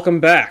welcome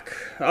back.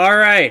 All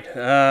right.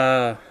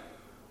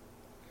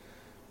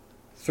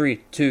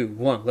 3, 2,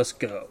 1, let's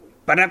go.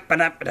 Okay.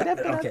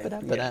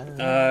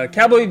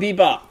 Cowboy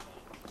Bebop.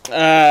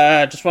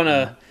 Just want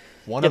to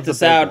get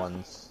this out.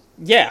 Ones.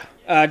 Yeah.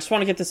 Just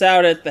want to get this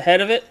out at the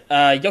head of it.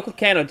 Yoko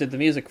Kanno did the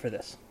music for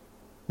this.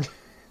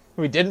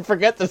 We didn't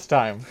forget this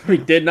time. We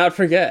did not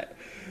forget.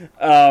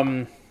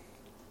 But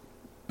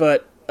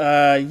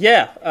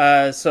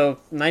yeah. So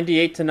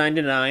 98 to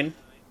 99.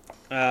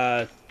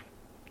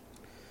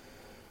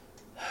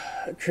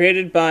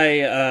 Created by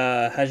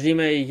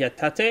Hajime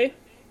Yatate.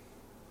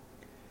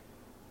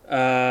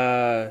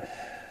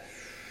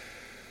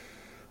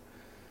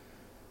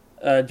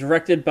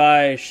 Directed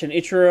by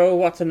Shinichiro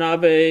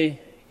Watanabe,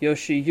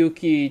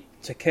 Yoshiyuki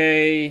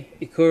Takei,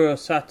 Ikuro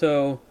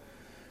Sato,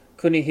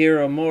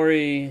 Kunihiro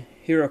Mori,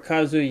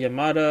 Hirokazu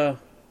Yamada,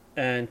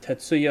 and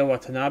Tetsuya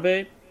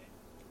Watanabe.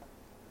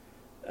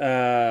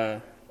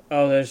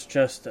 There's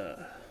just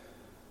a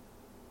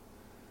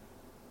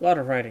lot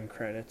of writing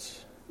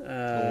credits.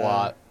 A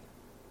lot.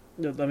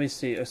 Let me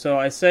see. So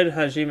I said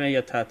Hajime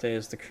Yatate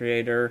is the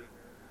creator.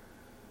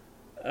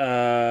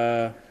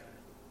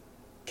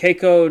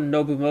 Keiko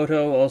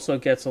Nobumoto also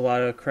gets a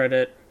lot of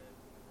credit.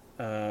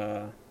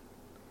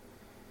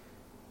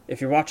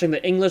 If you're watching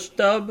the English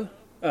dub,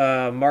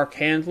 Mark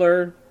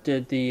Handler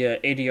did the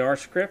ADR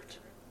script.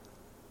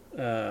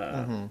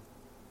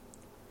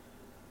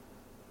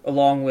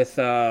 Along with...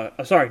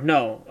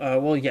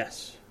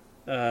 yes.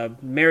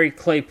 Mary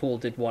Claypool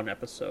did one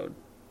episode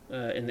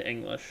in the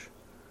English.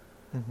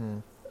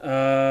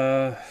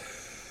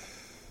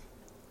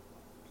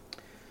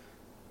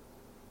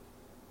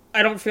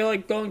 I don't feel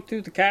like going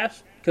through the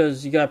cast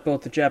because you got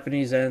both the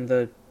Japanese and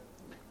the.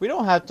 We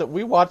don't have to.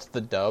 We watched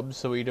the dub,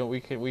 so we don't.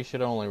 We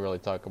should only really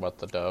talk about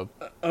the dub.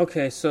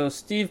 Okay, so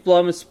Steve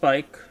Blum is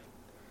Spike.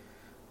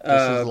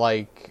 This is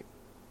like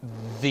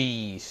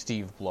the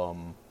Steve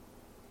Blum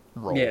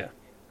role. Yeah.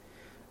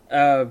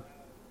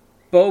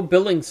 Bo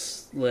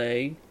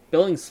Billingsley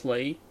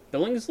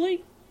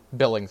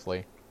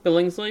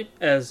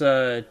as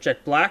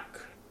Jet Black.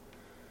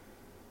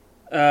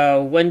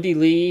 Wendy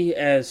Lee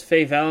as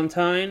Faye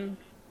Valentine.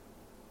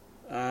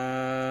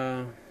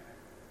 I'm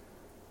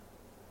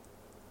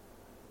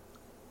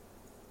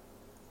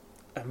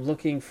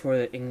looking for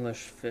the English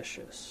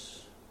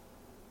fishes.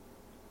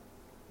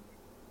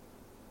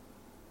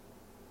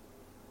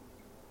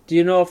 Do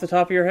you know off the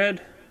top of your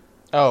head?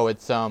 Oh,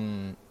 it's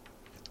Skip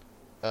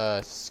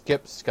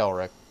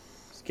Skelrick.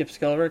 Skip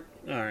Skelrick?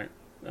 Alright.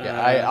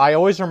 Yeah, I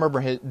always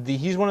remember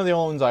he's one of the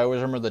only ones I always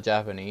remember the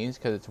Japanese,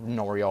 because it's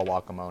Norio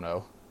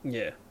Wakamono.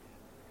 Yeah.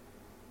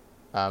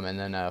 And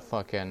then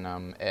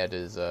Ed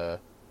is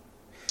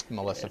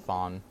Melissa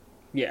Fawn.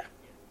 Yeah.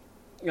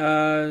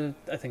 I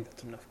think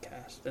that's enough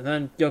cast. And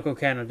then Yoko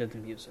Kanno did the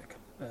music.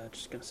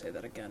 Just gonna say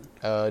that again.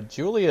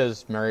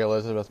 Julia's Mary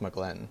Elizabeth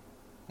McGlynn,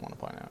 I want to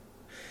point out.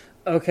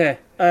 Okay,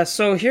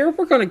 so here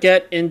we're gonna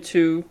get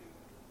into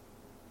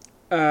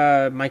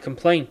my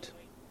complaint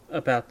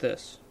about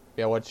this.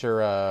 Yeah, what's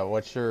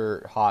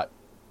your hot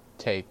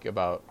take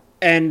about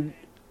And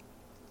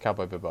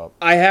Cowboy Bebop?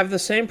 I have the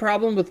same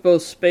problem with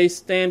both Space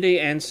Dandy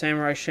and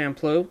Samurai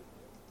Champloo.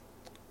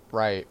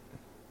 Right.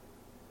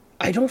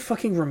 I don't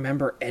fucking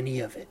remember any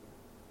of it.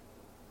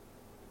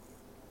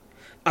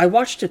 I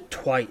watched it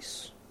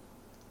twice,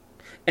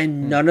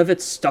 and none of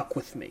it stuck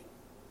with me.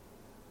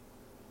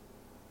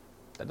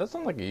 That does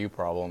sound like a you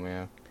problem,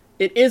 yeah.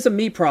 It is a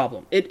me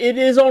problem. It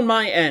is on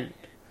my end.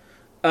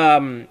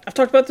 I've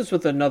talked about this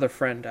with another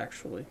friend,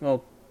 actually.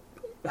 Well,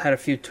 I had a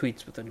few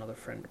tweets with another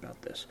friend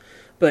about this.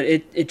 But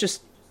it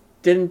just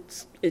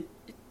didn't...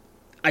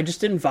 I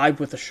just didn't vibe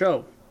with the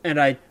show.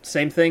 And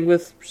same thing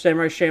with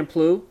Samurai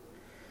Champloo,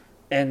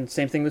 and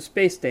same thing with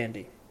Space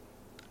Dandy.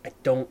 I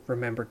don't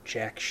remember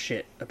jack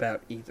shit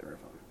about either of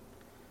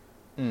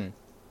them.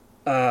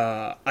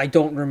 I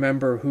don't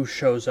remember who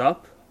shows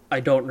up. I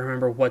don't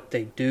remember what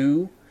they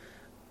do.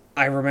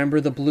 I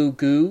remember the blue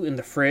goo in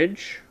the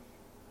fridge.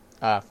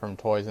 From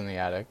Toys in the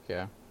Attic,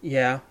 yeah.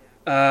 Yeah.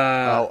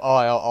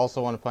 I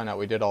also want to point out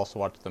we did also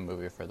watch the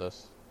movie for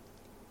this.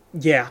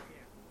 Yeah.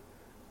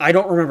 I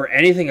don't remember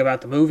anything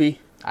about the movie.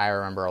 I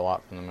remember a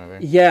lot from the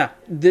movie. Yeah.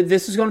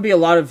 This is going to be a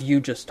lot of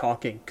you just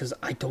talking, because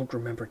I don't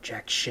remember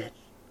jack shit.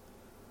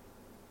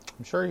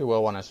 I'm sure you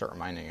will when I start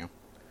reminding you.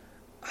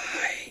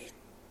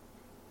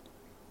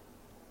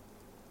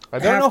 I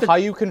don't know how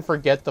you can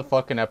forget the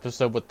fucking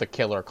episode with the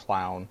killer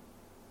clown.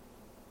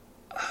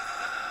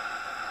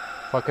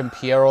 Fucking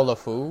Pierrot Le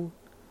Fou.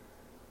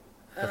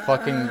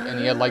 And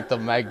he had like the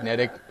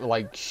magnetic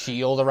like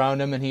shield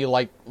around him, and he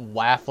like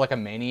laughed like a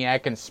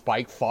maniac, and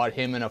Spike fought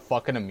him in a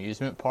fucking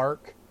amusement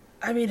park.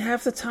 I mean,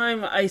 half the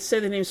time I say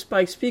the name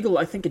Spike Spiegel,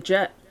 I think of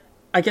Jet.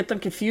 I get them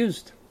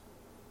confused.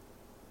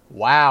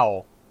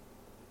 Wow.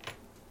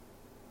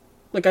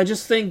 Like, I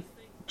just think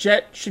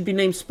Jet should be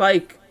named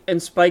Spike,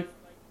 and Spike...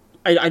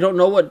 I don't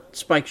know what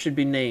Spike should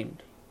be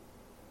named.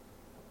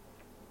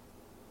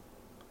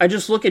 I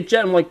just look at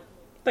Jet and I'm like,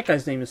 that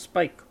guy's name is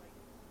Spike.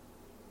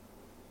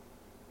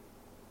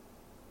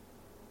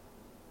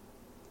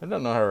 I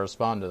don't know how to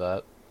respond to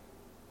that.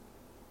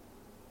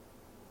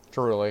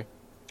 Truly.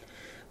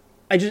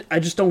 I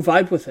just don't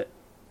vibe with it.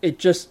 It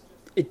just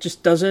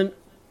doesn't...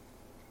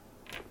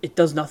 It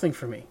does nothing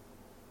for me.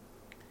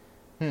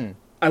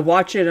 I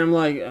watch it and I'm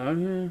like,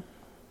 and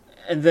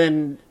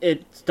then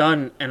it's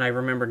done and I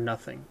remember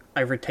nothing. I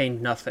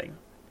retained nothing.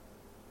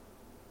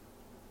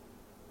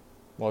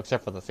 Well,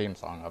 except for the theme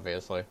song,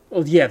 obviously.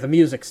 Well, yeah, the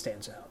music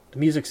stands out. The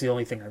music's the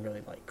only thing I really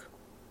like.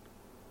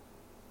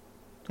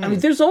 I mean,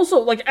 there's also,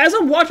 like, as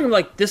I'm watching, I'm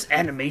like, this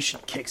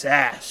animation kicks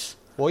ass.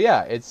 Well,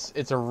 yeah,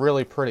 it's a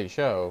really pretty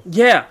show.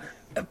 Yeah,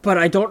 but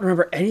I don't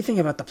remember anything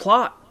about the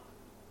plot.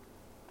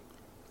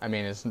 I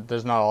mean,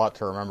 there's not a lot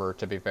to remember,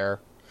 to be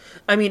fair.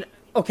 I mean,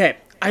 okay,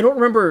 I don't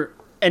remember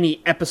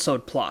any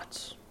episode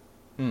plots.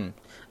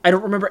 I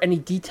don't remember any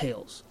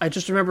details. I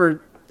just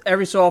remember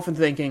every so often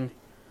thinking,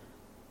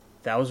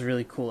 that was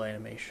really cool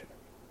animation.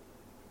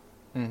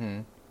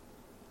 I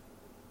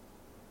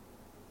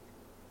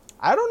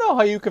don't know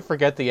how you could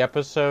forget the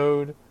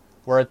episode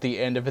where at the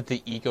end of it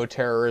the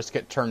eco-terrorists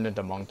get turned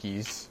into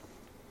monkeys.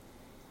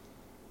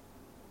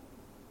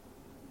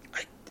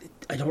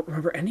 I don't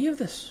remember any of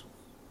this.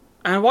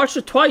 And I watched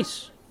it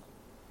twice.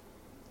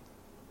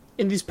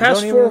 In these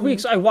past 4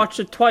 weeks, I watched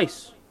it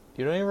twice.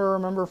 You don't even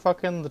remember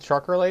fucking the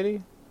trucker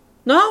lady?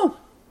 No.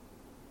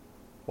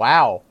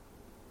 Wow.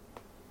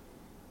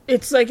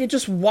 It's like it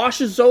just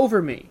washes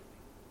over me.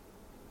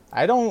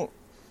 I don't...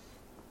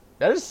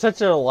 That is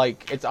such a,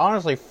 like... It's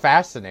honestly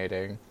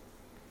fascinating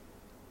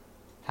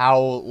how,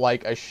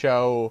 like, a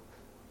show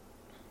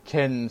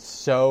can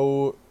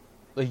so...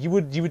 Like, you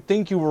would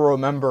think you would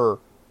remember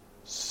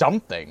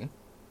something.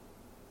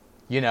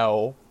 You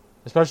know?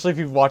 Especially if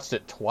you've watched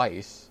it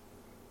twice.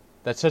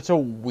 That's such a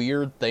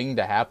weird thing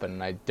to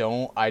happen. I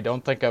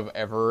don't think I've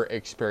ever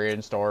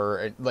experienced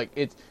or like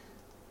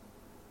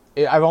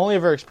I've only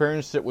ever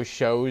experienced it with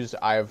shows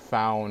I've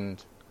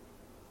found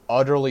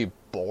utterly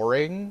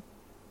boring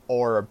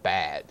or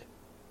bad.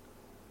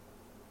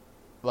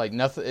 Like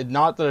nothing.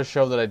 Not that a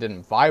show that I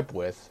didn't vibe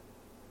with.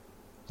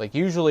 Like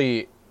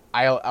usually,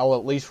 I'll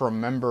at least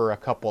remember a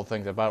couple of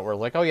things about it where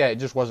like, oh yeah, it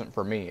just wasn't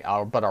for me.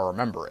 But I'll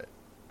remember it.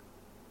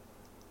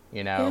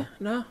 You know? Yeah,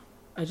 no,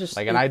 I just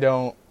like, and I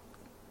don't.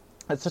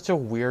 It's such a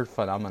weird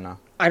phenomena.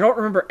 I don't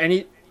remember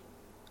any...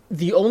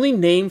 The only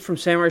name from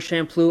Samurai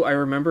Champloo I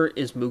remember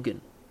is Mugen.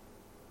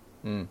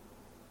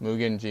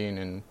 Mugen, Jean,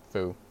 and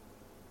Fu.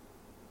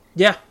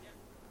 Yeah.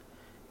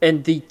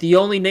 And the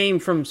only name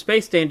from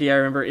Space Dandy I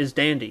remember is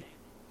Dandy.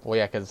 Well,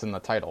 yeah, because it's in the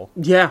title.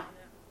 Yeah.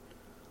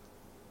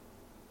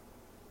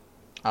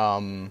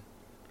 I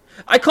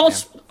call...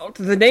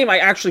 The name I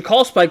actually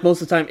call Spike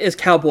most of the time is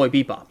Cowboy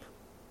Bebop.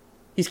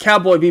 He's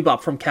Cowboy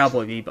Bebop from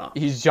Cowboy Bebop.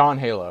 He's John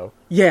Halo.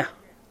 Yeah.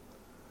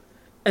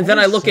 And then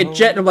I look at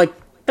Jet and I'm like,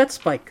 that's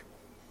Spike.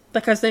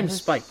 That guy's name is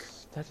Spike.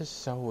 That is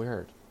so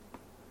weird.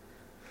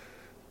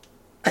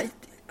 I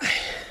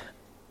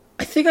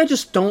think I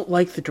just don't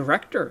like the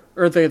director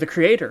or the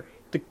creator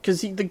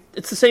because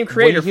it's the same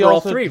creator for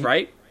all three,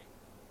 right?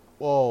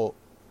 Well,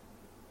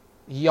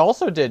 he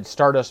also did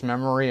Stardust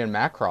Memory and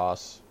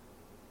Macross.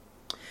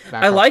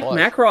 I like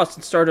Macross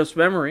and Stardust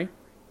Memory.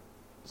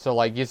 So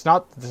like, it's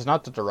not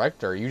the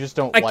director. You just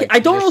don't like. I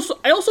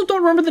also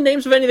don't remember the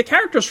names of any of the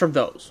characters from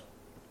those,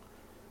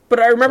 but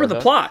I remember the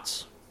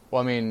plots.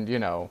 Well, I mean,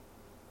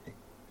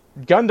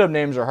 Gundam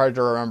names are hard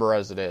to remember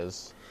as it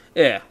is.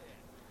 Yeah.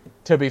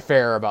 To be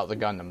fair about the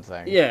Gundam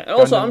thing. Yeah.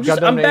 Also,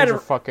 Gundam I'm names bad are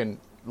fucking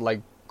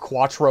like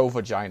Quattro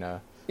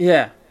Vagina.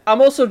 Yeah.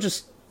 I'm also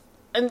just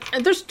and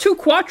there's 2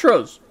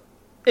 Quattros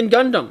in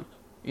Gundam.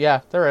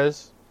 Yeah, there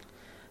is.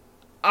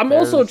 There's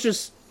also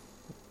just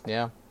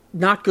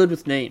not good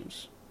with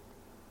names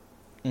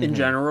in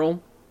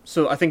general.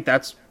 So I think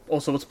that's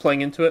also what's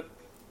playing into it.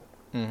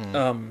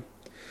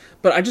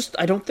 But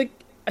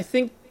I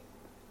think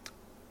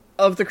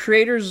of the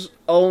creator's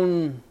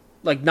own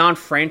like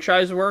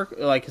non-franchise work,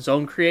 like his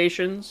own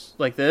creations,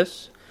 like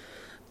this,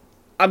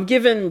 I'm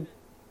chalking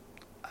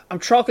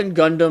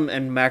Gundam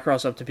and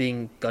Macross up to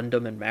being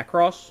Gundam and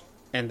Macross,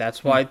 and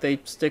that's why they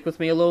stick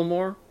with me a little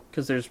more,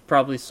 because there's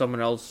probably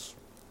someone else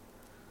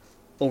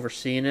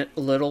overseeing it a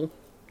little,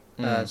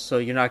 so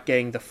you're not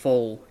getting the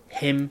full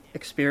him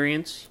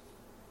experience,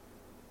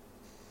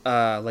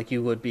 like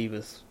you would be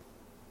with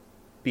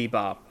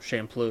Bebop,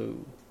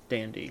 Shampoo,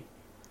 Dandy.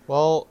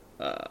 Well,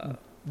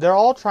 they're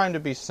all trying to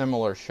be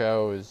similar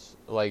shows.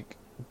 Like,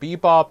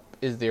 Bebop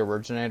is the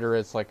originator.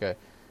 It's a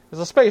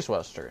space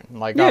western,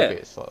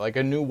 obviously. Like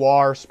a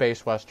noir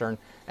space western.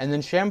 And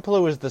then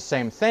Shampoo is the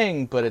same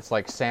thing, but it's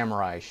like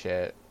samurai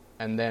shit.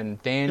 And then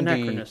Dandy...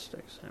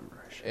 Anachronistic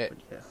samurai shit,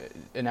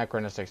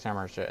 Anachronistic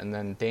samurai shit. And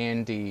then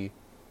Dandy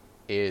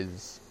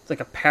is... It's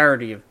like a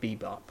parody of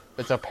Bebop.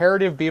 It's a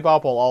parody of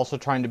Bebop while also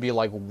trying to be,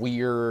 like,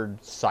 weird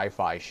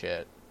sci-fi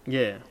shit.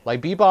 Yeah.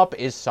 Like, Bebop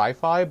is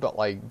sci-fi, but,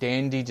 like,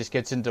 Dandy just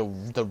gets into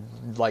the,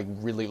 like,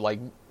 really, like...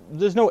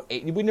 There's no...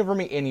 We never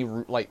meet any,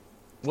 like...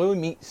 When we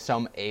meet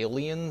some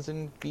aliens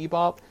in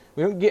Bebop,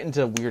 we don't get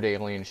into weird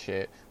alien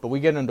shit, but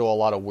we get into a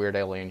lot of weird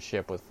alien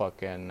shit with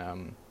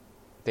fucking,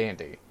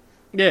 Dandy.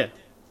 Yeah.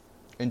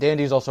 And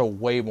Dandy's also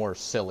way more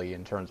silly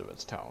in terms of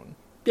its tone.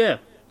 Yeah.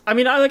 I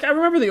mean, I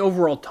remember the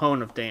overall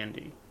tone of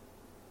Dandy.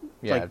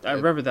 Yeah. I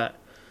remember that.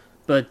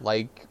 But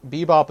like,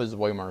 Bebop is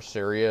way more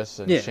serious,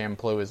 and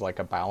Shampoo is like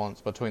a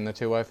balance between the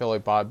two. I feel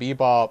like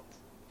Bebop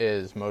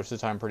is most of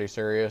the time pretty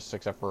serious,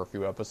 except for a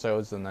few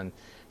episodes, and then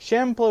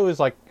Shampoo is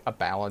like a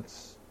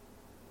balance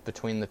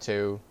between the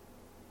two.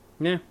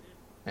 Yeah.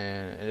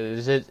 And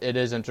it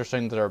is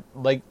interesting that they're,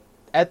 like,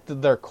 at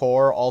their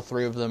core, all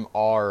three of them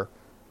are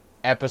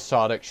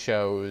episodic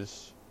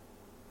shows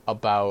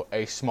about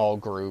a small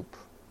group,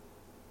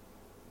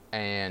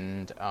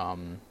 and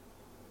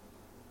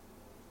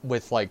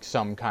with like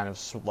some kind of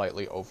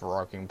slightly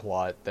overarching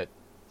plot that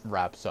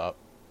wraps up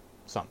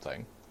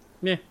something.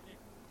 Yeah.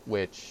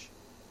 Which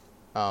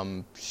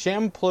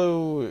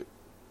Shampoo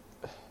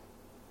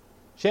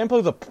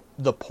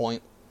the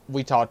point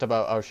we talked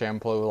about how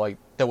Shampoo, like,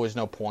 there was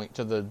no point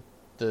to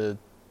the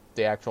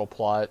actual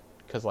plot,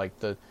 because like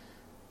the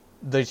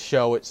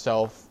show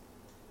itself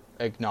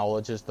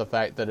acknowledges the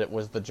fact that it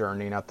was the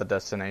journey, not the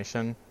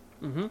destination.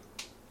 Mm-hmm.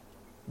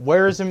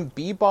 Whereas in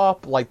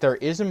Bebop, like, there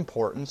is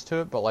importance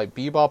to it, but like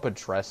Bebop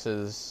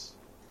addresses,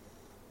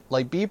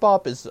 like,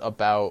 Bebop is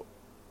about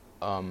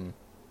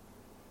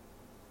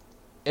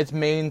its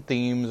main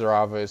themes are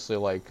obviously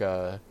like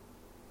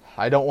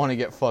I don't want to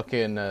get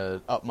fucking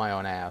up my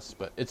own ass,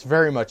 but it's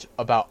very much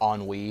about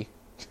ennui.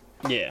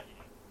 Yeah.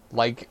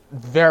 Like,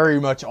 very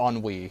much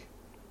ennui.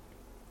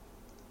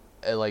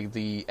 Like,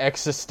 the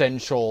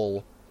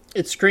existential...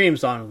 It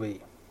screams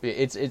ennui.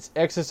 It's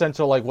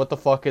existential, like, what the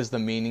fuck is the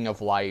meaning of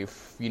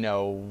life? You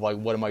know, like,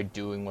 what am I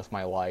doing with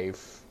my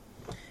life?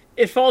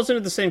 It falls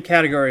into the same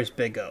category as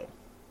Big O.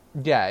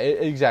 Yeah,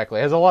 exactly.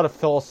 It has a lot of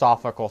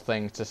philosophical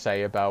things to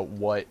say about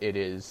what it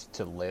is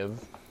to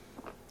live.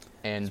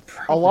 And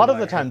a lot of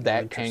the time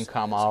that can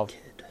come off...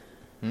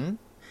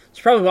 It's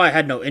probably why I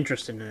had no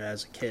interest in it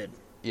as a kid.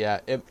 Yeah,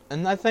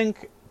 and I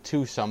think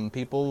to some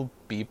people,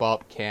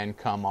 Bebop can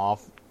come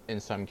off in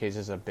some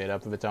cases a bit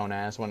up of its own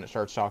ass when it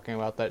starts talking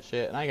about that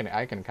shit, and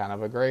I can kind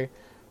of agree.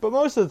 But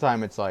most of the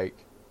time, it's like,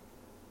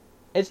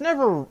 it's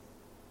never...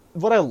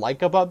 What I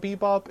like about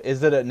Bebop is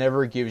that it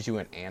never gives you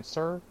an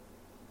answer.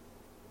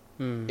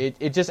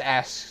 It just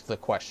asks the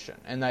question,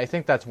 and I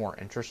think that's more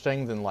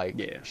interesting than,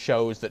 like,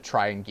 shows that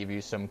try and give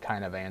you some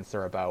kind of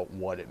answer about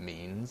what it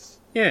means.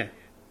 Yeah.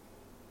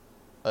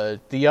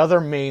 The other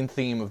main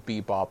theme of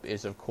Bebop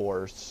is, of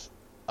course,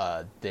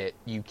 that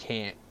you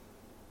can't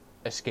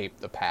escape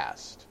the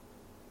past.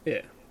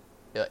 Yeah.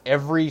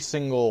 Every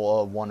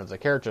single one of the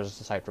characters,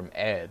 aside from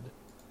Ed,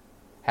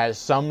 has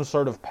some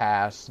sort of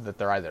past that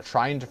they're either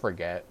trying to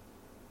forget,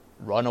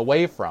 run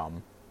away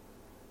from,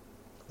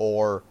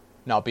 or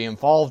not be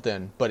involved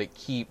in, but it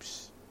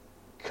keeps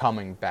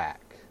coming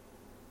back.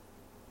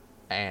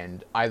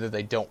 And either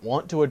they don't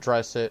want to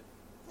address it,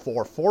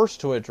 or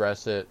forced to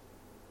address it,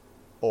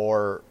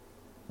 or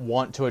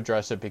want to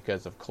address it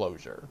because of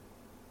closure.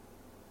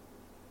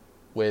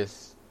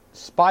 With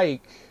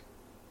Spike,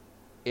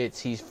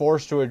 he's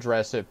forced to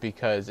address it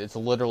because it's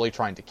literally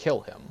trying to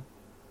kill him.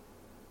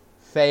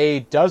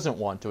 Faye doesn't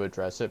want to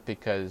address it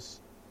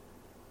because,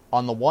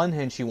 on the one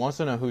hand, she wants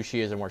to know who she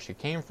is and where she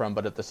came from,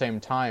 but at the same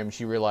time,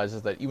 she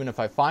realizes that even if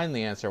I find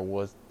the answer,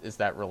 is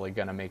that really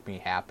going to make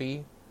me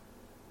happy?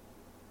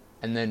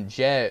 And then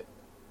Jet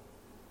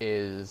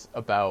is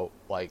about,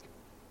 like,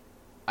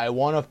 I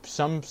want to,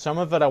 some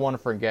of it I want to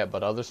forget,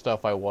 but other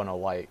stuff I want to,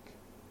 like,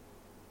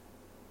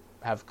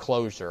 have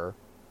closure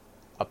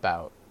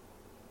about.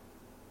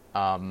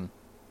 And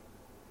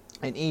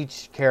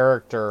each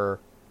character,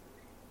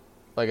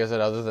 like I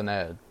said, other than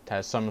Ed,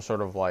 has some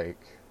sort of, like,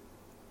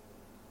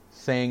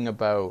 thing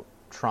about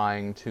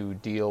trying to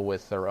deal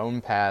with their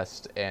own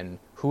past and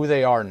who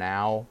they are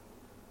now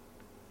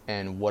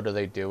and what are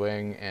they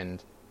doing,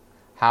 and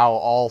how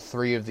all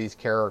three of these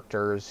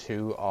characters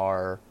who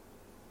are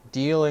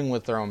dealing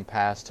with their own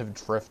past have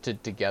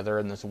drifted together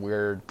in this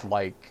weird,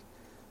 like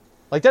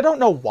they don't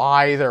know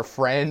why they're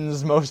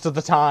friends most of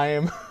the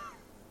time.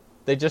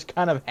 They just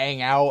kind of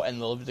hang out and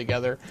live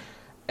together.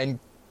 And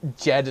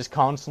Jed is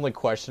constantly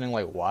questioning,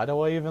 like, why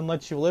do I even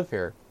let you live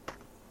here?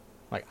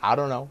 Like, I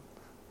don't know.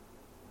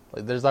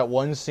 Like, there's that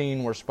one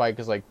scene where Spike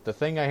is like, the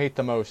thing I hate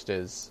the most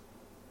is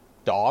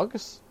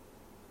dogs,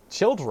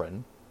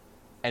 children,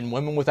 and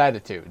women with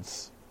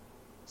attitudes.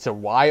 So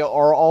why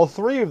are all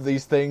three of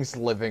these things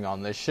living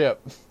on this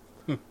ship?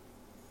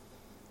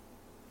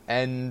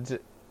 And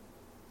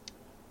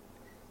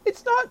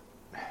it's not...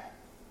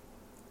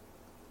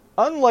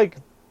 Unlike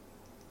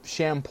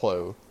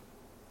Champloo,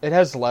 it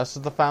has less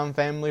of the found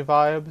family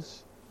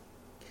vibes.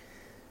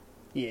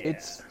 Yeah.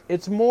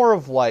 It's more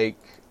of like...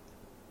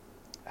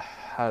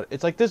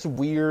 It's like this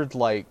weird,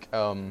 like,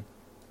 almost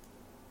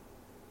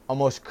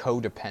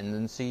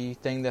codependency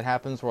thing that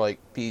happens where, like,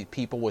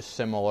 people with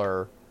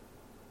similar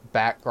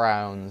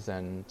backgrounds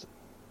and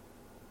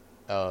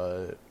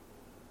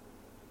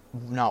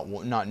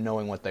not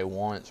knowing what they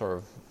want sort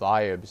of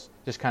vibes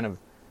just kind of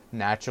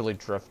naturally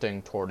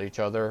drifting toward each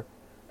other,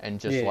 and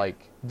just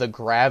like the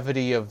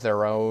gravity of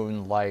their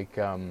own, like,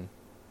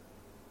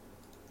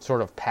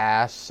 sort of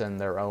pasts and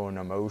their own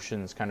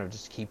emotions kind of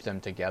just keep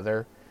them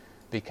together,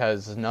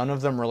 because none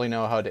of them really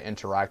know how to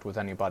interact with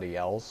anybody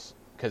else,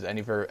 because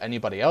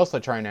anybody else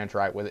they're trying to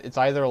interact with, it's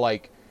either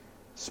like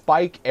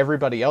Spike,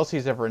 everybody else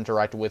he's ever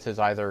interacted with is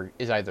either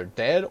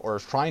dead or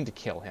is trying to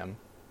kill him.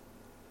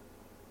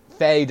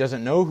 Faye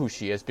doesn't know who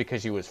she is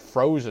because she was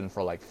frozen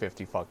for like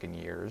 50 fucking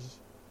years.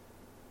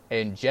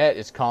 And Jet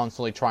is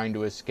constantly trying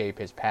to escape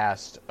his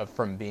past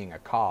from being a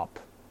cop.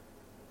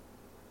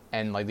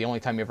 And, like, the only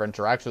time he ever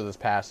interacts with his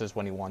past is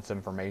when he wants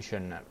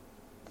information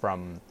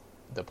from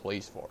the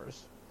police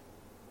force.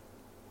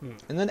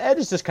 And then Ed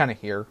is just kind of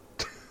here.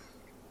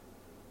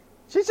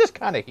 She's just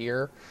kind of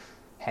here,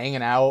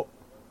 hanging out.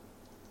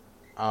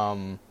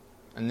 And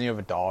then you have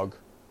a dog.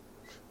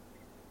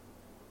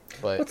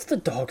 But what's the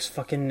dog's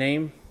fucking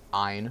name?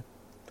 Ein.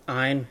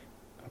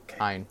 Okay.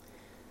 Ein.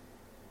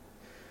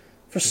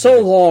 For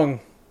so long,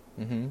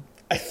 Mm-hmm.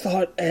 I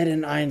thought Ed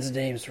and Ein's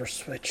names were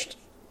switched.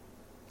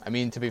 I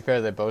mean, to be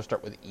fair, they both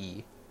start with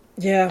E.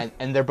 Yeah.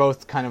 And they're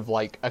both kind of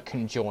like a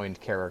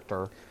conjoined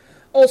character.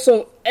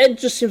 Also, Ed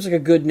just seems like a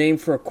good name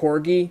for a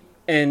corgi,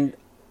 and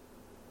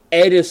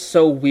Ed is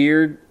so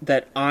weird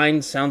that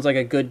Ein sounds like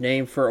a good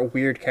name for a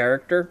weird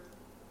character.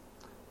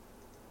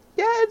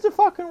 Yeah, Ed's a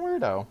fucking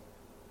weirdo.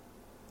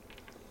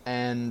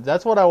 And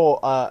that's what I will,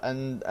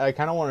 and I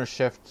kind of want to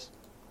shift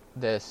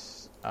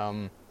this,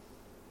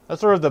 that's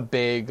sort of the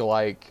big,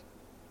 like,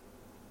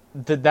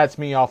 that's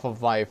me off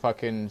of my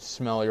fucking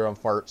smell your own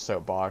fart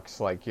soapbox,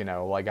 like, you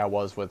know, like I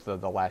was with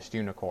the Last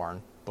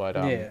Unicorn. But,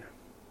 yeah.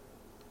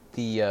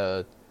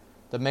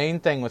 The main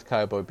thing with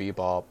Cowboy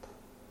Bebop,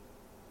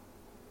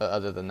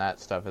 other than that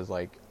stuff, is,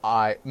 like,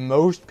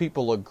 most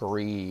people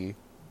agree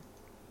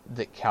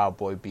that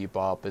Cowboy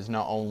Bebop is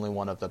not only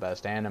one of the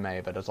best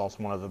anime, but it's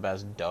also one of the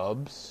best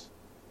dubs,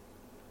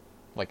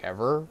 like,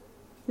 ever.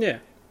 Yeah.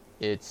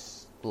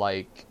 It's,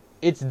 like,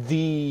 it's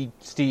the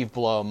Steve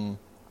Blum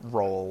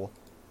role,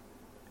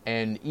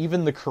 and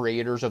even the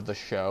creators of the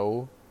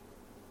show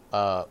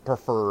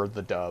prefer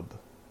the dub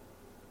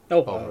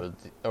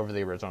over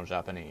the original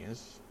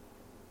Japanese.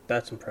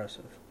 That's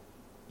impressive.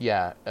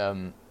 Yeah,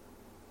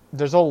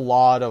 there's a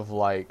lot of,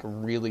 like,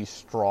 really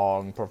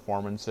strong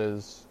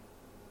performances.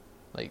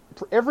 Like,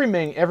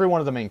 every one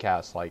of the main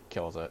cast, like,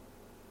 kills it.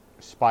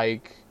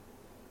 Spike,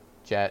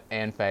 Jet,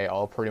 and Faye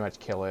all pretty much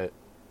kill it.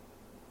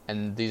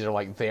 And these are,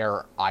 like,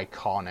 their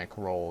iconic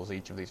roles,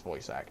 each of these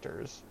voice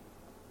actors.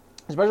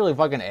 Especially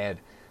fucking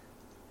Ed.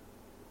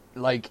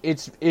 Like,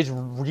 it's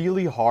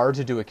really hard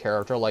to do a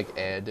character like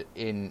Ed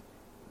in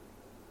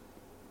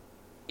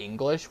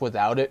English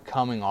without it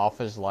coming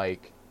off as,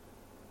 like,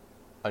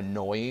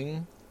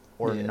 annoying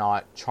or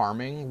not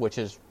charming, which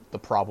is the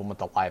problem with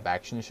the live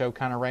action show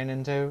kind of ran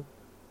into.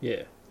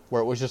 Yeah.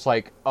 Where it was just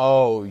like,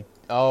 oh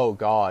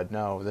god,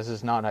 no, this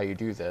is not how you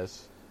do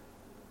this.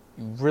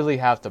 You really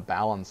have to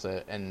balance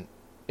it, and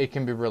it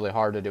can be really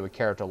hard to do a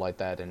character like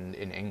that in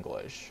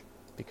English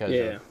because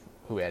of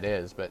who Ed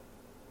is, but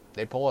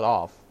they pull it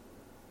off.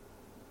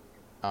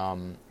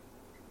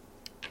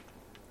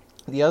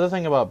 The other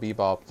thing about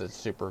Bebop that's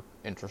super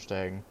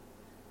interesting,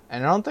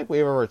 and I don't think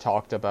we've ever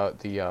talked about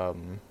the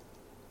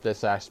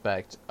this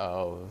aspect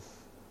of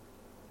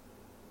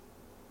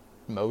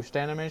most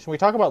animation. We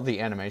talk about the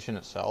animation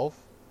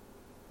itself,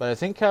 but I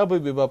think Cowboy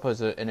Bebop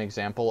is an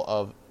example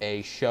of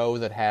a show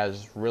that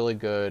has really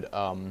good,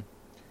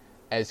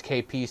 as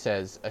KP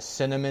says, a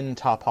cinnamon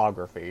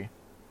topography.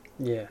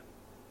 Yeah.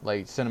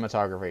 Like,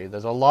 cinematography.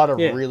 There's a lot of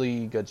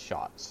really good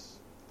shots.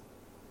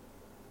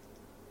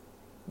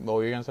 What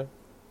were you going to say?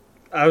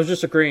 I was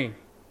just agreeing.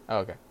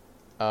 Oh,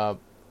 okay.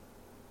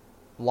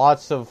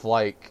 Lots of,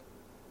 like...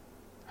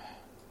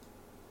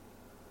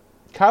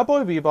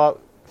 Cowboy Bebop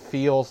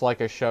feels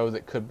like a show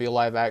that could be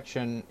live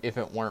action if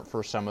it weren't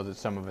for some of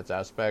its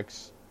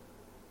aspects.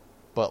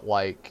 But,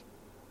 like...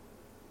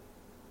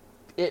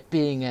 it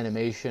being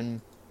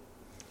animation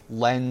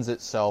lends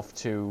itself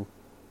to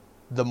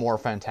the more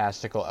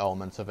fantastical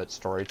elements of its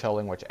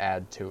storytelling, which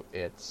add to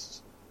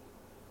its...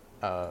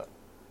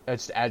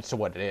 it adds to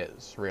what it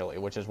is, really,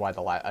 which is why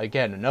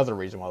again, another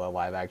reason why the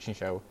live action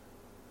show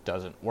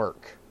doesn't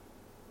work.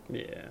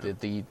 Yeah.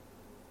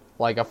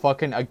 Like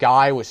a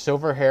guy with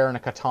silver hair and a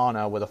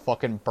katana with a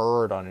fucking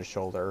bird on his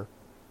shoulder,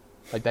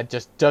 like that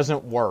just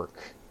doesn't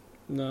work.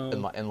 No.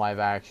 In live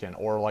action,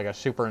 or like a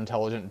super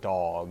intelligent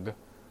dog.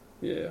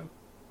 Yeah.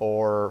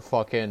 Or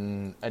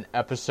fucking an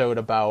episode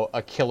about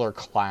a killer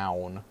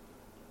clown.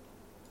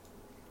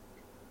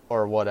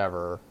 Or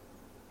whatever,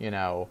 you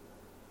know.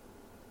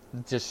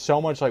 Just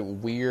so much like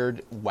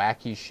weird,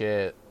 wacky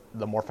shit,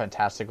 the more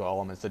fantastical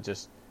elements that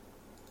just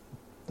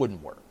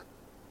wouldn't work.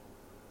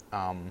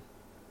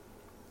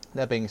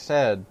 That being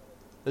said,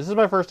 this is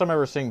my first time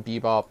ever seeing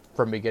Bebop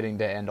from beginning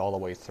to end all the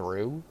way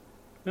through.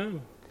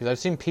 Oh. Because I've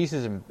seen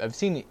pieces, and I've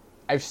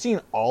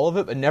seen all of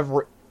it, but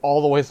never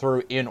all the way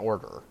through in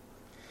order.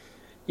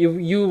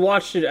 You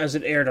watched it as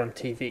it aired on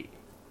TV,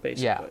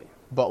 basically. Yeah,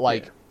 but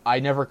like I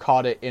never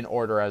caught it in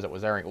order as it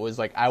was airing. It was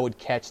like I would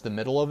catch the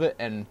middle of it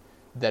and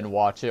then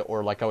watch it,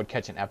 or like I would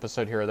catch an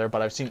episode here or there,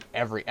 but I've seen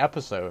every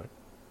episode,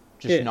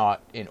 just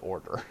not in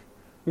order.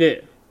 Yeah.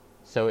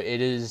 So it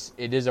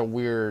is a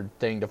weird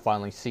thing to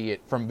finally see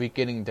it from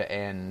beginning to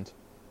end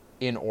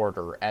in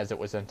order as it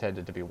was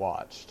intended to be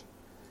watched.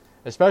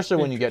 Especially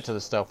when you get to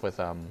the stuff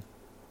with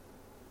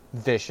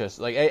Vicious,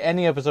 like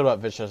any episode about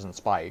Vicious and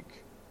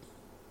Spike,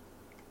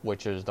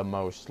 which is the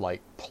most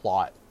like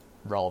plot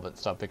relevant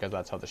stuff because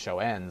that's how the show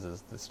ends,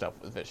 is the stuff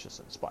with Vicious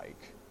and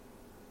Spike.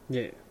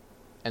 Yeah.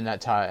 And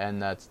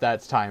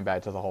that's tying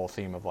back to the whole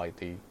theme of like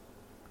the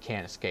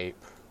can't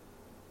escape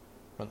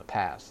from the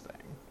past thing.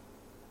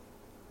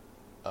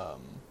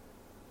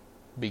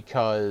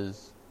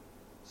 Because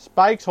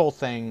Spike's whole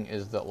thing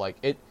is that like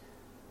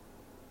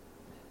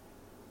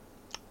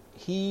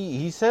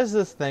he says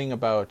this thing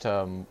about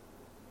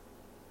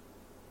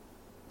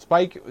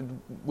Spike.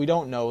 We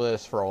don't know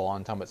this for a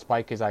long time, but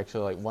Spike is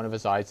actually like one of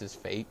his eyes is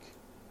fake.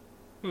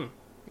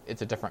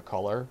 It's a different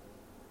color,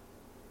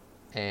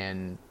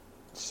 and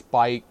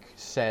Spike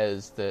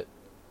says that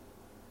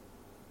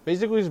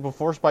basically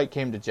before Spike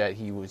came to Jet,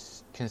 he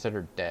was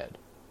considered dead.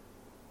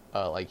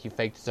 Like he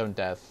faked his own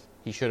death.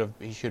 He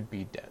should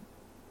be dead.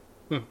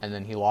 And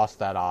then he lost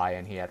that eye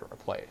and he had it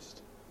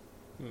replaced.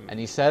 And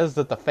he says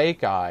that the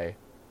fake eye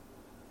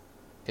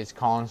is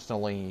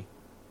constantly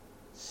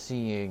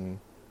seeing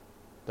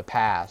the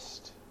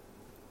past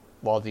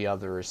while the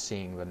other is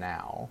seeing the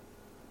now.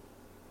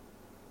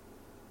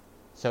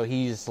 So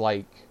he's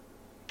like,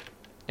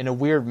 in a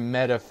weird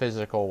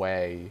metaphysical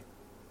way,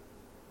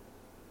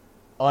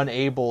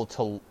 unable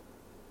to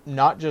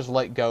not just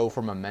let go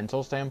from a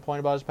mental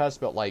standpoint about his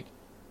past, but like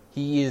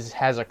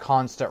has a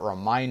constant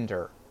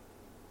reminder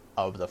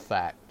of the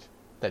fact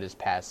that his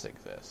past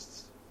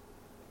exists.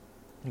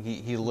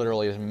 He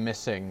literally is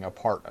missing a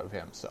part of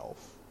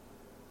himself.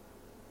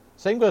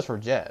 Same goes for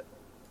Jet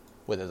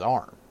with his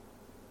arm,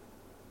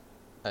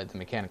 the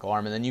mechanical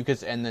arm, and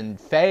then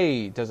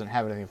Faye doesn't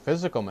have anything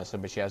physical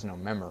missing, but she has no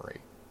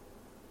memory.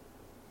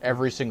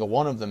 Every single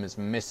one of them is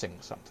missing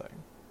something,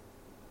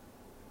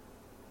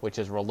 which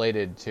is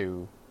related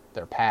to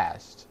their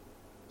past.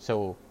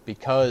 So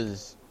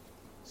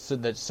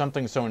that's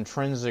something so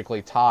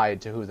intrinsically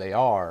tied to who they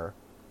are,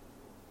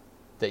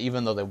 that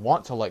even though they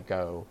want to let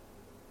go,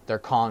 they're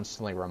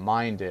constantly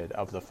reminded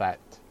of the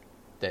fact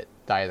that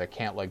they either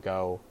can't let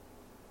go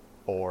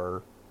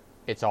or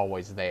it's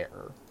always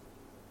there.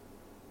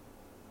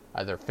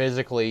 Either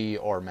physically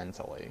or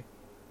mentally.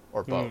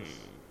 Or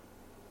both.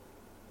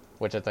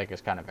 Which I think is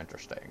kind of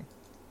interesting.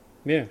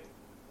 Yeah.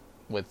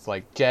 With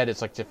like Jet,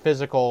 it's like the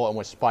physical, and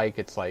with Spike,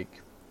 it's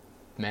like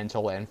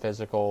mental and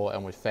physical,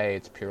 and with Faye,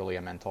 it's purely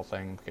a mental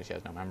thing because she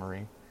has no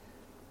memory.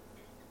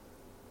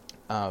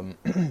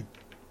 With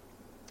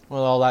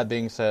all that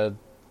being said,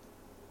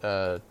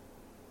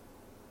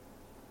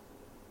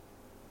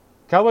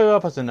 Cowboy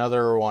Bebop is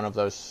another one of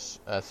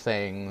those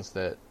things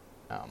that,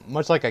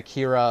 much like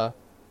Akira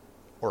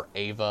or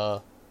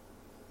Ava,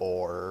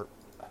 or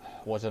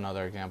what's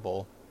another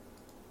example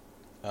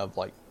of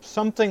like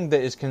something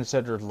that is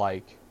considered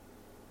like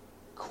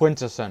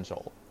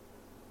quintessential.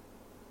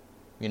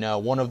 You know,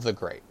 one of the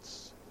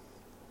greats.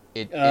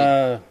 It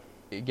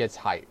gets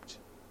hyped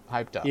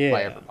up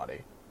by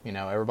everybody. You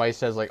know, everybody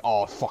says like,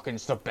 "Oh, fucking,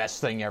 it's the best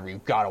thing ever. You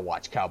gotta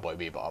watch Cowboy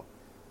Bebop."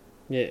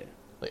 Yeah.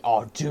 Like,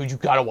 "Oh, dude, you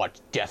gotta watch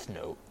Death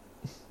Note."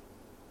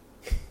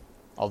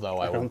 Although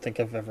I don't think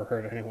I've ever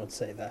heard anyone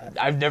say that.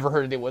 I've never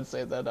heard anyone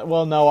say that.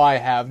 Well, no, I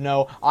have.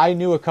 No, I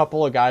knew a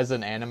couple of guys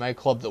in anime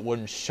club that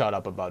wouldn't shut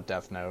up about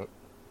Death Note.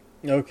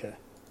 Okay.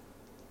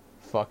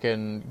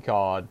 Fucking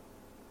God.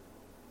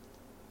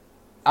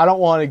 I don't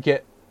want to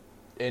get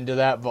into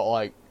that, but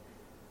like,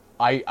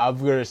 I'm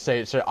gonna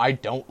say it. I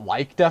don't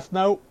like Death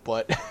Note,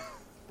 but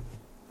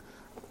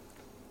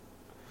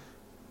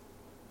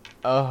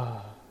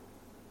I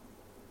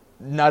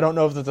don't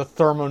know if there's a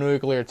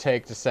thermonuclear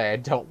take to say I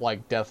don't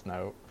like Death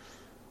Note.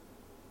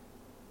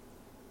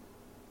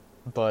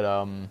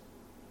 But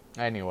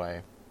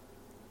anyway.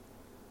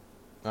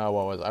 What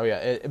was it? Oh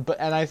yeah,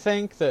 and I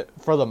think that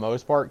for the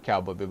most part,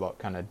 Cowboy Bebop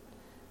kind of,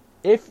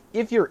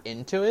 if you're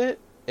into it,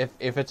 if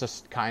it's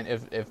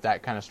if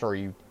that kind of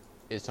story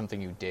is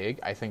something you dig,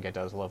 I think it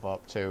does live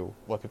up to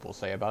what people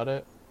say about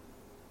it.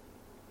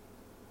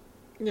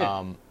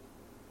 Yeah.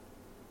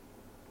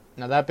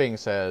 Now that being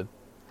said,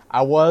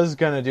 I was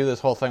gonna do this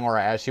whole thing where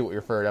I asked you what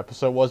your favorite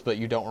episode was, but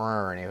you don't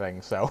remember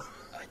anything, so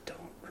I don't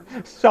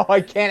remember. So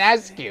I can't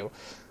ask you.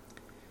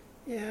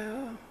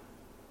 Yeah.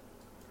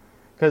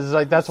 Because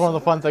like that's one of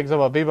the fun things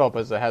about Bebop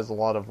is it has a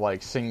lot of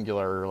like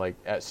singular like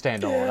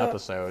standalone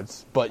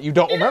episodes, but you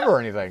don't remember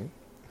anything.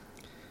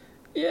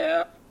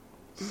 Yeah.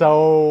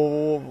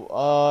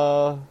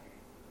 So,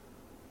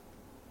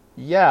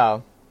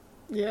 yeah.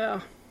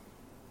 Yeah.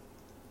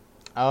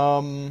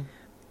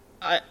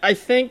 I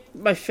think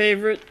my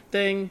favorite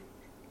thing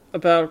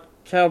about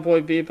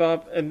Cowboy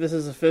Bebop, and this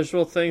is a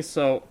visual thing,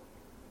 so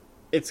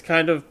it's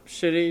kind of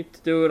shitty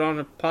to do it on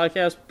a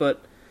podcast,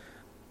 but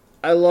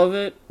I love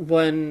it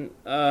when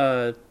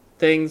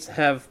things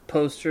have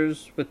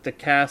posters with the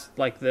cast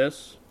like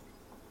this.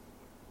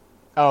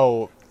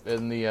 Oh,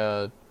 in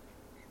the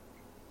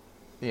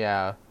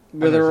yeah.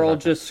 Where they're all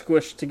just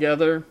squished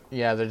together.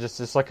 Yeah, they're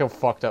just like a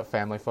fucked up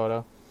family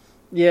photo.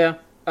 Yeah.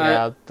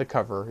 Yeah, the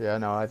cover. Yeah,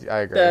 no, I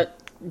agree.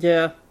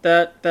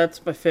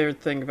 That's my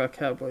favorite thing about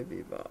Cowboy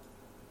Bebop.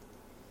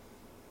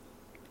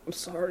 I'm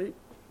sorry.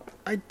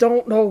 I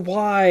don't know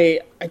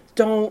why. I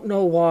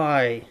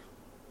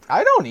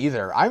don't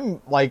either.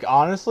 I'm like,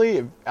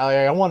 honestly,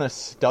 I want to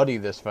study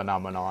this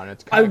phenomenon.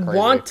 It's kind of crazy. I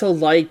want to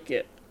like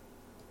it,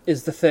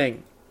 is the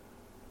thing.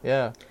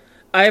 Yeah.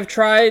 I have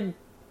tried.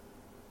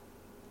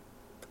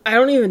 I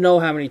don't even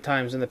know how many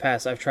times in the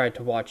past I've tried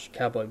to watch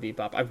Cowboy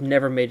Bebop. I've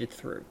never made it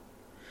through.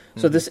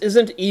 So this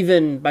isn't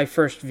even my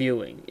first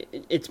viewing.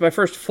 It's my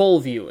first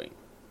full viewing.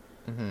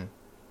 Mm-hmm.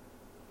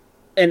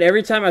 And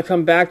every time I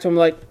come back to it, I'm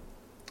like,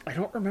 I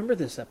don't remember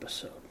this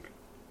episode.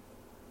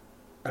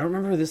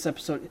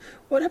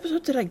 What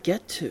episode did I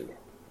get to?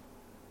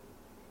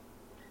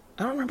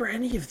 I don't remember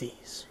any of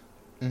these.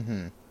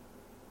 Mm-hmm.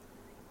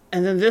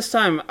 And then this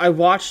time I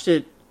watched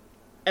it,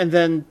 and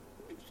then,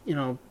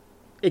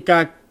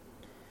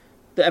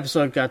 the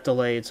episode got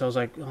delayed, so I was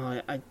like,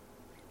 oh, I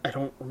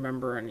don't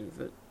remember any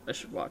of it. I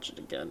should watch it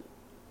again.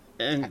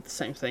 And the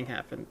same thing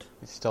happened.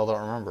 You still don't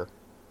remember.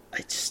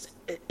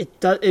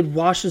 It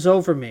washes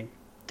over me.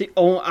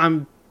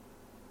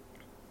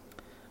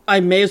 I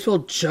may as well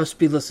just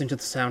be listening to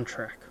the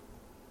soundtrack.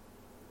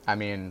 I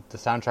mean, the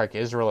soundtrack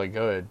is really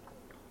good.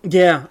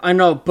 Yeah, I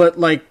know, but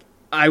like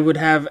I would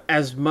have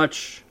as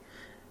much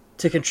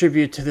to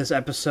contribute to this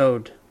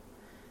episode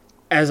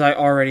as I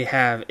already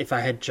have if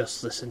I had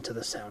just listened to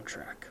the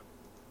soundtrack.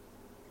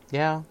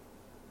 Yeah,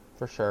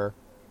 for sure.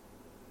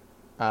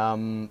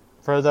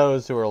 For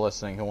those who are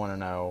listening who want to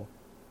know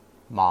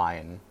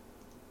mine,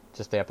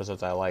 just the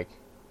episodes I like,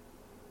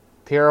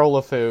 Pierrot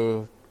Le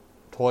Fou,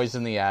 Toys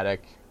in the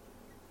Attic,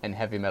 and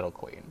Heavy Metal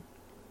Queen.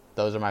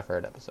 Those are my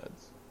favorite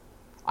episodes.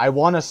 I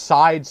want a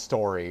side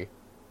story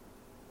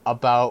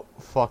about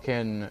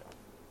fucking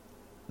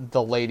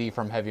the lady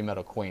from Heavy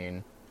Metal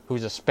Queen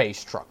who's a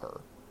space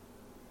trucker.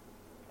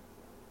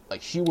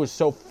 Like, she was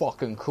so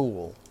fucking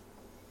cool.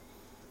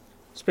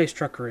 Space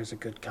trucker is a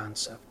good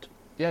concept.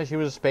 Yeah, she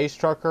was a space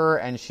trucker,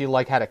 and she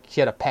had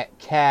a pet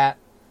cat,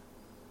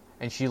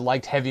 and she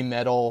liked heavy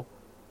metal.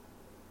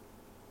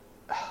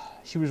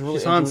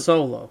 She's Han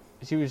Solo.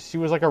 She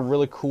was like a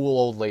really cool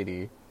old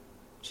lady.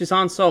 She's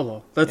Han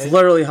Solo. That's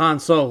literally Han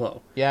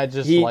Solo. Yeah,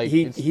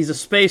 he's a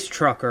space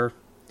trucker.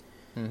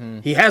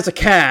 Mm-hmm. He has a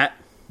cat.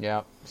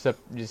 Yeah,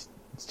 except it's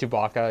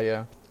Chewbacca.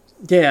 Yeah.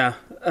 Yeah,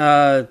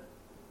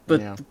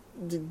 but yeah.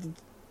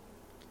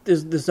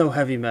 There's no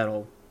heavy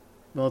metal.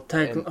 Well,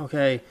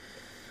 okay.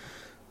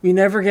 We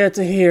never get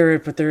to hear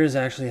it, but there is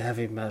actually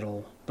heavy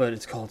metal, but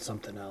it's called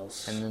something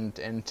else.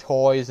 And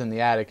Toys in the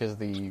Attic is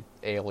the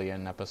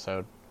Alien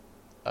episode,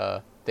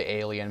 the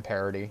Alien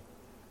parody.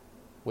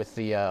 with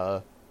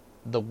the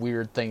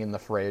weird thing in the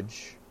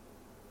fridge,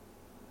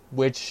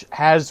 which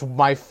has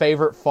my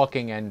favorite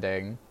fucking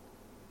ending,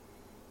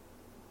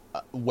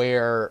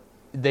 where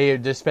they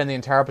just spend the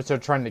entire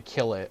episode trying to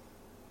kill it,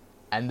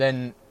 and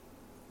then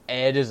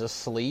Ed is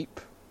asleep,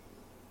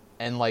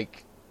 and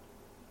like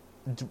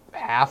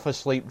half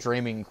asleep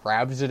dreaming,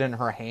 grabs it in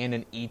her hand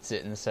and eats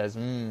it and says,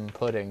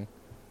 pudding.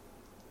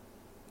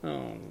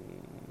 Oh.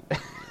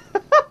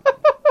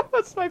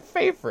 That's my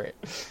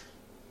favorite.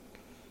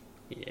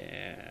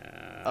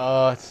 Yeah.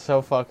 Oh, it's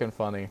so fucking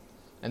funny.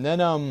 And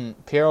then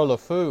Pierrot Le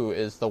Fou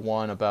is the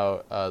one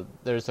about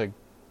there's a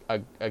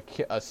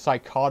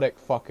psychotic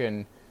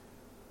fucking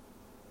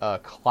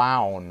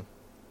clown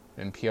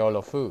in Pierrot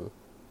Le Fou.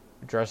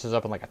 He dresses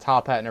up in like a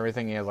top hat and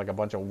everything. He has like a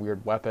bunch of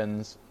weird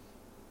weapons.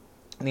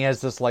 And he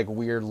has this like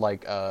weird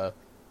like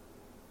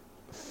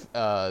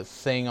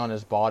thing on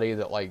his body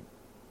that like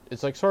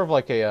it's like sort of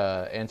like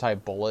a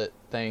anti-bullet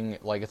thing.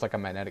 Like it's like a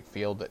magnetic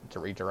field that to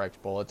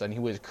redirect bullets. And he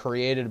was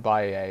created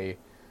by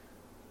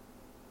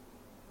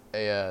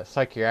a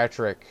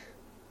psychiatric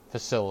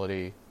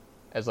facility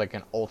as like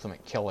an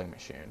ultimate killing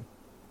machine.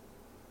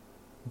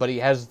 But he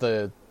has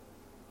the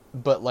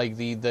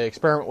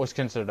experiment was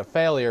considered a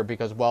failure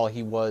because while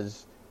he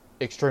was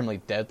extremely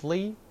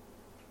deadly,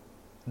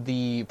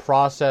 the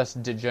process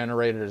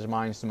degenerated his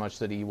mind so much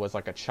that he was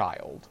like a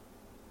child.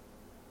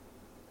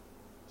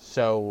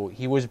 So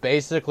he was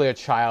basically a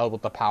child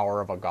with the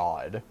power of a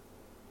god.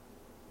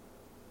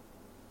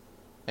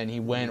 And he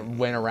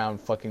went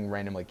around fucking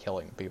randomly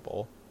killing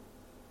people.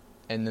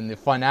 And then the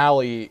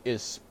finale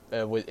is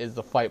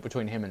the fight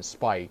between him and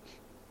Spike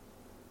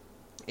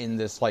in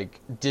this like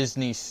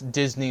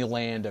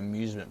Disneyland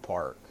amusement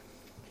park.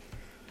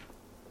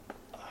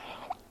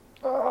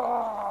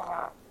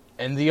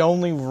 And the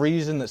only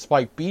reason that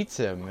Spike beats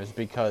him is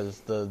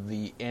because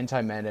the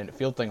anti-magnetic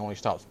field thing only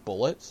stops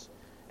bullets.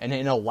 And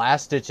in a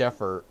last-ditch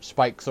effort,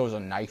 Spike throws a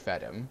knife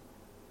at him.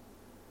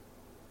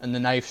 And the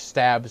knife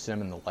stabs him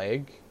in the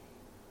leg.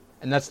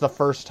 And that's the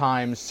first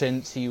time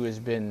since he has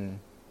been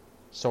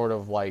sort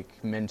of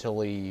like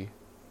mentally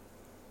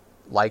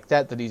like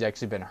that he's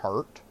actually been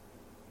hurt.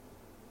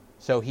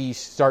 So he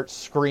starts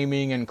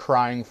screaming and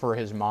crying for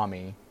his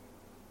mommy.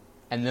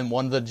 And then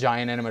one of the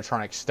giant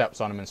animatronics steps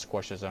on him and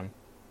squishes him.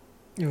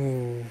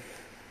 Ooh.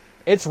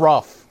 It's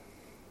rough.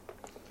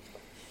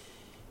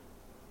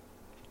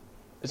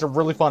 It's a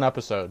really fun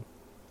episode.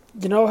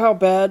 You know how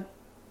bad?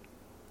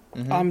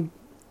 Mm-hmm.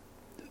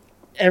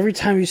 Every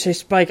time you say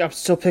Spike, I'm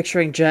still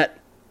picturing Jet.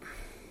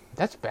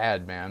 That's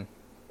bad, man.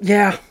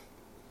 Yeah.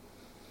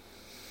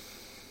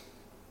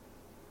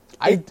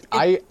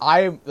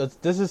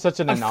 This is such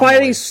an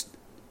anomaly.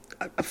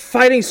 I'm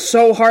fighting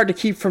so hard to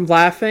keep from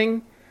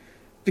laughing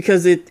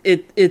because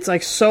it's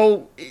like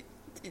so.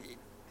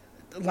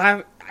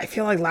 I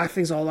feel like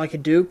laughing's all I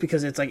can do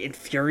because it's like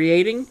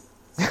infuriating.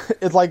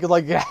 It's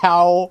like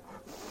how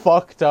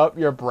fucked up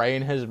your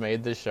brain has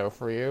made this show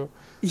for you.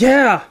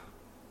 Yeah.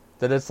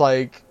 That it's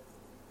like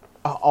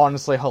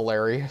honestly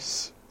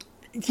hilarious.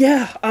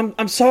 Yeah,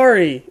 I'm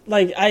sorry.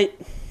 Like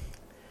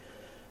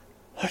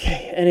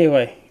Okay,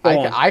 anyway.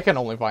 I can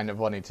only find it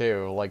funny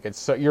too. Like it's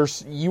so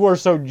you are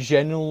so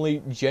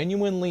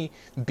genuinely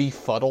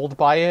befuddled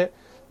by it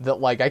that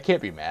like I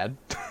can't be mad.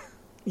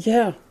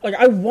 Yeah, like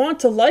I want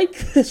to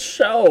like this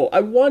show. I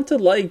want to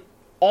like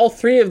all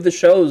three of the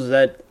shows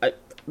that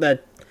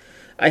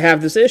I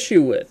have this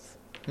issue with.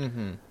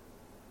 Mm-hmm.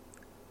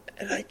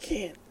 And I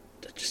can't.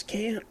 I just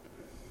can't.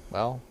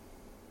 Well.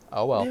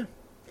 Oh well. Yeah.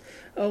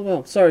 Oh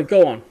well. Sorry,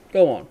 go on.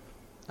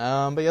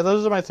 But yeah,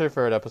 those are my 3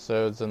 favorite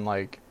episodes, and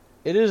like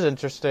it is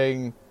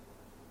interesting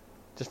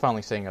just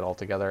finally seeing it all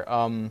together.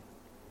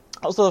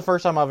 Also the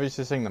first time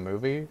obviously seeing the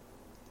movie.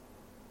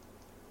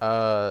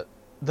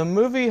 The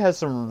movie has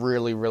some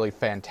really, really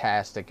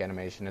fantastic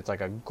animation. It's like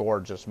a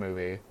gorgeous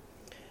movie.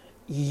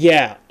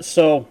 Yeah,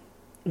 so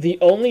the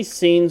only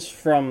scenes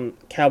from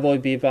Cowboy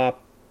Bebop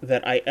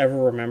that I ever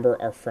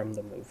remember are from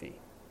the movie.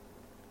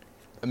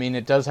 I mean,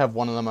 it does have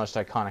one of the most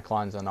iconic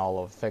lines in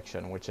all of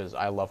fiction, which is,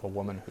 "I love a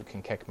woman who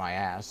can kick my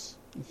ass."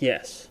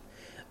 Yes.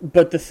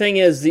 But the thing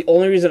is, the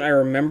only reason I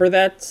remember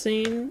that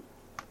scene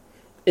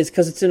is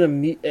because it's in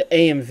an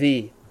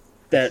AMV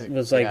that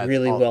was like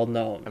really well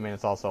known. I mean,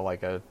 it's also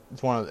like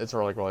it's a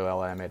really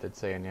well animated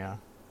scene, yeah.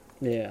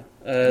 Yeah.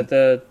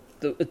 The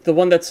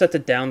one that's set to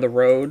Down the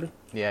Road.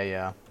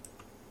 Yeah.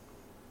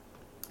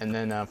 And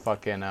then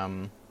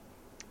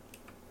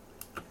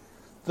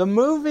the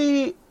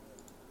movie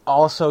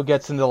also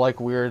gets into like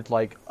weird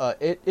like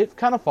it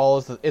kind of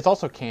follows it's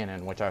also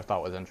canon, which I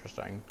thought was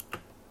interesting.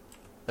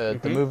 The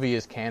movie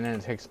is canon.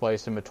 It takes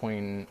place in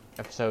between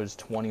episodes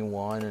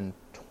 21 and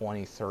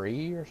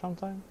 23 or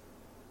something.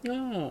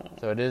 Oh.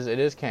 So it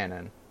is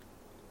canon.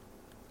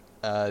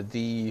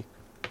 The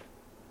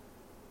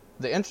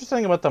interesting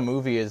thing about the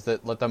movie is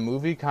that the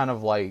movie kind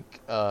of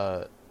like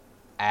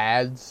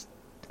adds.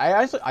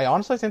 I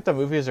honestly think the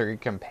movie is a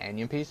good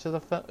companion piece to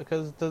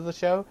the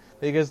show,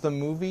 because the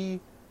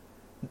movie,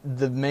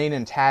 the main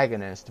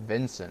antagonist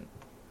Vincent,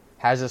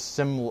 has a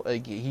similar.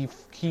 Like, he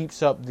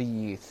keeps up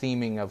the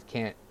theming of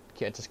can't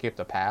escape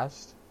the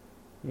past.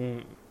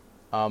 Mm.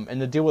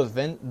 And the deal with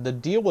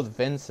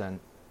Vincent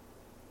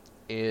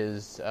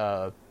is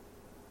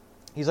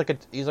he's like a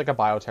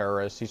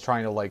bioterrorist. He's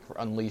trying to like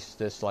unleash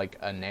this like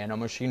a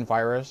nanomachine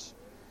virus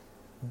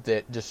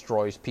that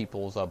destroys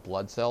people's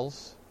blood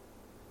cells.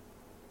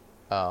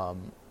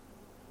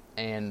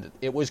 And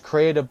it was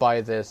created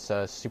by this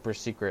super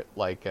secret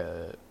like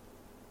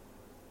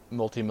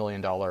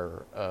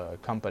multi-million-dollar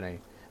company,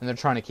 and they're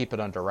trying to keep it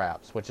under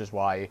wraps, which is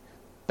why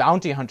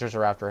bounty hunters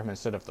are after him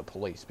instead of the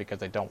police, because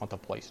they don't want the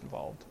police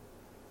involved.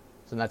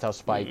 So that's how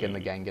Spike and the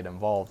gang get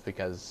involved,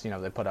 because, you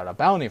know, they put out a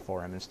bounty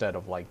for him instead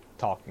of, like,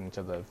 talking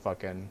to the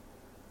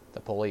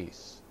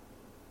police.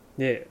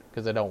 Yeah.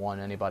 Because they don't want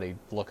anybody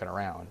looking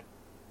around.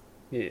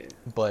 Yeah.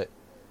 But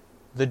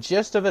the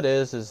gist of it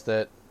is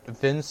that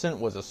Vincent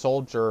was a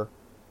soldier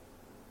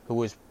who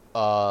was,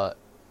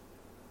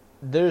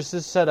 there's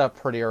this set up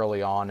pretty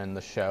early on in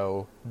the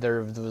show.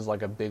 There was,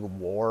 like, a big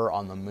war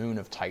on the moon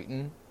of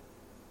Titan.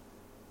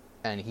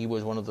 And he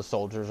was one of the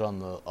soldiers on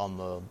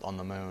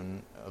the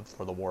moon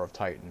for the War of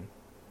Titan.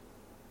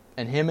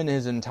 And him and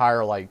his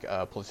entire like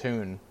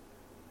platoon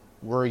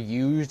were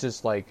used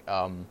as like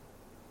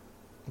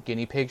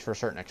guinea pigs for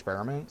certain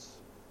experiments.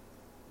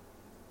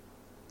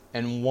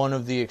 And one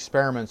of the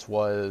experiments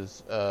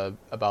was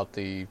about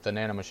the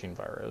nanomachine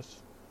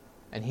virus.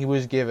 And he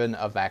was given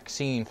a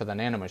vaccine for the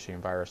nanomachine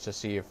virus to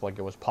see if like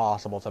it was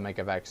possible to make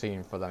a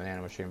vaccine for the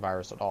nanomachine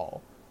virus at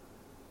all.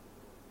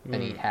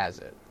 And he has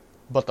it.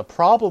 But the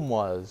problem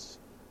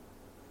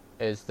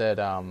is that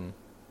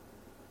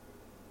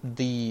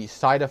the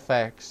side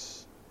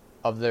effects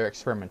of their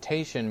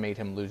experimentation made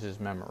him lose his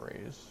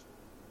memories.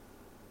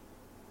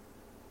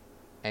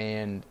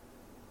 And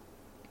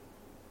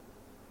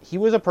he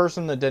was a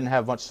person that didn't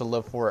have much to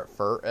live for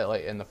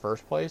in the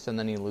first place, and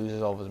then he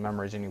loses all of his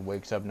memories and he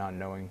wakes up not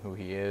knowing who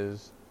he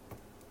is.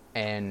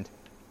 And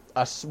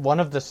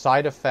one of the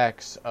side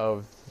effects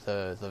of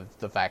the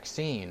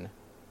vaccine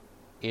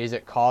is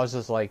it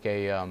causes like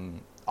a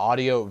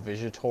audio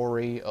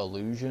visuatory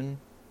illusion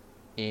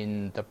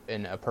in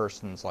a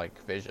person's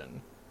like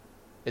vision.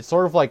 It's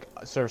sort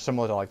of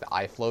similar to like the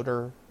eye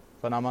floater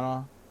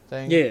phenomena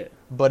thing. Yeah.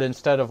 But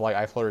instead of like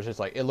eye floaters, it's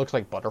like it looks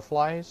like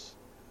butterflies.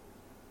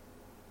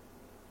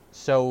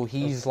 So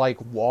he's like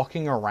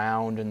walking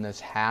around in this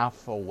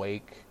half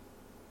awake,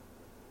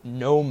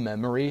 no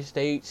memory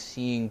state,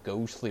 seeing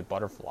ghostly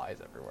butterflies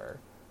everywhere,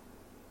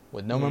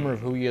 with no memory of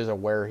who he is or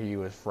where he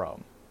was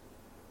from.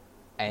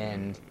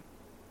 And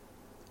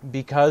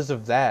because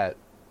of that,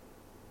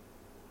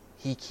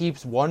 he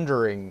keeps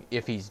wondering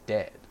if he's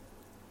dead.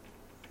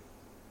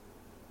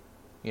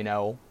 You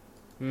know?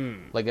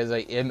 Like,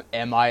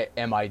 am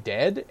I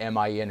dead? Am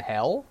I in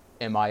hell?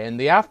 Am I in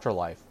the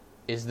afterlife?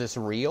 Is this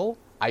real?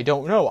 I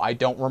don't know. I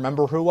don't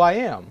remember who I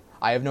am.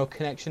 I have no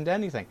connection to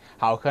anything.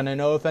 How can I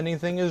know if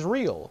anything is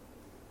real?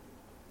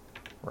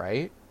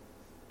 Right?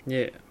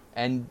 Yeah.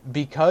 And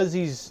because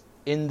he's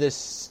in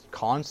this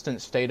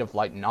constant state of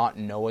like not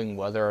knowing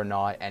whether or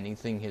not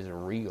anything is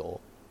real,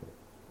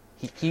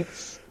 he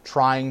keeps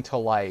trying to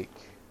like,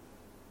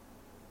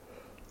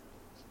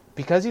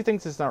 because he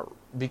thinks it's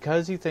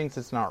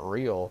not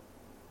real,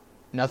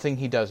 nothing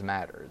he does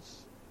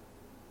matters.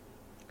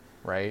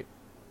 Right?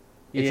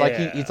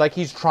 It's like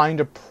he's trying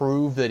to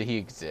prove that he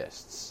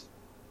exists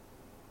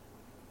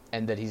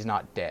and that he's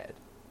not dead.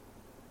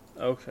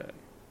 Okay.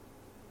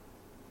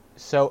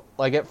 So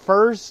like at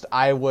first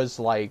I was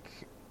like,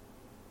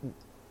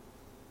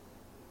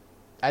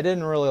 I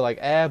didn't really like,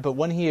 but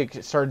when he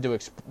started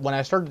to, when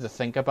I started to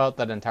think about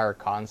that entire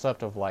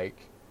concept of like,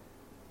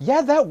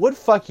 yeah, that would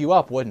fuck you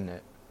up, wouldn't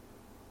it?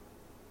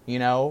 You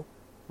know?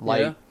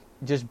 Like,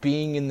 just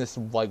being in this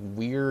like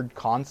weird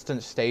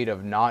constant state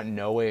of not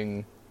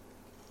knowing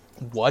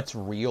what's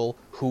real,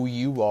 who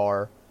you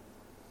are,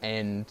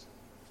 and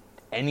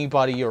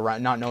anybody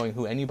around, not knowing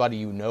who anybody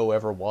you know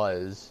ever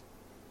was.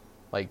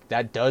 Like,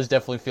 that does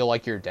definitely feel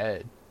like you're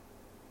dead.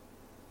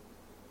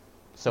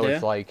 So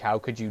it's like, how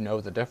could you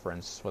know the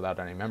difference without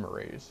any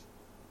memories?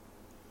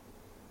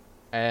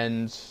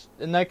 And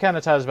that kind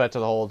of ties back to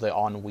the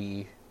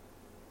ennui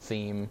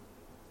theme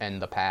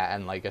and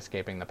and like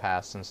escaping the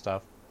past and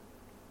stuff.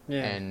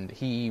 Yeah. And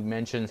he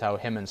mentions how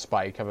him and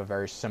Spike have a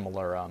very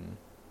similar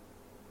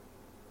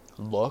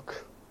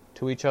look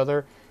to each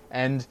other.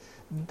 And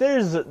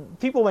there's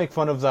people make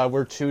fun of that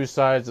we're two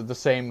sides of the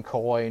same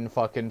coin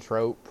fucking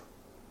trope.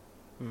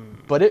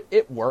 But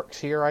it works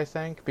here, I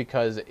think,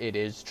 because it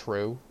is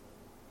true.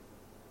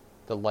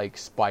 The like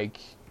Spike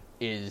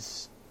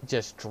is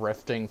just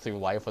drifting through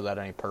life without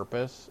any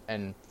purpose,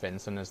 and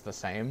Vincent is the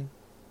same.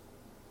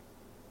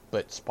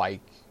 But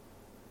Spike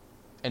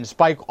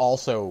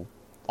also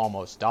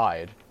almost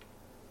died,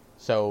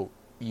 so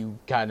you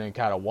kind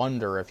of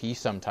wonder if he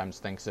sometimes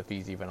thinks if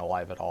he's even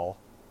alive at all.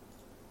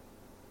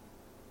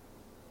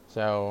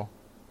 So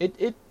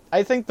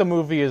I think the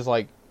movie is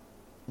like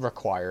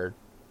required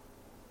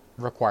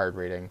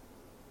reading.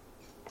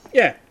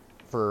 Yeah.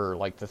 For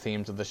like the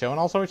themes of the show, and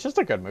also it's just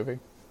a good movie.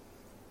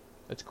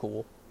 It's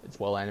cool. It's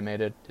well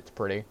animated. It's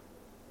pretty.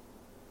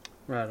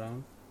 Right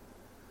on.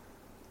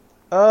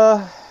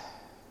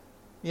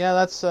 Yeah,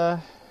 that's,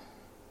 and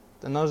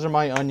those are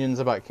my onions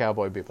about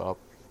Cowboy Bebop.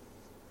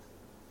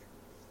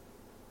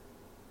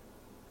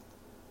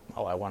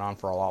 Oh, I went on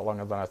for a lot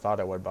longer than I thought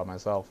I would by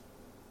myself.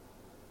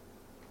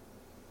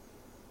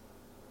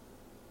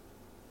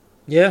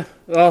 Yeah,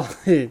 well,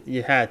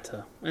 you had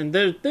to. And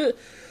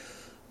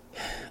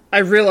I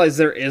realize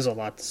there is a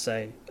lot to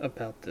say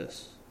about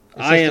this.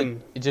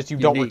 It's just you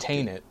don't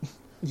retain it.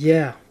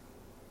 Yeah.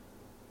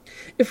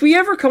 If we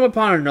ever come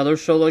upon another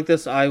show like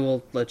this, I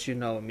will let you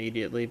know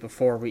immediately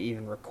before we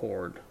even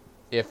record.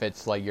 If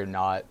it's like you're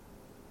not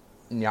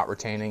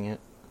retaining it.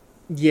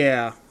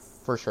 Yeah.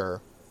 For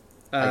sure.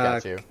 I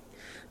got you.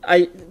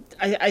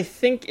 I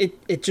think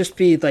it just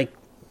be like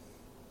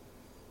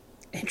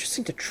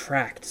interesting to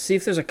track to see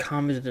if there's a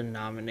common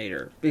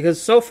denominator, because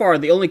so far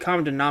the only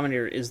common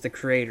denominator is the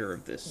creator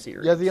of this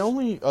series. Yeah, the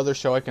only other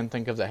show I can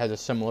think of that has a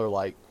similar,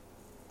 like,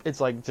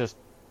 it's like just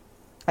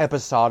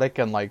episodic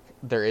and like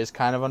there is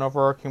kind of an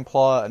overarching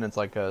plot and it's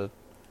like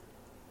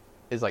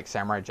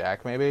Samurai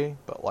Jack maybe,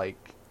 but like,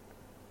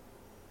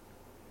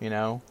 you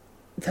know,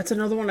 that's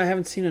another one I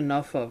haven't seen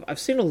enough of. I've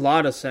seen a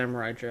lot of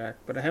Samurai Jack,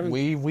 but I haven't.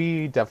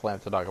 We definitely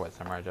have to talk about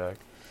Samurai Jack.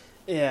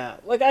 Yeah,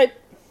 like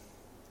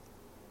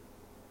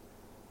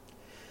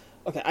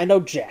okay, I know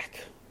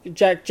Jack's.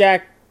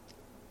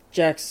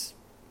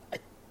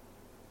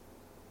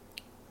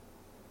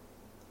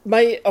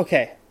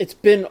 It's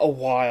been a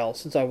while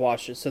since I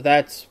watched it, so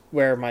that's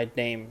where my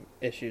name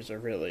issues are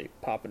really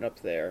popping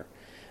up there.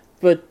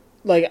 But,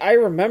 like, I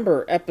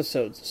remember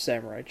episodes of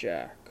Samurai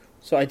Jack,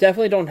 so I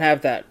definitely don't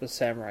have that with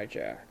Samurai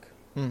Jack.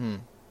 Mm-hmm.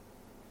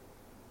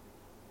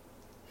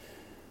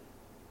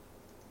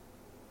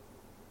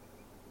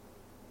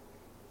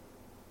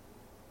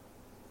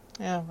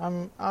 Yeah, I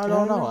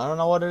don't know. I don't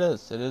know what it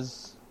is.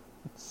 It's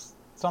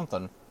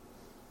something.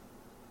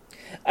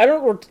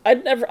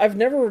 I've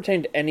never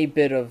retained any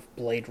bit of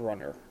Blade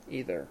Runner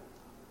either.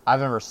 I've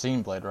never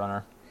seen Blade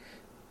Runner.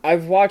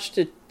 I've watched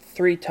it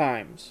 3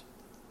 times.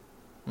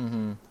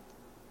 Mm-hmm.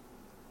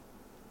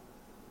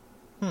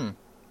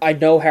 I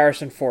know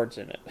Harrison Ford's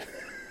in it.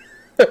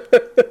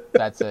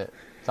 That's it.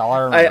 That's all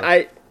I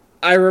remember.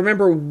 I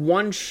remember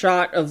one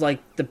shot of like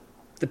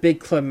the big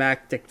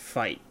climactic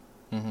fight.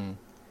 Mm-hmm.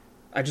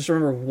 I just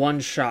remember one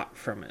shot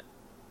from it,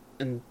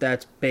 and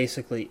that's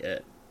basically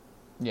it.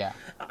 Yeah.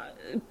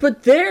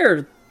 But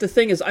the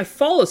thing is, I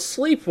fall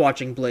asleep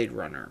watching Blade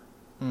Runner.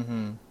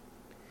 Mm-hmm.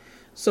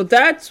 So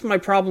that's my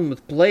problem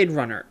with Blade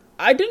Runner.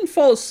 I didn't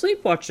fall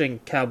asleep watching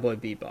Cowboy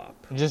Bebop.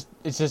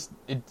 It's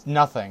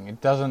nothing.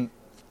 It doesn't.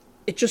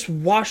 It just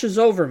washes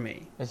over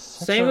me.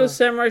 Same with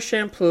Samurai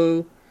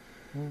Champloo.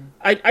 Mm.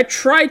 I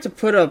tried to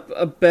put up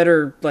a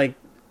better, like,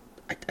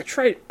 I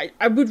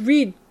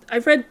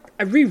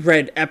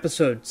reread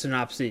episode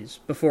synopses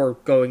before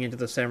going into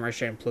the Samurai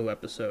Champloo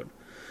episode,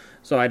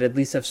 so I'd at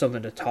least have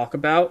something to talk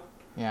about.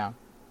 Yeah.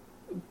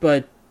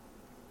 But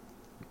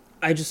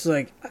I just,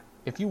 like...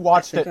 If you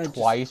watched it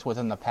twice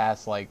within the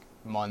past, like,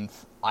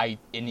 month, and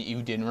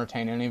you didn't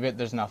retain any of it,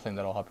 there's nothing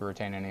that'll help you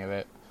retain any of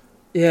it.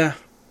 Yeah.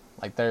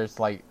 Like, there's,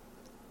 like,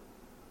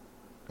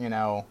 you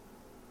know...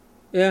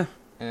 Yeah.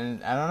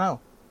 And I don't know.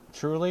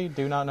 Truly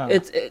do not know.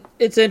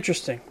 It's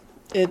interesting.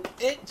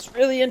 It's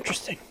really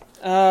interesting.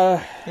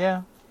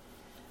 Yeah.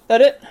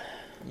 That it?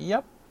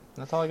 Yep.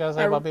 That's all I gotta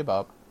say about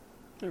Bebop.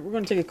 We're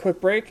gonna take a quick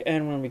break,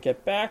 and when we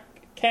get back,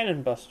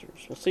 Cannon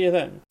Busters. We'll see you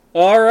then.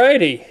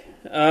 Alrighty.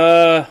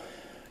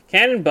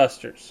 Cannon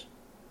Busters.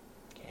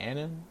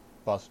 Cannon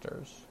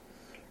Busters.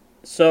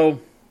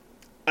 So,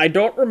 I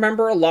don't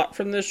remember a lot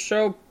from this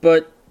show,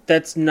 but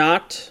that's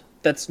not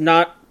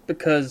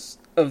because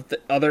of the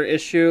other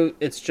issue.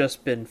 It's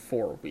just been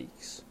 4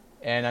 weeks.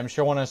 And I'm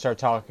sure when I start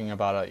talking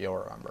about it, you'll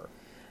remember.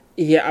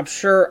 Yeah, I'm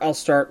sure I'll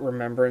start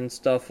remembering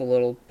stuff a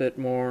little bit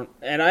more.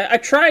 And I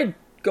tried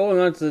going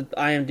onto the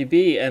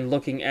IMDb and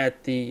looking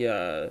at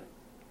the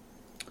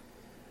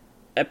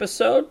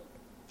episode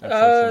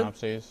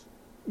synopses?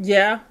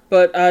 Yeah,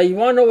 but you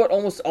want to know what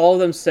almost all of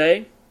them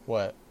say?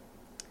 What?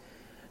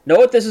 Know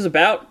what this is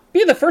about?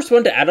 Be the first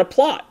one to add a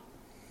plot.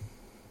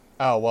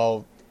 Oh,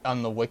 well,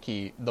 on on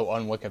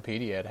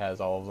Wikipedia, it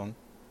has all of them.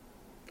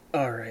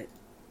 All right.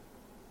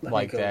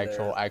 Like the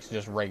actually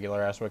just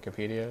regular ass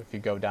Wikipedia. If you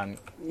go down,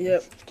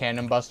 yep,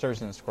 Cannon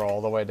Busters and scroll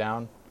all the way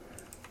down,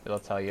 it'll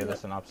tell you the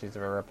synopses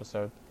of every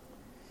episode.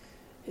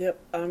 Yep,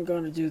 I'm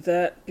going to do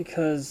that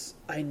because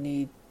I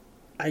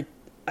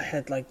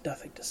had like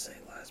nothing to say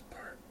last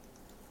part.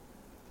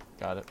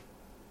 Got it.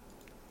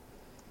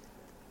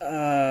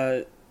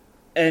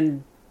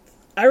 And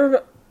I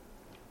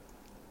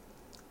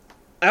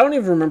don't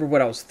even remember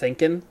what I was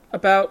thinking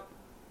about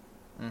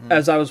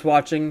as I was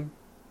watching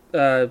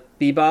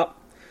Bebop.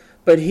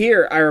 But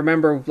here, I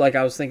remember, like,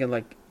 I was thinking,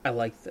 like, I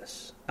like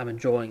this. I'm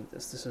enjoying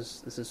this. This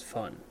is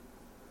fun.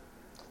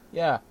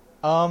 Yeah.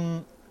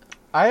 I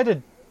had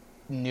a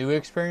new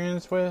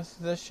experience with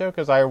this show,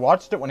 because I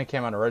watched it when it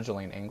came out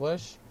originally in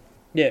English.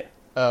 Yeah.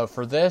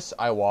 For this,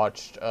 I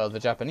watched the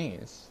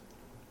Japanese.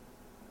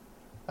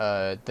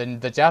 Then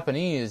the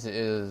Japanese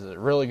is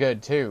really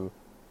good too.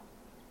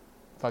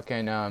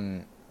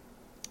 Fucking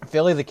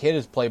Philly the Kid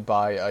is played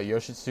by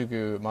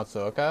Yoshitsugu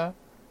Matsuoka,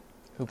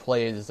 who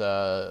plays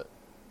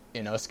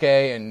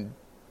Inosuke and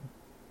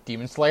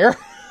Demon Slayer.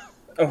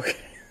 Okay.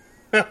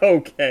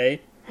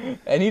 Okay.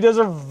 And he does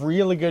a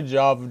really good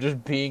job of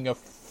just being a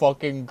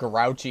fucking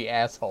grouchy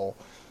asshole.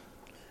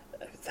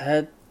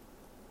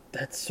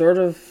 That's sort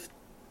of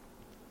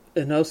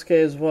Inosuke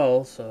as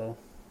well, so...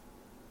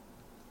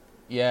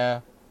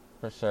 Yeah,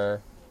 for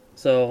sure.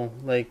 So,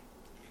 like,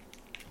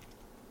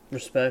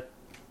 respect.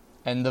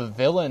 And the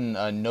villain,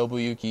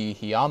 Nobuyuki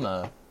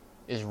Hiyama,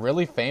 is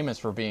really famous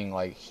for being,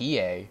 like,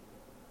 Hiei.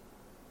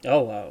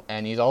 Oh, wow.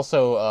 And he's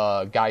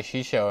also Gai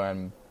Shisho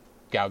and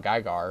Gao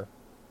Gaigar.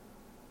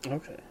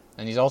 Okay.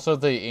 And he's also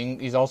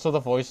the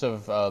voice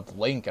of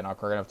Link in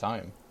Ocarina of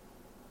Time.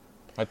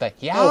 Like the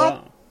yeah. Oh,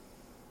 wow.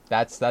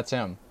 That's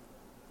him.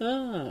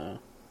 Ah.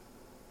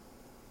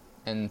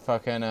 And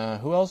fucking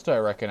who else do I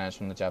recognize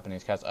from the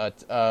Japanese cast?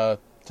 Takaya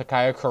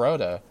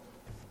Kuroda.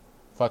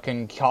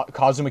 Fucking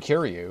Kazuma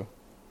Kiryu,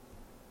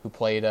 who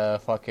played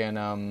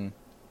fucking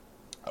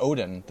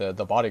Odin,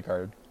 the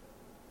bodyguard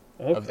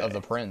of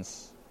the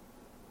prince.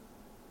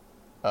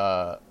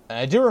 And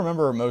I do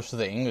remember most of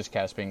the English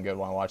cast being good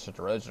when I watched it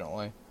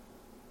originally,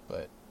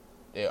 but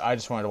I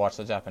just wanted to watch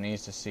the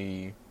Japanese to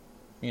see,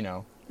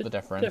 the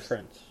difference.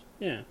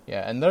 Yeah.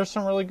 Yeah, and there's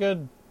some really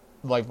good,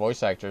 like,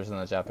 voice actors in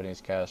the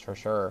Japanese cast for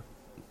sure.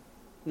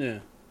 Yeah.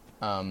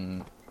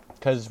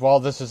 Because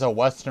while this is a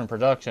Western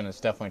production, it's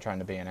definitely trying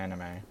to be an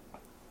anime.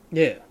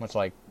 Yeah. Much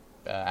like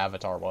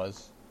Avatar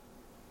was.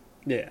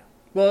 Yeah.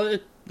 Well,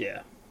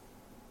 yeah.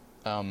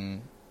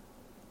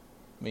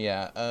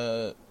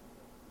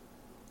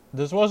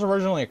 This was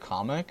originally a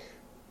comic.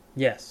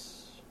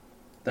 Yes.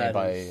 Made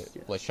by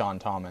LaShawn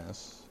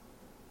Thomas.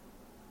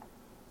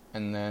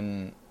 And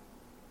then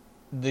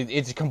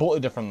it's completely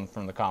different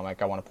from the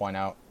comic, I want to point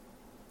out.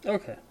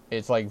 Okay.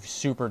 It's, like,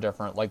 super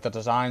different. Like, the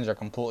designs are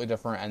completely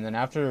different. And then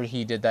after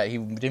he did that,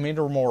 they made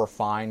it more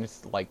refined,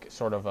 like,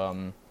 sort of,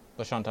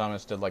 LaShawn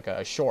Thomas did, like,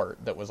 a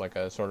short that was, like,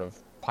 a sort of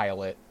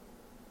pilot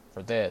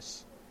for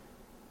this.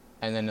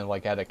 And then it,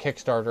 like, had a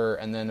Kickstarter,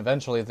 and then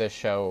eventually this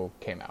show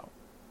came out.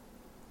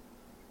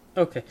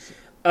 Okay.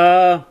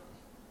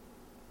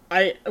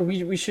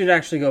 We should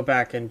actually go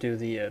back and do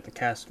the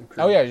cast and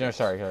crew. Oh, yeah, no,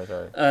 sorry.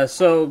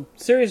 So,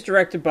 series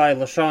directed by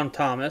LaShawn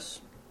Thomas.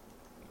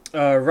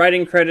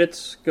 Writing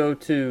credits go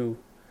to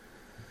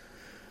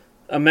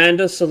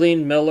Amanda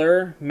Celine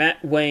Miller,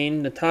 Matt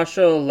Wayne,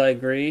 Natasha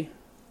Allegri,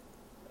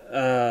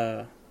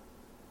 Ann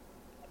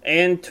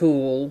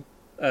Toole,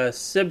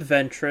 Sib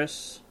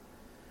Ventris,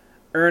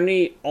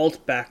 Ernie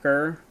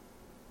Altbacker,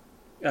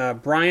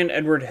 Brian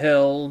Edward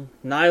Hill,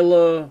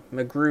 Nyla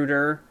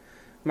Magruder,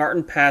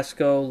 Martin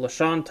Pascoe,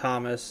 LaShawn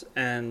Thomas,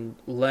 and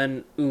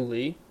Len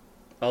Uli.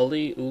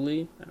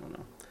 Uli? I don't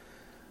know.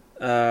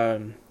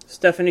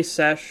 Stephanie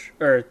Shesh.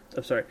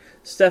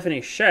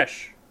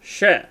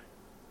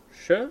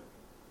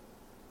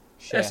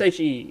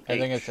 S-H-E. I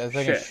think it's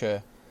She.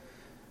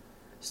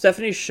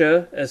 Stephanie She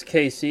as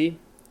Casey.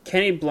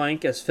 Kenny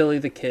Blank as Philly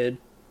the Kid.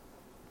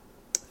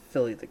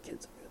 Philly the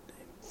Kid's a good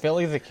name.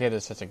 Philly the Kid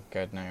is such a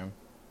good name.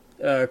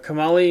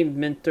 Kamali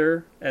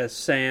Minter as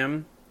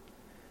Sam.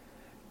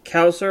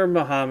 Kausar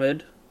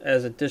Muhammad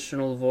as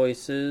additional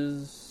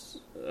voices.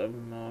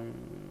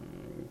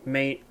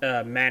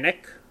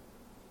 Manic.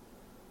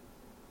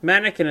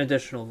 Manic and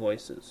additional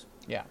voices.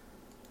 Yeah.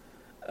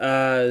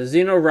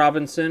 Zeno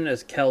Robinson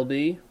as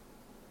Kelby.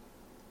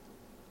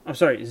 I'm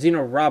sorry,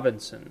 Zeno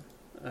Robinson.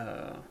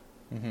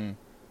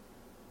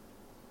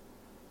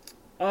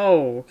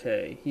 Oh,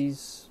 okay.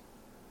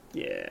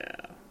 Yeah.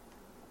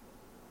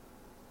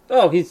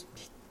 Oh, he's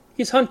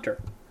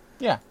Hunter.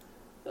 Yeah.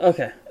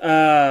 Okay.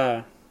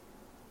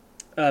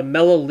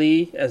 Mela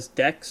Lee as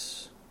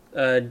Dex.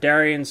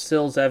 Darian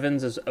Sills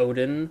Evans as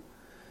Odin.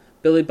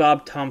 Billy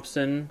Bob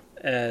Thompson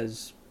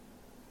as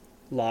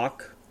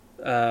Locke.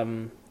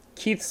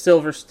 Keith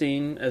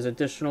Silverstein as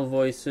additional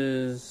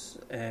voices,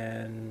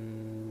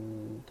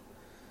 and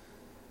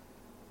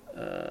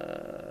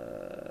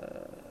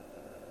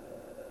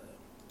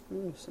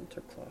some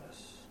Turner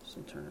Class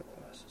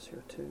is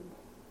here too.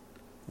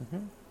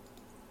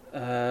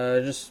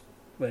 Just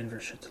waiting for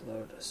shit to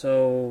load.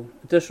 So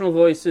additional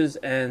voices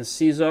and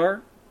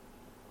Caesar.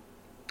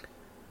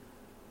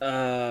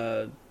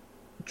 Trevor.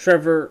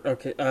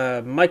 Okay.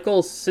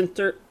 Michael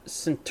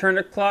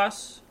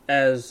Sinterniclaus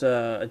as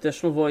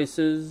additional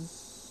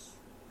voices.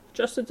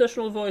 Just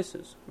additional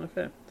voices.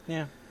 Okay.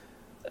 Yeah.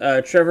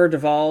 Trevor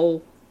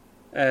Duvall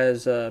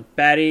as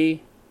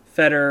Batty,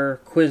 Feder,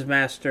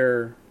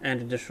 Quizmaster,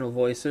 and additional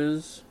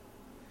voices.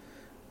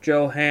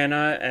 Joe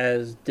Hanna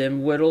as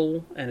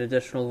Dimwittle and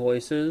additional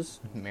voices.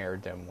 Mayor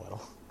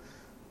Dimwittle.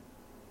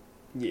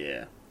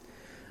 Yeah.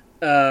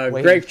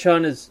 Greg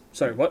Chun is...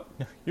 Sorry, what?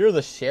 You're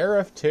the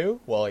sheriff,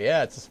 too? Well,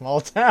 yeah, it's a small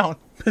town.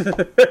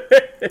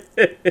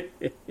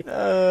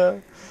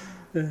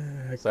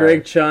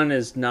 Greg Chun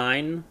is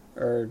 9,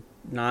 or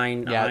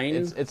 9. Yeah,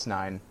 it's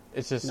 9.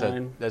 It's just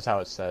 9. that's how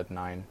it's said,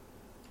 9.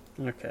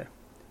 Okay.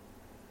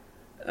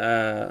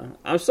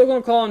 I'm still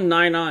gonna call him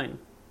 9-9.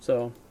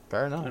 So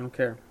Fair I enough. don't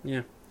care.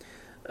 Yeah.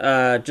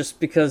 Just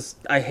because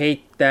I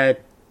hate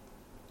that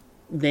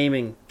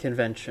naming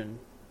convention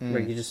where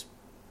you just,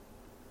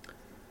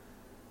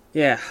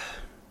 yeah,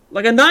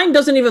 like a 9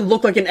 doesn't even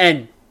look like an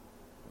N.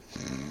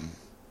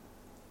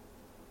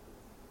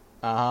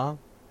 Uh-huh.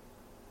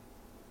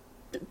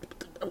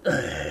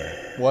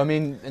 Well, I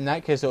mean, in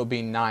that case, it would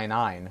be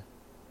 9-9.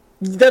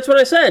 That's what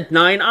I said.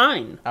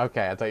 9-9.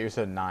 Okay, I thought you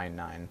said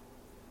 9-9.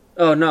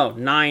 Oh no,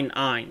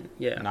 9-9.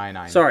 Yeah.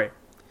 9-9. Sorry.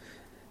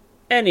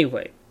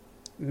 Anyway,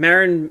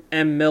 Marin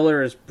M.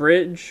 Miller is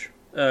Bridge.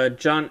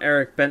 John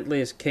Eric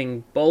Bentley is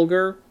King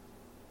Bulger.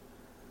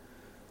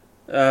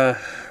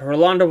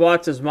 Rolanda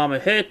Watts is Mama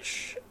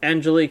Hitch.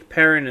 Angelique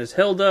Perrin is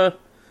Hilda.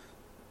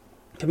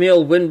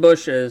 Camille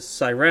Winbush is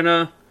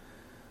Sirena.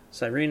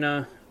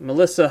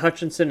 Melissa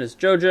Hutchinson is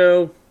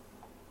JoJo.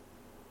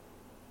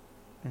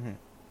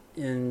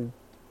 And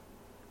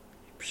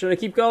should I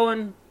keep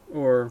going?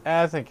 Or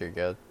I think you're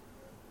good.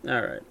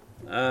 alright.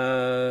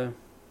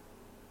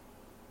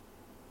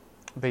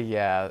 But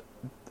yeah,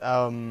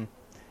 The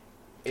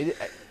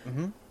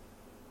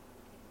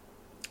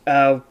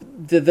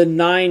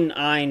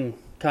 9-9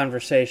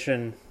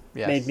 conversation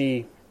yes. made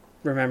me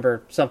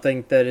remember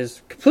something that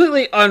is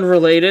completely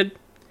unrelated,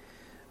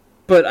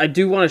 but I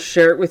do want to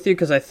share it with you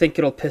because I think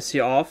it'll piss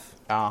you off.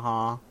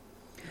 Uh-huh.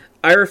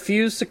 I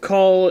refuse to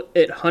call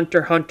it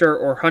Hunter x Hunter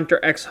or Hunter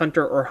x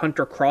Hunter or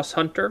Hunter Cross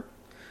Hunter.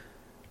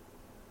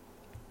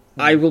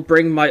 I will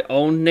bring my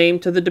own name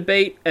to the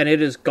debate, and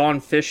it is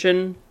Gone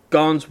Fishin',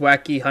 Gone's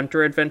Wacky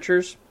Hunter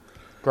Adventures.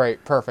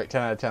 Great, perfect,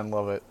 10 out of 10,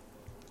 love it.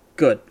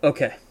 Good,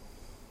 okay.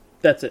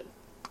 That's it.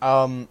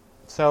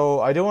 So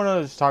I do want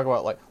to just talk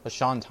about, like,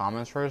 LeSean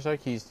Thomas for a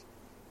sec. He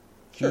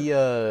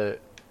was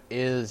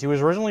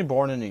originally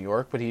born in New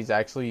York, but he's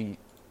actually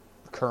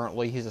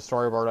he's a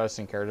storyboard artist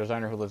and character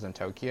designer who lives in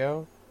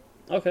Tokyo.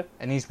 Okay.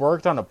 And he's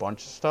worked on a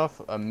bunch of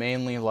stuff,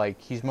 mainly, like,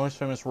 he's most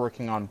famous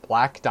working on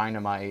Black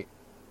Dynamite,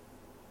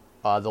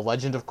 The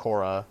Legend of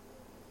Korra,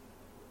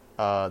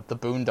 The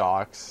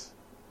Boondocks,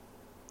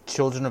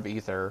 Children of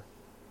Ether,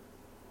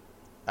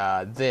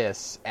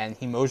 and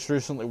he most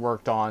recently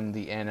worked on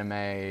the anime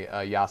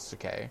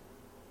Yasuke.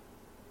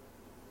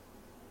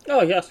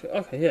 Oh, yes.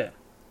 Okay, yeah.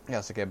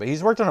 Yasuke, but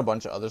he's worked on a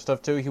bunch of other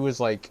stuff too. He was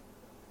like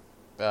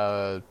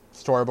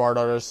storyboard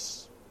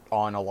artist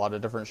on a lot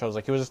of different shows.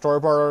 Like he was a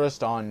storyboard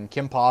artist on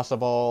Kim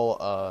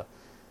Possible,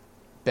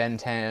 Ben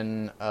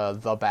 10,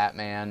 The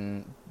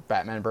Batman,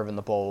 Batman Brave and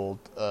the Bold,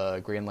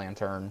 Green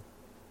Lantern.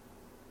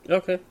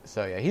 Okay.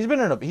 So yeah,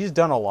 he's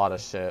done a lot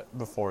of shit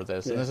before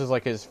this, and this is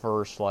like his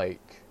first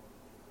like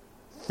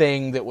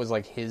thing that was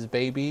like his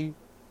baby.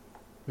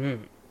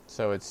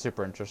 So it's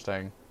super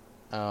interesting.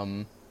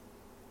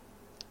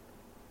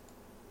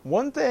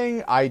 One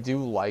thing I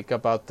do like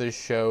about this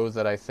show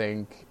that I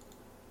think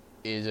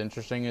is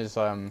interesting is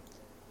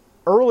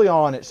early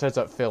on it sets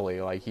up Philly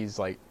like he's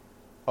like,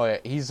 oh yeah,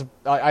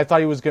 I thought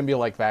he was gonna be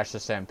like Vash the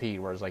Stampede,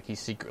 whereas like he's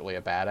secretly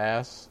a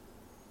badass.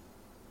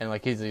 And,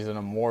 like, he's an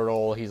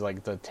immortal, he's,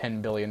 like, the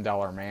 $10 billion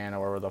man, or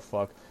whatever the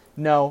fuck.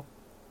 No.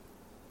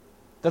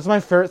 That's my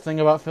favorite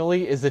thing about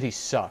Philly, is that he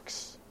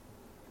sucks.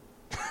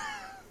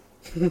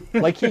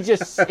 Like, he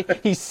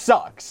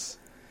sucks.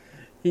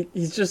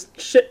 He's just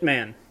shit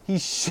man.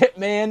 He's shit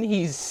man,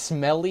 he's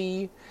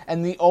smelly,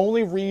 and the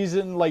only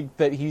reason, like,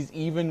 that he's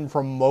even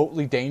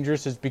remotely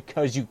dangerous is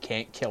because you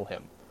can't kill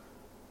him.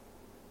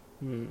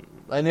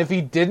 And if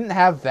he didn't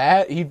have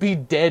that, he'd be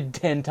dead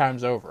 10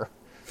 times over.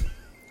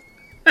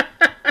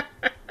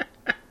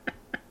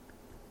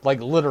 Like,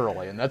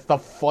 literally, and that's the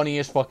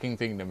funniest fucking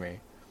thing to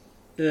me.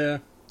 Yeah.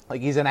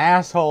 Like, he's an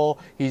asshole,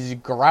 he's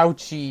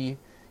grouchy,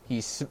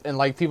 and,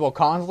 like, people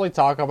constantly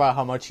talk about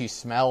how much he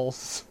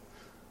smells.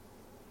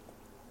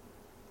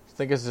 I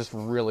think it's just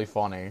really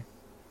funny.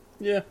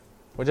 Yeah.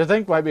 Which I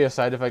think might be a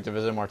side effect of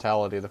his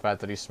immortality, the fact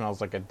that he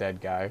smells like a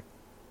dead guy.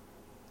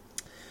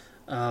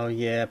 Oh,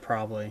 yeah,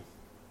 probably.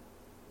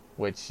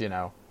 Which, you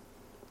know,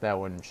 that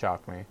wouldn't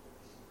shock me.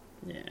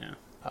 Yeah.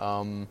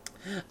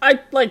 I'd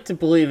like to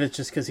believe it's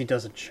just because he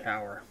doesn't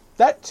shower.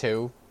 That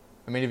too.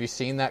 I mean, have you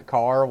seen that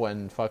car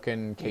when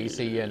fucking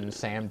Casey and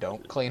Sam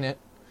don't clean it?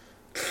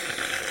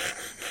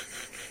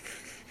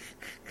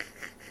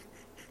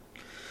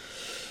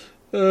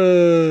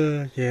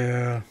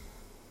 Yeah.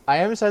 I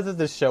am sad that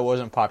this show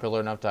wasn't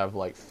popular enough to have,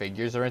 like,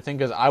 figures or anything,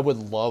 because I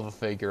would love a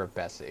figure of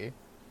Bessie.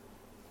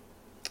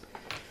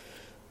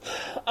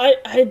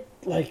 I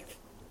like...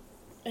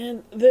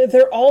 And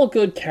they're all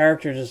good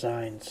character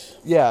designs.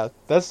 Yeah,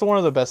 that's one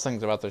of the best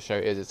things about the show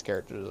is its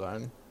character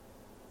design.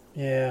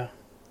 Yeah.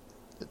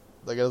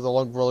 Like, it has a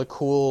lot of really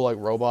cool, like,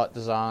 robot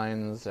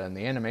designs, and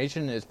the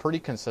animation is pretty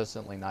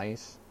consistently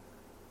nice.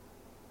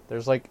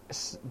 There's, like,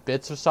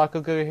 bits of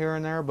Sakuga here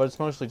and there, but it's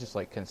mostly just,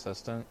 like,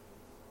 consistent.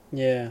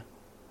 Yeah.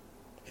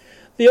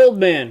 The Old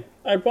Man.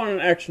 I want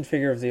an action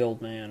figure of the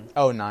Old Man.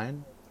 Oh,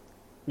 9?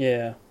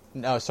 Yeah.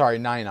 No, sorry,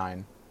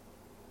 9-9.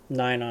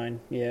 9-9,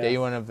 yeah. Yeah,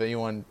 you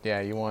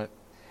want...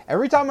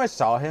 Every time I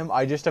saw him,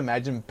 I just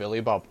imagined Billy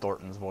Bob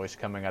Thornton's voice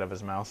coming out of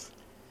his mouth.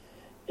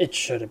 It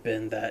should have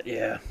been that,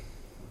 yeah.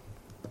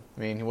 I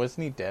mean,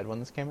 wasn't he dead when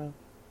this came out?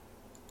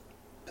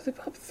 Billy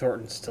Bob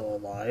Thornton's still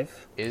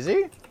alive. Is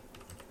he?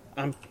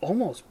 I'm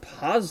almost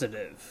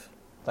positive.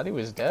 Thought he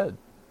was dead.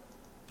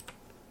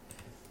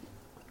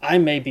 I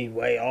may be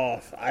way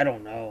off. I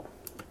don't know.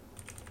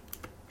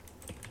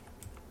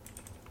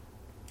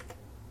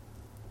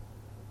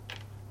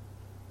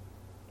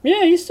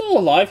 Yeah, he's still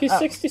alive. He's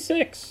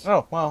 66.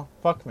 Oh, well,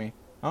 fuck me.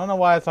 I don't know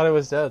why I thought he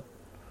was dead.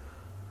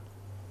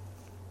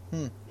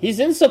 He's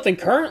in something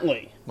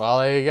currently. Well,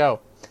 there you go.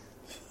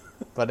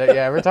 But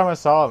yeah, every time I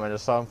saw him, I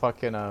just saw him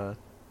fucking,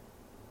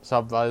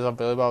 saw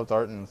Billy Bob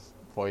Thornton's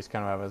voice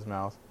kind of out of his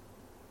mouth.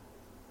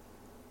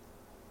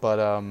 But,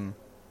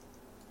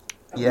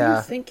 What are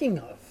you thinking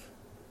of?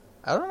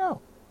 I don't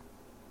know.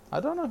 I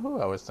don't know who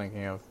I was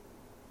thinking of.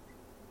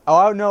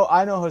 Oh, no,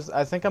 I know who's,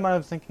 I think I might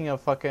have thinking of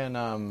fucking,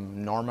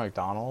 Norm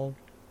Macdonald.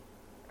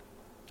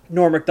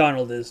 Norm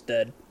Macdonald is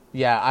dead.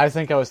 Yeah, I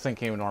think I was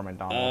thinking of Norm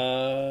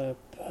Macdonald.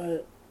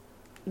 But...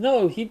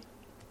 No, he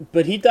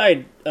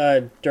died,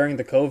 during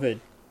the COVID.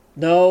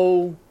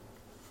 No,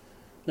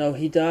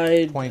 he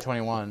died...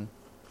 2021.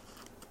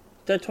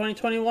 That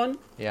 2021?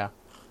 Yeah.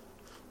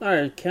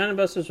 Alright,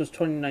 Cannabusters was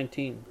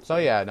 2019. So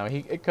yeah, no,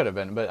 it could have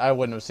been, but I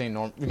wouldn't have seen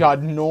Norm.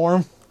 God,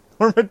 Norm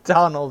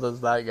Macdonald as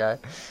that guy.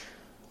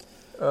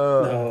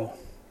 No.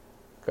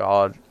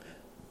 God.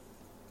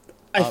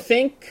 I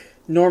think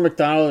Norm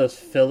Macdonald as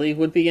Philly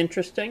would be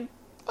interesting.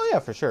 Oh yeah,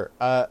 for sure.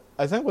 I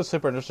think what's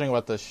super interesting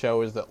about this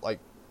show is that, like,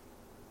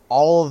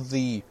 all of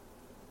the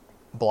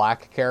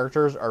black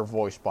characters are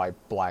voiced by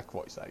black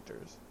voice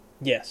actors.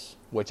 Yes.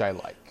 Which I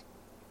like.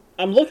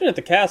 I'm looking at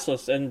the cast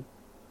list, and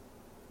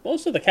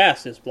most of the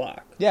cast is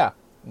black. Yeah,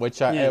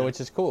 which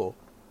is cool.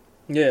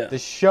 Yeah. The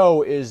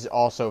show is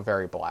also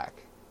very black.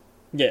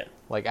 Yeah.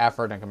 Like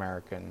African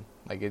American.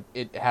 Like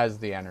it has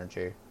the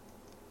energy.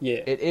 Yeah.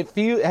 It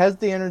has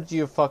the energy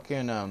of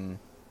fucking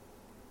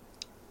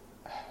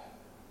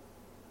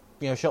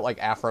shit like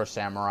Afro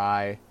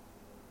Samurai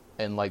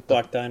and like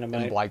Black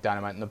Dynamite. and Black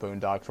Dynamite and the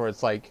Boondocks, where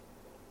it's like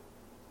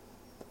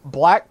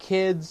black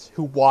kids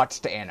who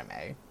watched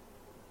anime.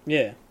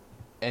 Yeah.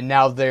 And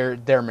now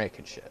they're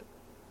making shit.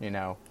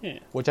 Yeah.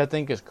 Which I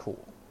think is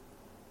cool.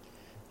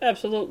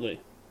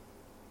 Absolutely.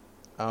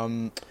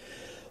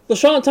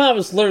 LeSean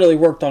Thomas literally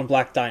worked on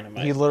Black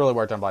Dynamite. He literally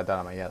worked on Black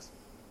Dynamite, yes.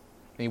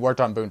 And he worked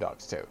on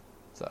Boondocks too.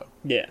 So.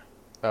 Yeah.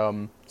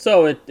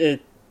 So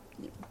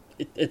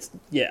it's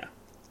yeah.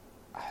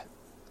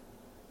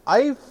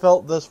 I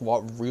felt this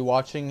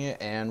rewatching it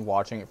and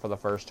watching it for the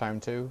first time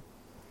too.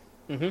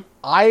 Mm-hmm.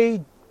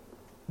 I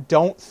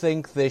don't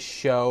think this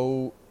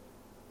show,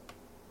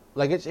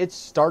 like, it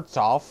starts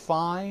off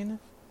fine,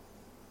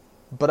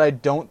 but I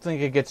don't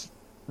think it gets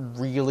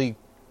really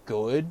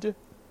good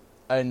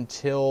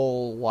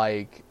until,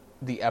 like,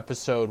 the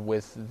episode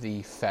with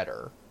the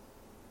Fetter.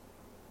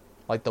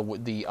 Like, the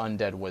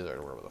undead wizard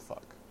or whatever the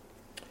fuck.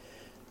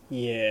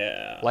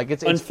 Yeah. Like,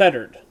 it's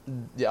Unfettered.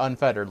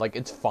 Unfettered. Like,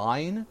 it's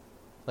fine.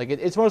 Like,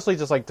 it's mostly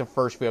just, like, the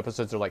first few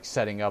episodes are, like,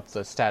 setting up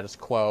the status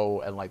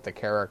quo and, like, the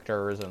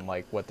characters and,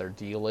 like, what their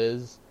deal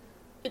is.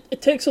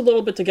 It takes a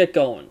little bit to get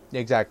going.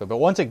 Exactly. But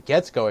once it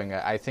gets going,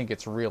 I think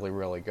it's really,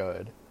 really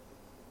good.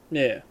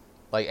 Yeah.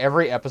 Like,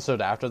 every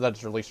episode after that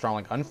is really strong.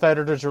 Like,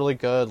 Unfettered is really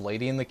good.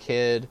 Lady and the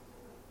Kid.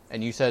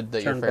 And you said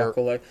that your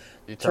favorite...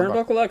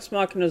 Turnbuckle Ex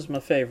Machina is my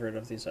favorite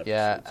of these episodes.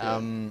 Yeah,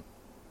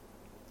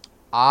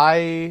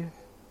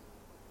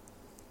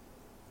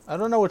 I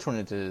don't know which one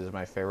it is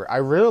my favorite. I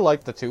really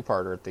like the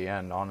two-parter at the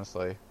end,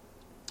 honestly.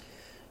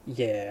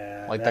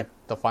 Yeah. Like,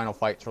 the final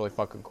fight's really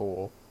fucking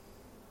cool.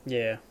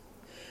 Yeah.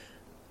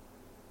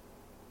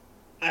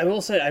 I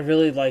will say I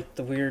really like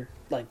the weird,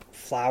 like,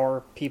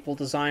 flower people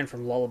design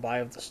from Lullaby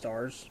of the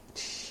Stars.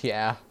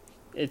 Yeah.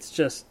 It's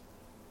just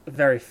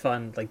very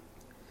fun. Like,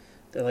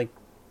 they're like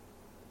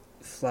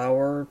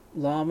flower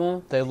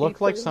llama. They look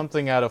like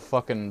something out of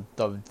fucking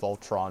the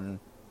Voltron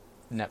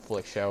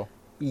Netflix show.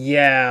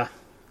 Yeah.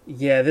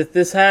 Yeah,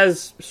 this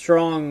has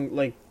strong,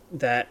 like,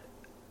 that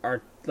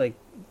art, like,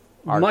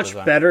 art much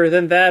design. better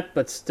than that,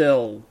 but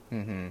still...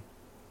 Mm-hmm.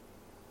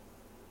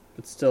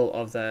 But still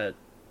of that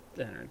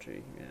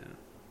energy, yeah.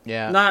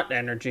 Yeah. Not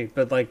energy,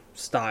 but, like,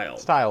 style.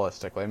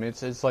 Stylistically. I mean,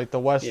 it's like the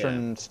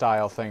Western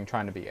style thing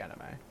trying to be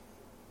anime.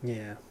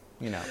 Yeah.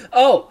 You know.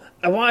 Oh!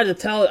 I wanted to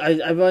tell...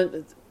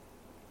 Mm-hmm.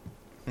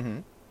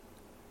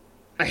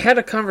 I had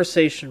a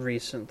conversation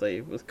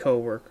recently with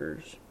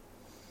coworkers,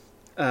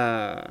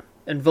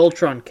 and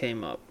Voltron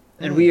came up,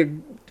 and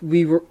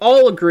we were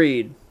all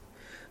agreed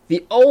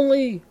the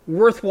only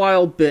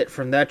worthwhile bit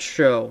from that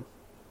show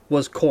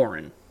was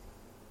Corrin.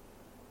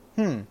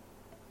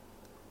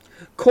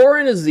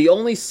 Corrin is the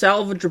only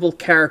salvageable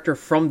character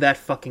from that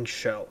fucking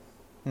show.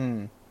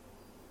 And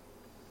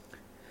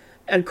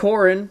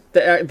Corrin,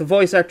 the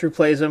voice actor who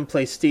plays him,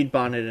 plays Steed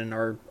Bonnet in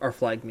Our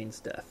Flag Means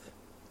Death.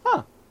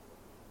 Huh.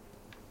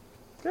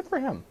 Good for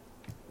him.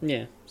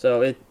 Yeah,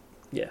 so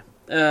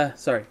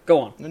sorry, go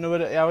on. No,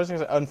 but I was going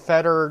to say,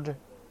 Unfettered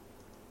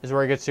is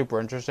where it gets super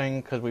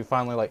interesting, because we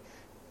finally, like,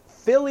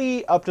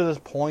 Philly, up to this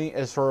point,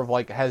 is sort of,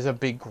 like, has a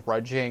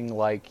begrudging,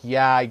 like,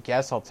 yeah, I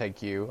guess I'll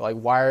take you. Like,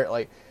 why are,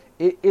 like,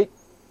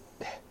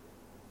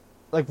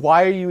 like,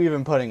 why are you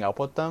even putting up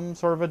with them,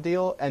 sort of a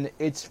deal? And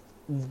it's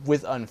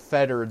with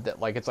Unfettered that,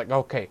 like, it's like,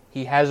 okay,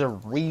 he has a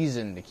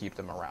reason to keep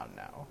them around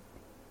now.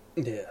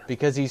 Yeah.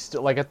 Because he's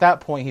still, like, at that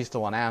point, he's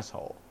still an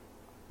asshole.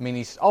 I mean,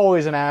 he's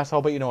always an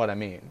asshole, but you know what I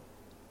mean.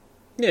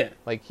 Yeah.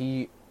 Like,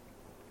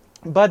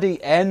 by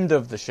the end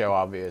of the show,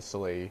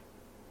 obviously,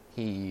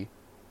 he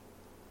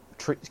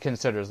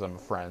considers them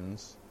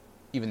friends,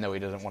 even though he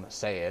doesn't want to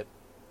say it.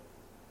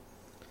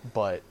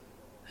 But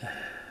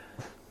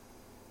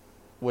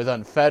with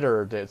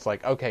Unfettered, it's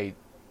like, okay,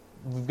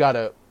 we've got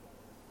to...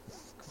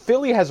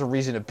 Philly has a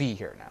reason to be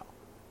here now.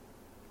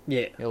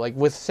 Yeah. You know, like,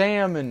 with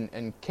Sam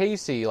and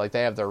Casey, like,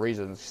 they have their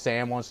reasons.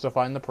 Sam wants to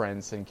find the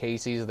prince, and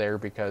Casey's there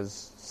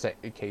because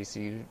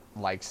Casey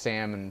likes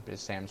Sam and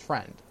is Sam's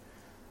friend.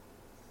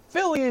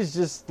 Philly is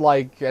just,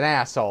 like, an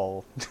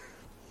asshole.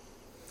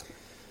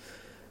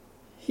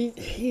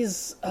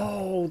 There's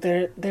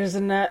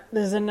an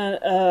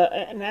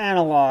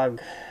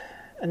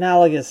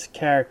analogous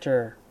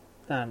character,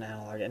 not an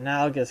analog,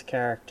 analogous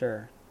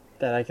character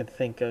that I can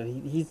think of.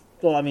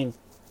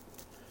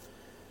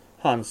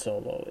 Han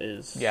Solo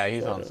is. Yeah,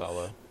 he's Han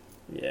Solo.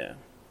 Yeah.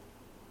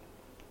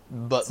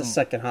 But it's the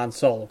second Han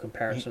Solo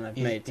comparison I've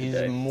made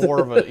today.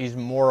 He's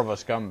more of a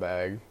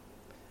scumbag.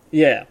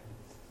 Yeah.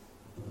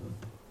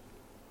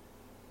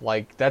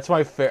 Like, that's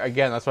my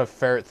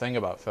favorite thing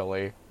about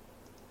Philly.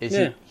 He's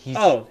a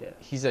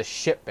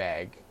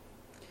shitbag.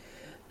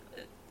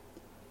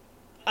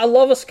 I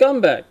love a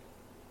scumbag.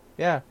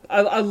 Yeah.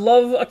 I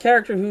love a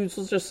character who's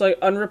just, like,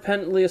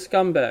 unrepentantly a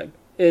scumbag.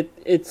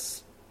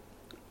 It's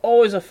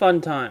always a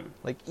fun time.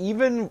 Like,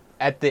 even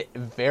at the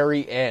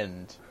very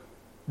end,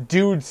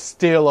 dude's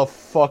still a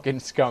fucking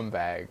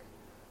scumbag.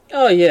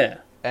 Oh, yeah.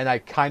 And I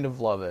kind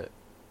of love it.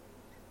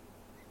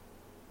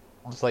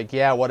 It's like,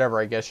 yeah,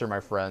 whatever, I guess you're my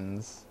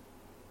friends.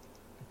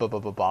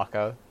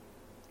 Baka.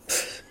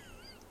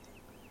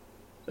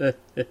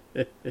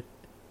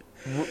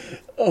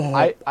 All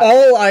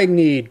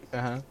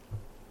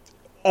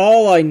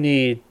I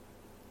need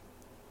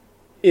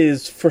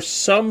is for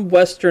some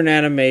Western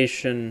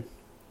animation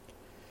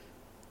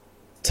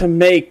to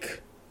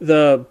make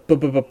the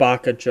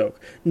Baka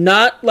joke.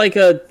 Not like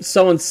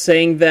someone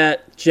saying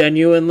that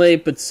genuinely,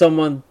 but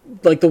someone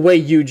like the way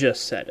you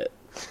just said it.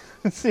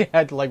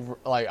 Yeah, like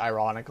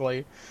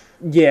ironically.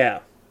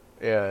 Yeah.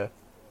 Yeah.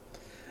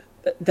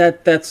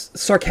 That's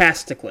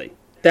sarcastically.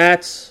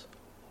 That's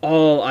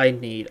all I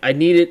need. I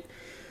need it.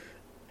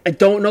 I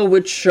don't know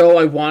which show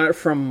I want it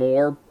from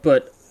more,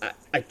 but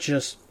I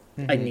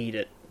need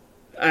it.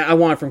 I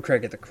want it from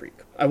Craig at the Creek.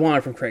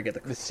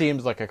 It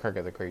seems like a Craig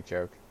at the Creek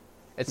joke.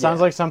 It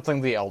sounds like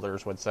something the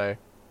elders would say.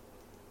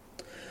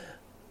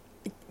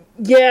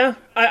 Yeah,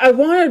 I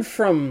wanted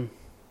from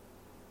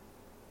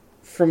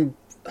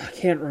I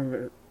can't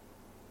remember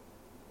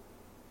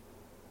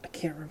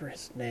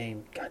his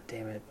name. God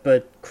damn it!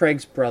 But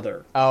Craig's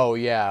brother. Oh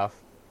yeah,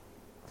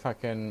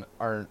 fucking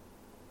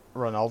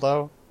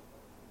Ronaldo.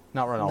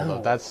 Not Ronaldo.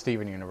 No. That's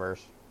Steven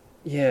Universe.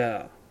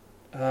 Yeah.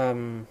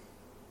 I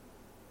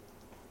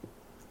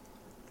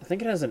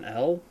think it has an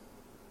L.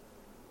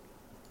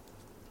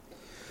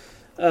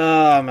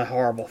 I'm a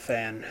horrible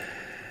fan.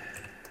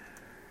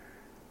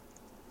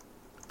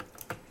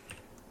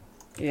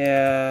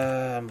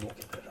 Yeah, I'm looking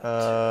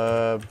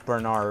at it.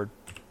 Bernard.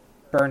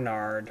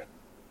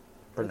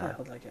 Where the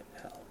hell did I get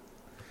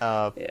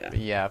L?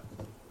 Yeah.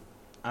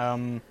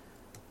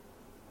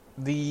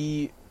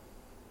 The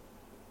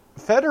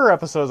Feder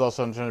episode is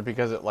also interesting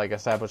because it, like,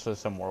 establishes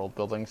some world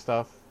building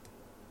stuff.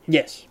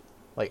 Yes.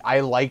 Like, I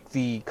like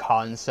the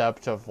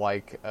concept of,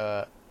 like,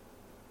 a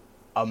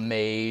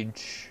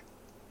mage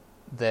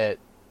that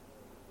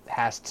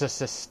has to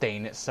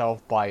sustain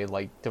itself by,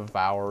 like,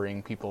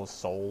 devouring people's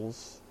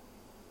souls.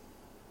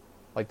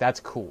 Like, that's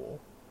cool.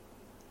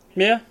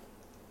 Yeah.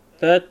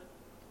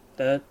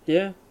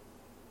 Yeah.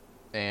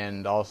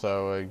 And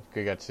also,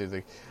 we got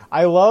to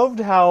I loved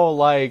how,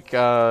 like,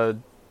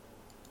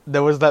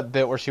 there was that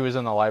bit where she was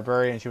in the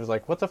library and she was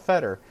like, what's a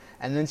Feder?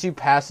 And then she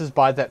passes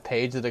by that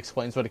page that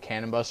explains what a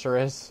cannon buster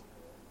is.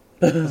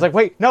 It's like,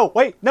 wait, no!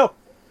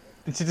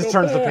 And she just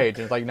turns the page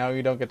and it's like, no,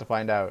 you don't get to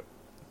find out.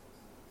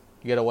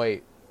 You gotta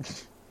wait.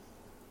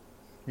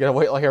 You gotta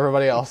wait like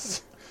everybody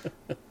else.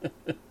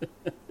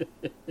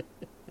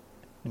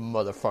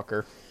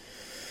 Motherfucker.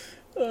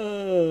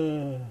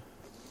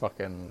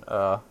 Fucking,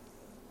 But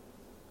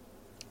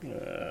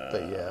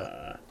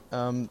yeah.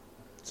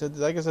 So,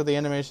 like I said, the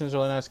animation is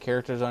really nice.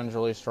 Character design is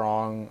really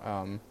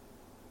strong.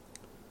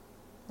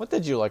 What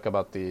did you like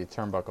about the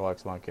Turnbuckle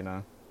Ex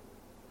Machina?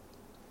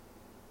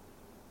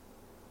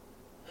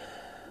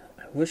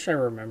 I wish I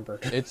remembered.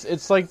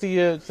 It's like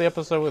the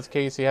episode with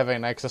Casey having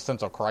an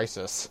existential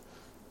crisis.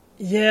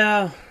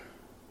 Yeah.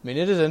 I mean,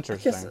 it is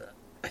interesting.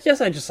 I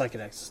guess I just like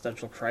an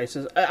existential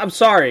crisis. I'm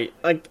sorry.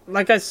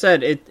 Like I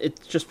said,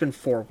 it's just been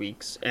 4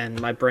 weeks, and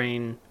my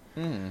brain...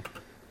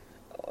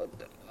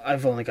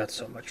 I've only got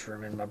so much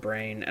room in my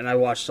brain, and I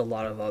watched a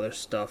lot of other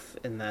stuff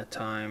in that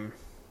time.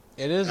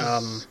 It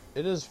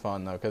is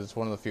fun though, because it's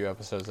one of the few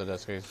episodes that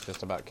is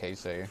just about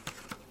Casey.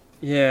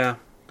 Yeah,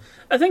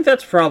 I think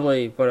that's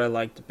probably what I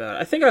liked about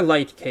it. I think I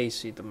liked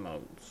Casey the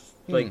most.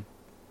 Like,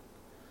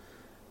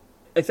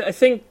 I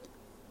think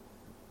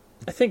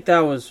that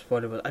was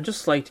what it was. I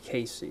just liked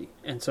Casey,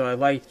 and so I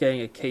liked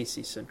getting a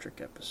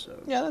Casey-centric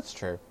episode. Yeah, that's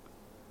true.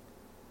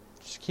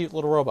 Just a cute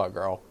little robot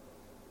girl.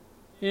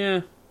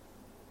 Yeah.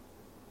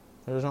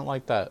 Who doesn't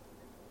like that?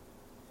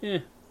 Yeah.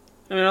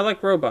 I mean, I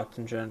like robots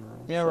in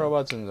general. Yeah, so.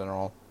 Robots in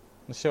general.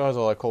 The show has a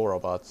lot of cool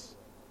robots.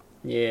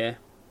 Yeah.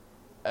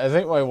 I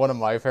think one of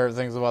my favorite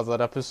things about that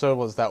episode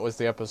was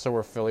the episode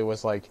where Philly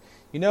was like,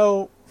 you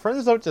know,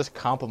 friends don't just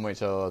compliment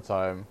each other all the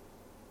time.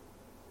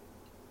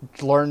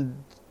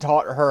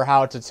 Taught her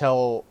how to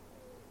tell,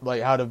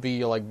 like, how to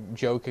be, like,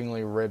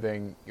 jokingly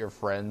ribbing your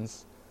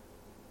friends.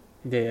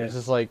 Yeah. It's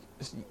just like,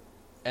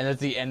 and at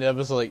the end of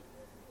the episode, like,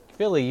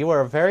 Philly, you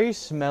are a very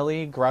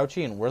smelly,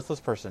 grouchy, and worthless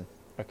person.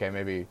 Okay,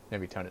 maybe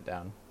tone it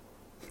down.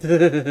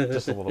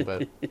 Just a little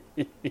bit.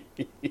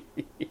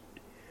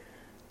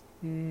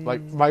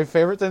 Like, my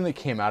favorite thing that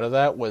came out of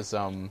that was,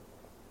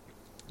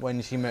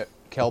 when she met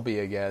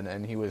Kelby again,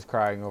 and he was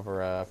crying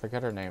over, I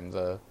forget her name,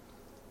 what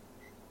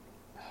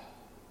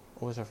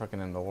was her fucking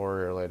name, the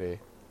warrior lady?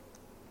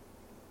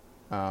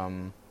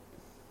 It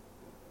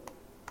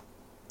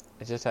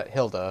just had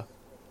Hilda.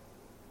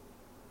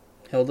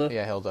 Hilda?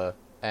 Yeah, Hilda.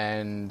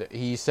 And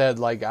he said,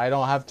 like, I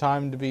don't have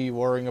time to be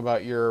worrying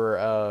about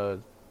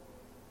your,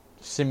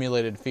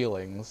 simulated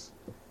feelings.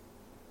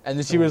 And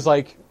then she was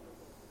like,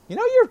 you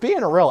know, you're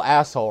being a real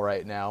asshole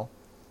right now.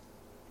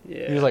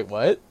 Yeah. He was like,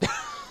 what?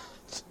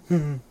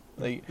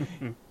 Like,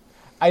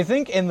 I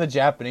think in the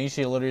Japanese,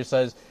 she literally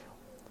says,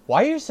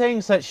 why are you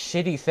saying such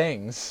shitty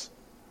things?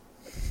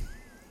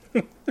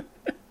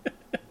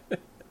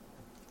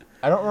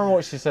 I don't remember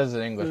what she says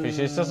in English, but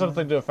she says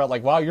something to the effect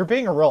like, wow, you're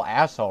being a real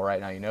asshole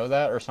right now, you know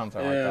that? Or something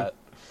like that.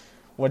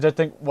 Which I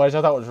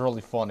thought was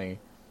really funny.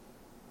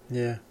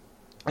 Yeah.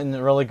 And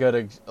a really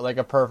good, like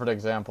a perfect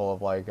example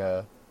of like,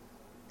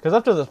 because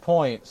up to this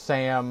point,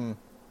 Sam,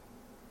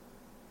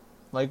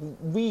 like,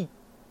 we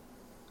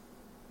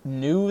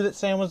knew that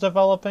Sam was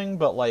developing,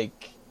 but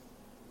like,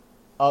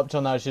 up till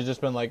now she's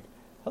just been like,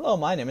 hello,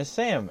 my name is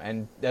Sam,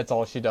 and that's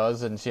all she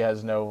does, and she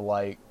has no,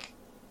 like,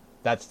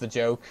 that's the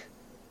joke.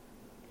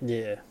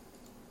 Yeah.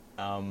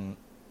 And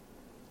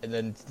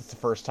then it's the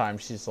first time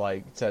she's,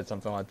 like, said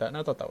something like that, and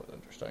I thought that was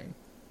interesting.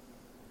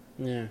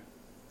 Yeah.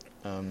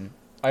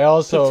 I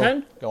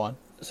also... Go on.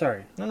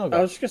 Sorry. No, go.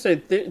 I was just going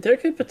to say, there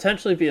could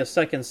potentially be a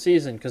second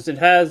season, because it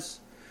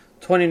has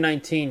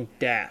 2019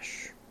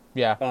 dash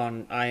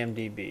on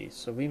IMDb,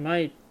 so we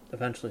might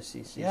eventually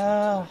see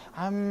season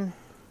 2.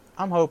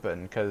 I'm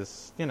hoping,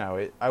 because, you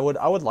know, I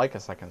would like a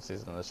second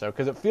season of the show,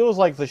 because it feels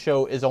like the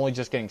show is only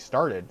just getting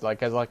started.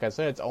 Like I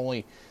said, it's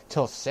only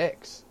till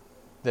 6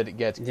 that it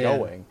gets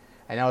going.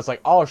 And now it's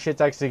like, oh,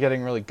 shit's actually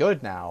getting really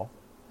good now.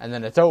 And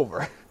then it's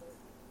over.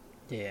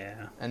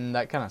 Yeah. And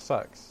that kind of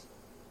sucks.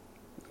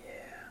 Yeah.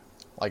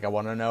 Like, I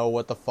want to know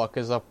what the fuck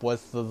is up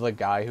with the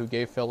guy who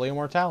gave Philly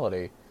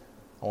immortality.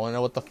 I want to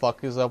know what the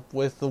fuck is up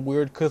with the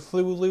weird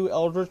Cthulhu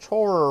Eldritch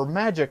Horror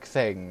magic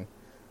thing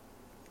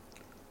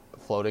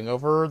floating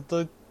over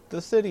the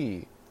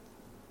city.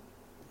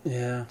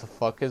 Yeah. What the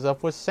fuck is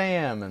up with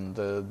Sam and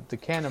the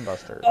Cannon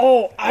Buster?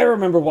 Oh, I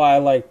remember why I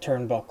like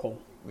Turnbuckle.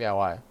 Yeah,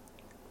 why?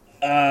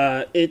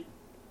 It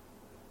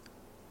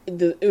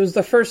was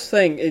the first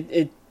thing.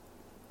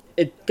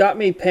 It got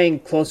me paying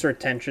closer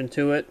attention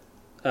to it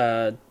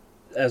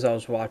as I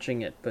was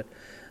watching it, but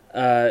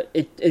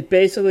it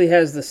basically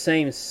has the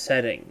same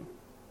setting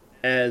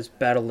as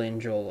Battle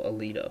Angel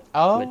Alita.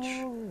 Oh. Which,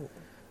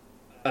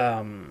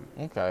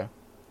 okay.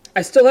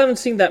 I still haven't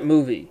seen that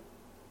movie,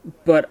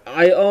 but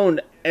I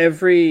own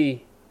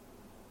every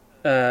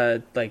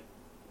like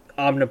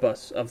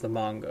omnibus of the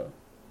manga.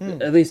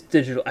 At least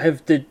digital. I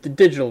have the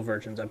digital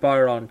versions. I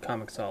bought it on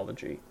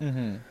Comixology.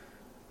 Mm-hmm.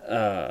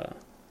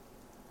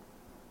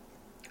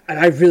 And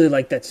I really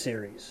like that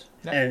series.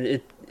 Yeah.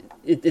 And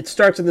it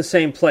starts in the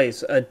same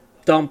place, a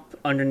dump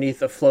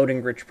underneath a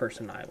floating rich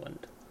person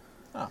island.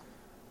 Oh.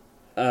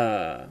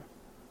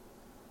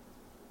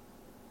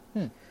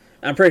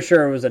 I'm pretty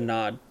sure it was a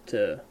nod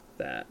to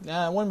that.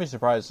 Yeah, I wouldn't be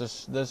surprised.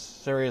 This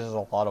series is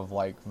a lot of,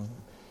 like,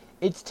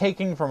 it's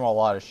taking from a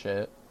lot of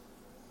shit.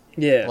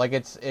 Yeah. Like,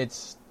 it's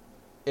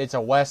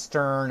a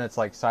Western, it's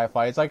like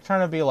sci-fi. It's like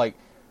trying to be like,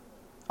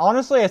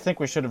 honestly, I think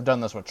we should have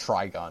done this with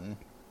Trigun.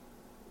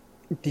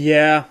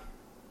 Yeah.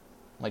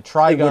 Like,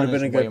 Trigun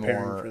is way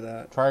more, for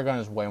that. Trigun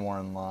is way more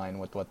in line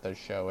with what this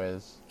show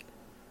is.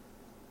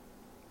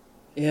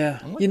 Yeah.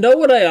 You know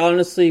what I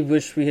honestly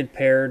wish we had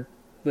paired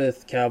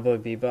with Cowboy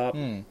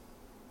Bebop?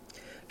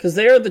 Because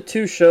they are the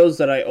two shows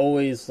that I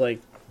always,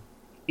 like,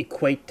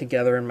 equate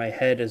together in my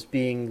head as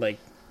being, like,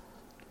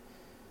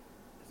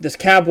 this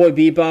Cowboy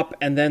Bebop,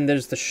 and then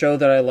there's the show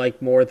that I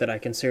like more that I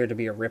consider to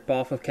be a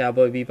ripoff of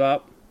Cowboy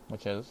Bebop.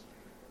 Which is?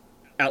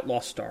 Outlaw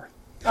Star.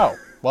 Oh,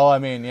 well, I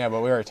mean, yeah,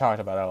 but we already talked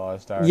about Outlaw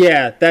Star.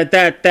 Yeah,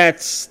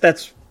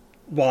 that's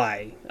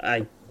why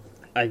I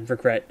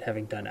regret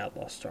having done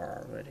Outlaw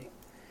Star already.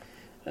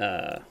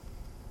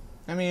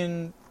 I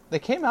mean, they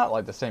came out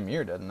like the same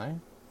year, didn't they?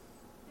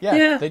 Yeah,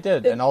 Yeah, they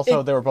did, and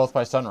also they were both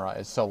by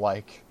Sunrise. So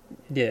like,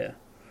 yeah,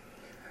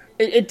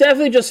 it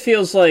definitely just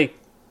feels like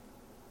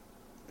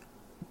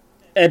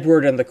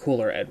Edward and the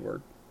Cooler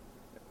Edward.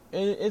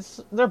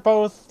 they're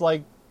both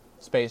like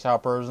space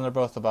operas, and they're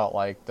both about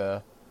like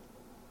the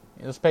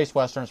space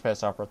western,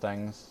 space opera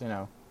things. You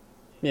know,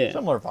 Yeah,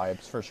 similar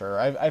vibes for sure.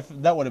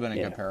 That would have been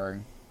a good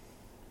pairing.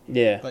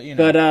 yeah, But you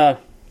know,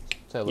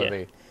 say Libby.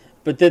 yeah.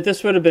 But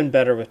this would have been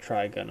better with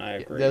Trigun. I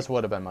agree. This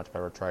would have been much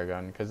better with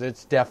Trigun because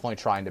it's definitely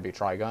trying to be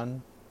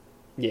Trigun.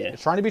 Yeah,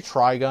 It's trying to be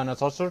Trigun.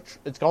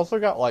 It's also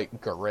got like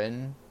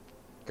Gurren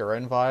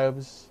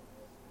vibes.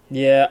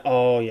 yeah.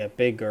 Oh yeah,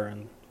 big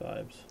Gurren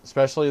vibes.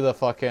 Especially the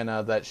fucking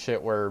that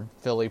shit where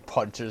Philly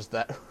punches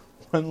that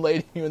one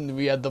lady when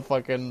we had the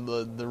fucking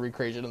the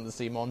recreation of the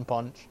Simon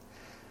punch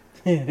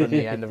from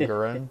the end of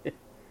Gurren.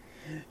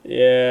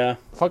 Yeah,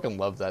 Fucking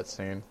love that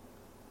scene.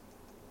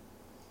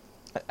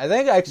 I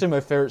think actually my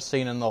favorite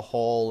scene in the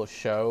whole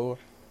show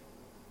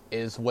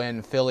is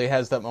when Philly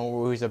has that moment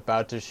where he's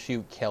about to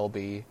shoot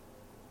Kelby,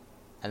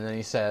 and then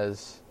he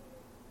says,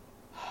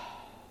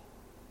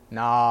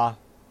 "Nah,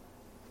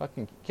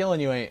 fucking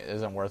killing you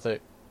isn't worth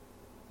it.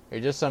 You're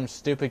just some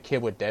stupid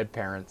kid with dead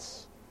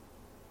parents,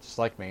 just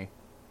like me."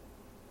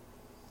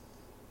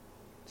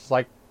 Just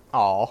like,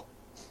 aw.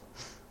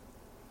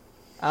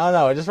 I don't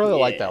know. I just really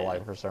like that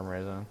line for some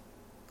reason.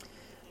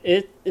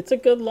 it's a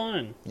good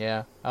line.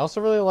 Yeah, I also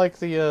really like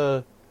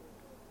the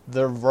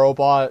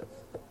robot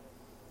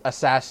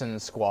assassin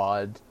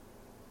squad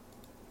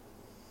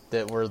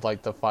that were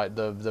like the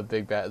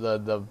big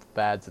the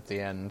bads at the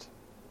end.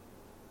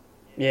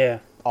 Yeah,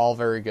 All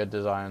very good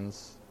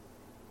designs.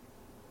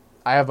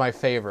 I have my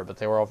favorite, but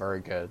they were all very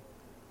good.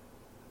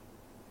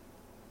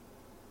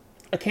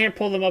 I can't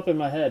pull them up in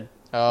my head.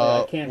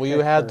 I can't. Well, you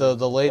had picture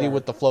the lady Star.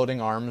 with the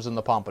floating arms and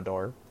the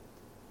pompadour,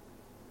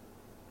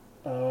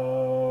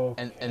 Oh.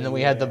 and then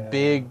we had the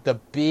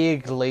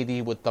big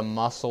lady with the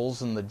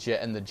muscles and the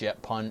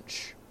jet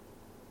punch.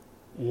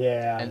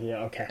 Yeah. And-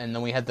 yeah. Okay. And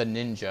then we had the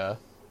ninja.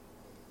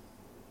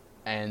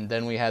 And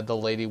then we had the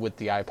lady with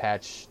the eye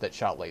patch that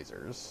shot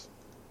lasers.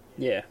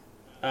 Yeah.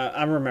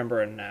 I'm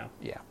remembering now.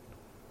 Yeah.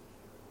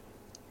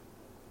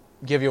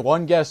 Give you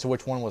one guess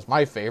which one was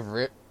my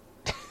favorite.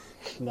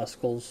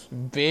 Muscles.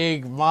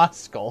 Big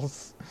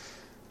muscles.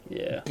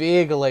 Yeah.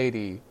 Big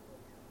lady.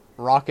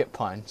 Rocket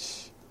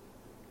punch.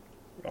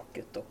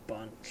 Rocket the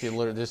bunch. She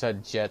literally just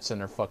had jets in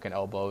her fucking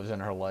elbows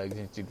and her legs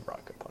and she did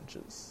rocket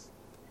punches.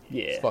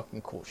 Yeah. It's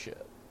fucking cool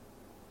shit.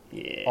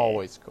 Yeah.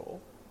 Always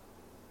cool.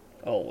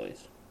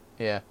 Always.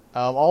 Yeah.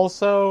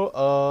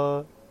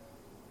 Also,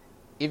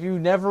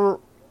 even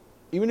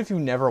if you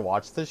never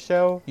watched this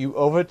show, you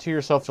owe it to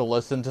yourself to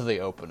listen to the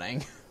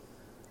opening.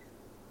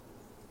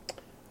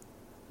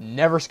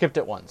 Never skipped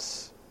it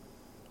once.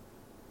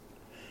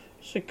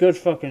 It's a good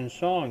fucking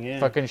song, yeah.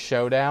 Fucking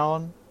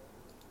Showdown.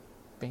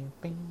 Bing,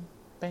 bing,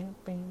 bing,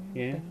 bing,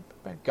 Yeah. bing,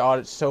 bing. God,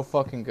 it's so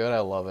fucking good. I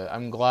love it.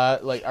 I'm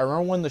glad. Like, I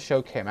remember when the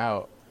show came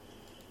out,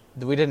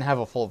 we didn't have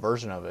a full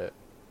version of it,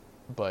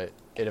 but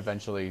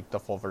the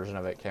full version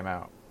of it came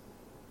out.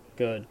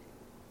 Good.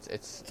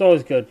 It's. It's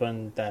always good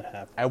when that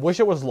happens. I wish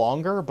it was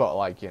longer, but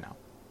like, you know.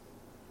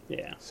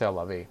 Yeah. C'est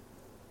la vie.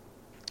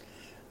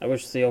 I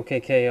wish the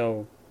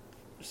OKKO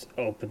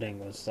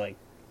opening was like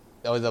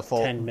Oh, the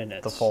full 10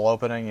 minutes. The full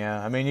opening,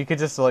 yeah. I mean, you could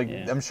just like.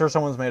 Yeah. I'm sure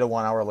someone's made a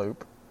 1 hour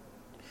loop.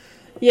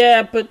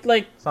 Yeah, but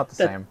like It's not the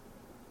same.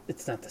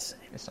 it's not the same.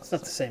 It's not It's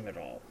not the same at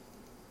all.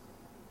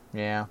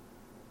 Yeah.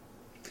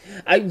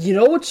 You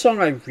know what song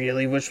I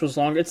really wish was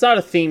longer? It's not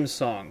a theme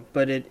song,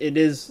 but it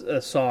is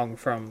a song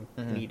from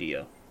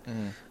media.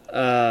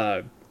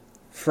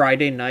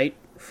 Friday Night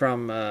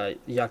from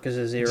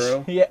Yakuza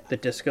 0. Yeah. The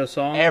disco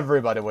song.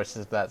 Everybody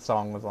wishes that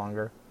song was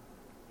longer.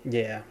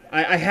 Yeah.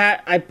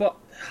 I bought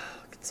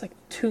it's like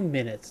 2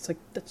 minutes. It's like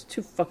that's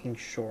too fucking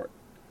short.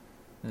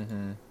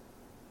 Mm-hmm.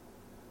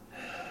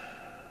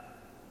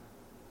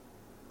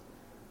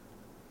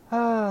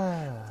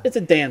 It's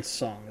a dance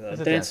song though.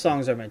 It's a Dance dance song.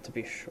 songs are meant to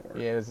be short.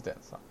 Yeah, it's a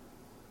dance song.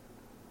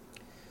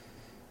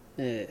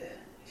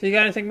 So you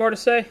got anything more to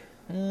say?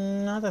 I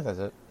think that's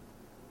it.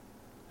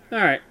 All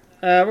right.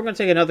 We're going to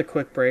take another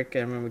quick break,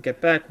 and when we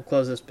get back, we'll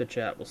close this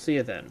bitch out. We'll see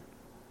you then.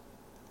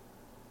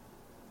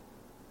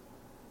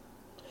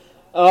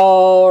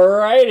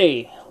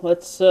 Alrighty.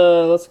 Let's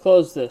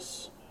close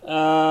this.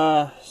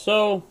 Yeah.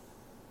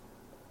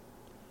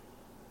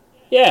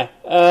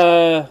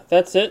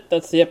 That's it.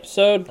 That's the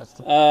episode. That's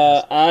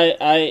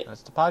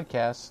the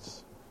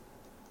podcast.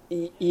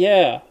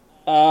 Yeah.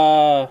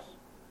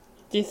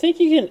 Do you think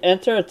you can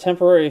enter a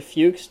temporary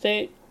fugue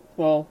state?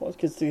 Well,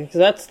 because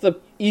that's the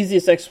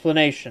easiest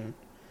explanation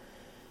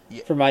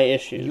for my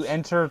issues. You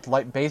entered,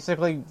 like,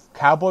 basically,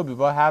 Cowboy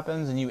Bebop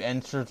happens, and you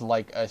entered,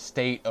 like, a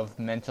state of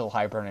mental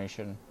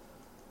hibernation.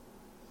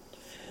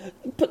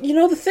 But, you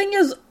know, the thing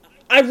is,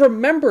 I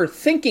remember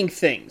thinking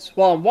things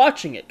while I'm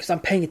watching it, because I'm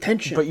paying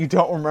attention. But you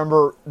don't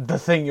remember the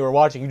thing you were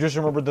watching. You just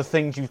remember the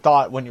things you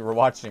thought when you were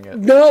watching it.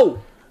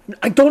 No!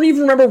 I don't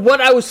even remember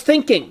what I was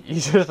thinking. You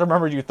just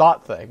remembered you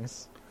thought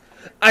things.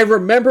 I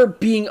remember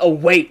being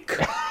awake.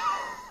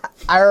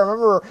 I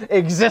remember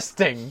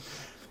existing.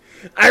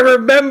 I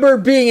remember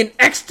being an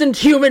extant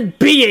human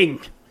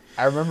being.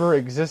 I remember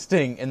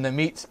existing in the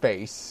meat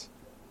space.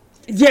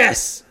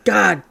 Yes!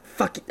 God,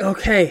 fucking...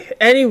 Okay,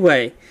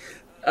 anyway.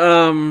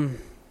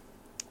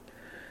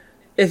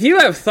 If you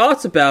have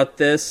thoughts about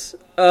this,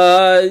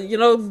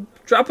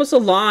 drop us a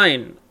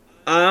line.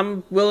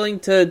 I'm willing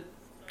to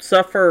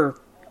suffer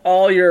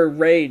all your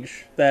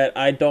rage that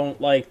I don't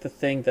like the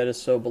thing that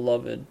is so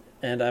beloved,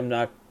 and I'm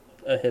not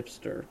a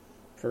hipster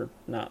for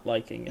not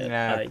liking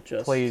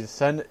it. Please,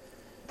 send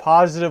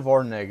positive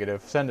or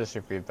negative. Send us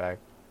your feedback.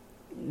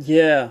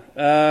 Yeah,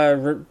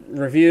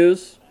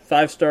 reviews,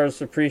 5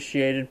 stars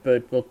appreciated,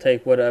 but we'll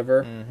take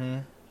whatever.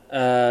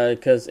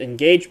 Because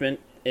engagement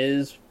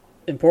is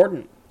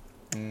important.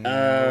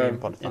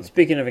 And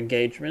speaking of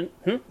engagement,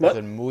 what?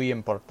 Es muy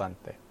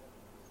importante.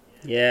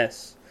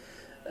 Yes.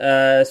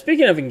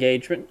 Speaking of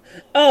engagement,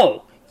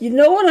 you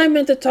know what I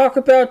meant to talk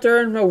about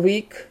during my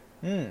week?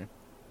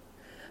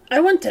 I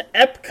went to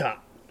Epcot.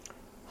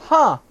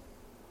 Huh.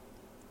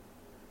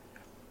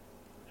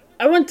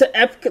 I went to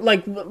Epcot,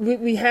 like,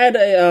 we had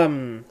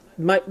a,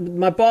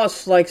 my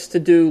boss likes to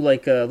do,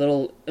 like,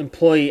 little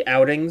employee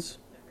outings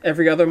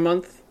every other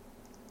month.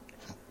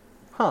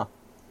 Huh.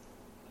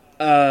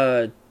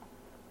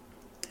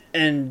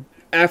 And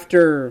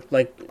after,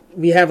 like,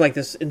 we have, like,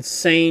 this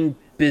insane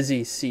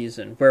busy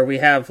season where we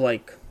have,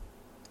 like,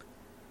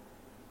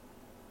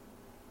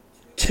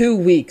 2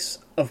 weeks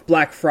of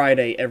Black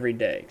Friday every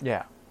day.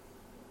 Yeah.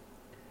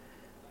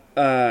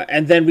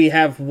 And then we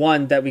have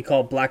one that we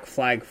call Black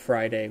Flag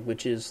Friday,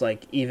 which is,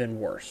 like, even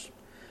worse.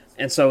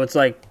 And so it's,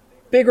 like,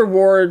 big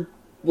reward,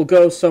 we'll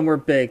go somewhere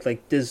big,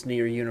 like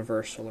Disney or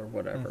Universal or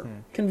whatever.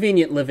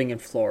 Convenient living in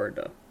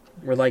Florida.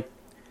 We're, like...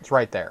 It's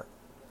right there.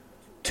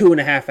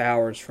 2.5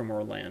 hours from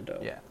Orlando.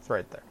 Yeah, it's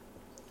right there.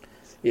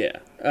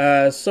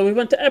 Yeah. So we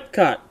went to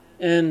Epcot,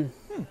 and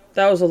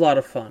that was a lot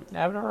of fun.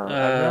 I've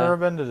never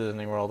been to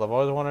Disney World. I've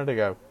always wanted to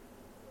go.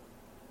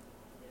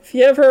 If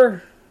you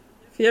ever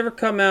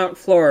come out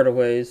Florida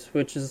ways,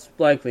 which is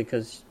likely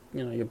because,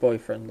 your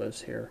boyfriend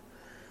lives here,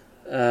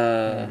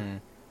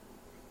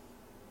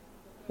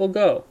 we'll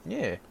go.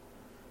 Yeah.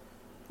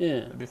 Yeah.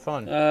 It'd be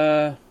fun.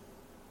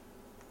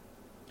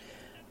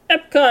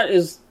 Epcot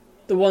is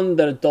the one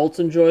that adults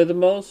enjoy the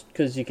most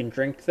because you can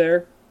drink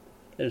there.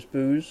 There's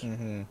booze.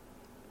 And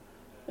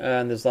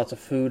there's lots of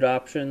food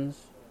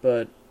options.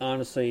 But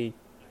honestly,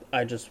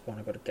 I just want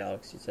to go to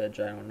Galaxy's Edge.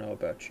 I don't know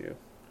about you.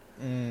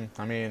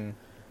 I mean,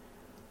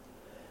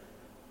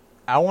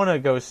 I want to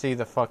go see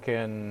the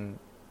fucking...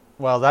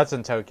 Well, that's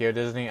in Tokyo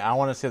Disney. I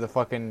want to see the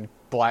fucking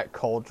Black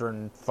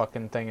Cauldron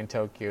fucking thing in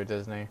Tokyo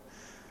Disney.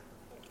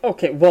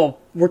 Okay, well,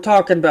 we're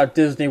talking about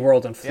Disney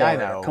World in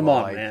Florida. Yeah, I know. Come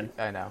on, man.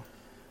 I know.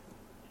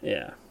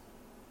 Yeah.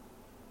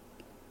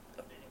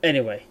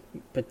 Anyway,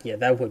 but yeah,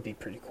 that would be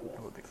pretty cool.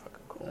 That would be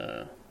fucking cool.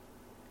 Because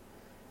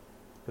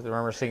I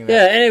remember seeing that.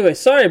 Yeah, anyway,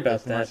 sorry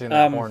about that. I remember seeing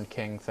that Horn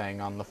King thing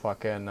on the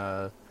fucking,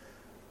 I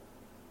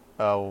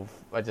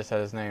just had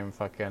his name,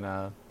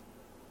 fucking,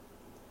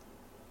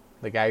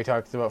 the guy who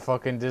talks about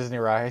fucking Disney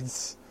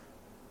rides.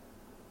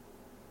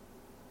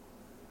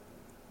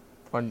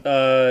 Defunct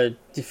Yeah,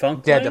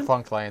 Land?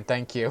 Defunct Land,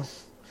 thank you.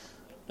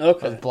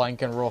 Okay. I was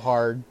blanking real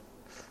hard.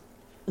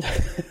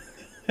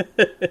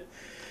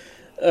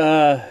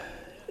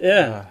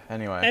 Yeah.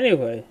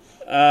 Anyway.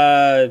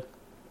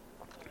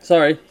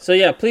 Sorry. So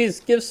yeah, please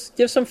give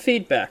some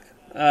feedback.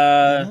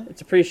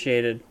 It's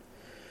appreciated.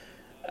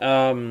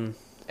 And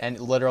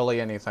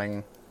literally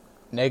anything,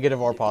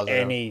 negative or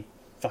positive. Any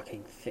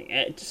fucking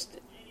thing. Just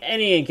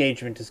any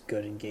engagement is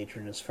good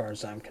engagement as far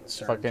as I'm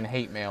concerned. Fucking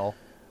hate mail.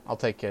 I'll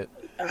take it.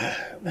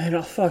 Man,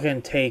 I'll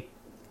fucking take...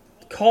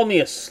 Call me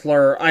a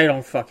slur. I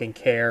don't fucking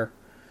care.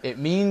 It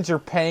means you're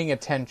paying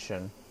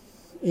attention.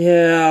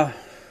 Yeah.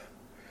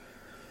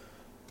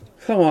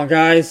 Come on,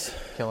 guys.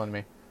 Killing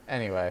me.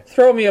 Anyway.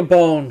 Throw me a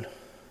bone.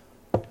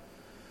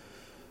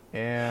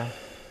 Yeah.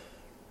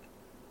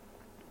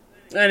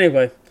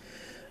 Anyway.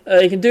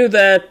 You can do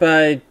that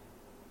by...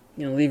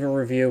 leave a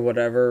review,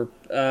 whatever.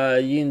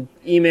 You can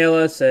email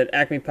us at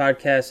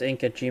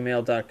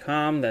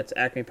acmepodcastinc@gmail.com. That's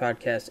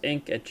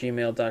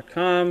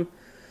acmepodcastinc@gmail.com.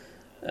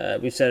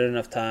 We've said it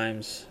enough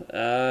times.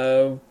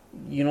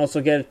 You can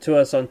also get it to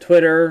us on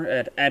Twitter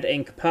at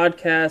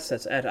 @IncPodcast.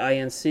 That's at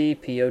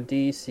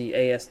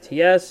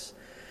INCPODCASTS.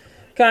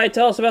 Kai,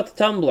 tell us about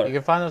the Tumblr. You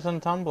can find us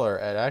on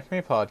Tumblr at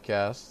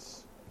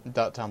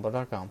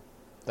acmepodcasts.tumblr.com.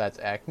 That's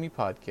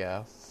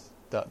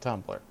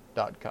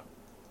acmepodcasts.tumblr.com.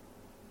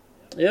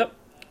 Yep.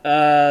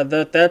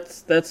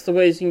 That's the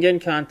ways you can get in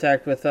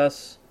contact with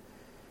us.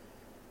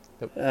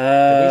 Did we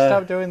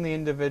stop doing the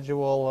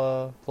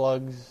individual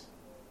plugs?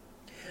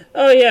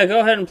 Oh yeah, go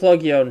ahead and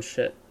plug your own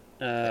shit.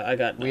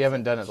 We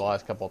haven't done it the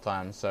last couple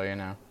times, so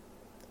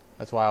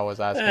that's why I was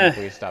asking if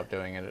we stopped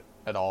doing it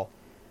at all.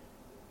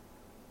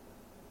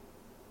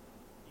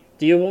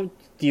 Do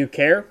you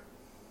care?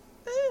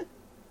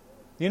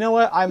 You know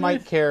what? I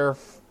might care.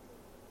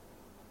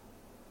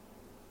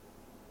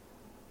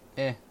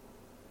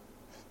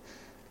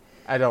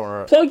 I don't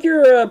remember. Plug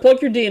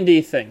your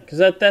D&D thing, because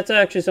that's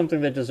actually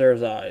something that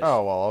deserves eyes.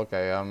 Oh well,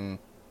 okay.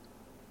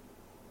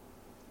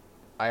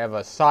 I have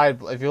a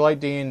side. If you like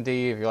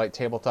D&D, if you like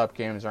tabletop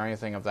games or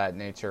anything of that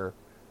nature,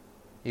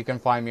 you can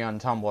find me on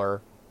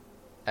Tumblr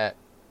at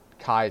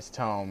Kai's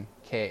Tome,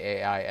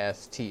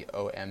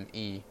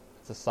 KAISTOME.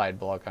 It's a side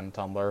blog on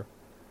Tumblr.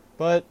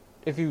 But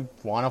if you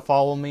want to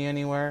follow me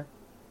anywhere,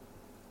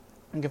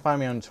 you can find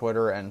me on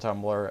Twitter and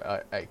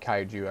Tumblr at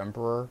Kaiju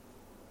Emperor.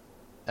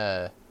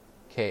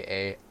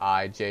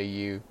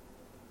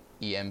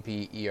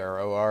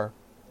 KAIJUEMPEROR.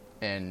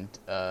 And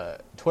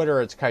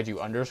Twitter, it's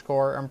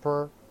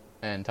Kaiju_Emperor.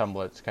 And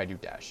Tumblr, it's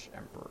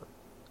Kaiju-Emperor.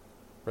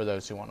 For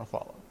those who want to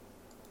follow.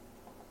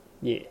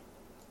 Yeah.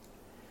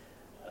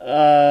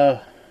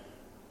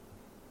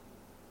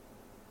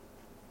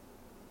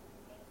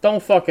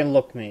 Don't fucking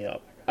look me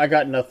up. I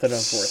got nothing of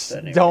worth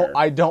anymore.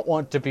 I don't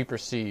want to be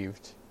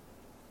perceived.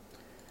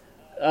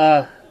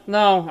 No,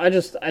 I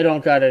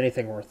don't got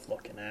anything worth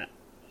looking at.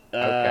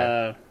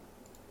 Okay.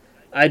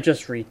 I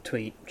just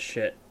retweet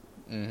shit.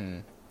 Mm-hmm.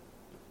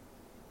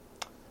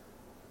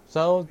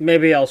 So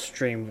maybe I'll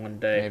stream one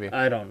day. Maybe.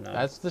 I don't know.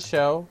 That's the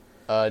show.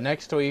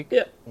 Next week,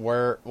 yep.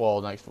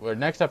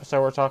 Next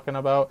episode, we're talking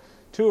about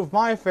two of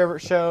my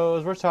favorite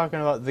shows. We're talking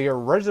about the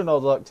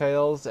original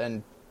DuckTales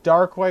and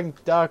Darkwing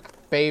Duck,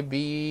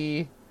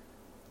 baby.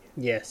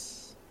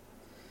 Yes.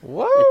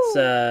 Whoa!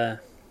 It's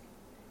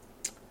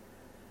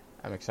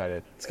I'm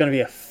excited. It's gonna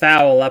be a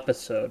foul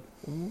episode.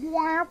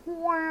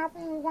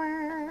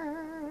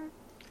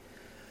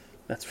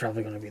 That's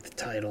probably gonna be the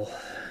title.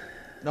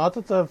 No, I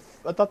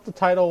thought the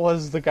title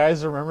was The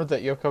Guys Remembered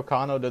That Yoko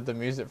Kanno Did the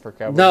Music for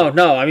Cowboy.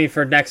 No, I mean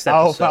for next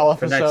episode. Oh, foul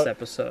episode. For next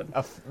episode.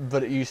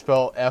 But you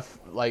spell F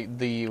like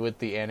with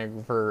the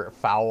anagram for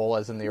foul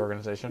as in the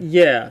organization?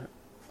 Yeah.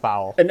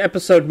 Foul. An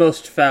episode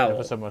most foul.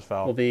 Episode most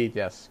foul. Will be,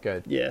 yes,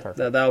 good. Yeah,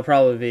 that'll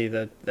probably be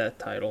that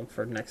title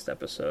for next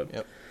episode.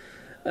 Yep.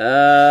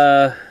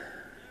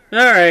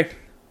 Alright.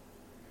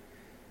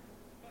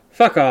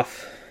 Fuck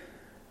off.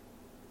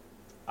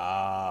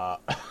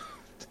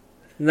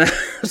 No,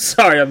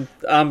 sorry,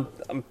 I'm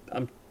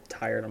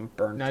tired. I'm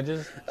burned. No,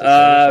 just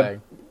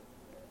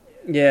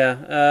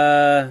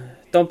yeah.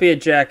 Don't be a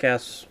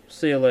jackass.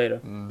 See you later.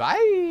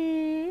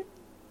 Bye.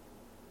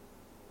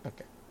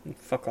 Okay.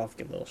 Fuck off,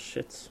 you little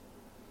shits.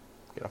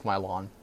 Get off my lawn.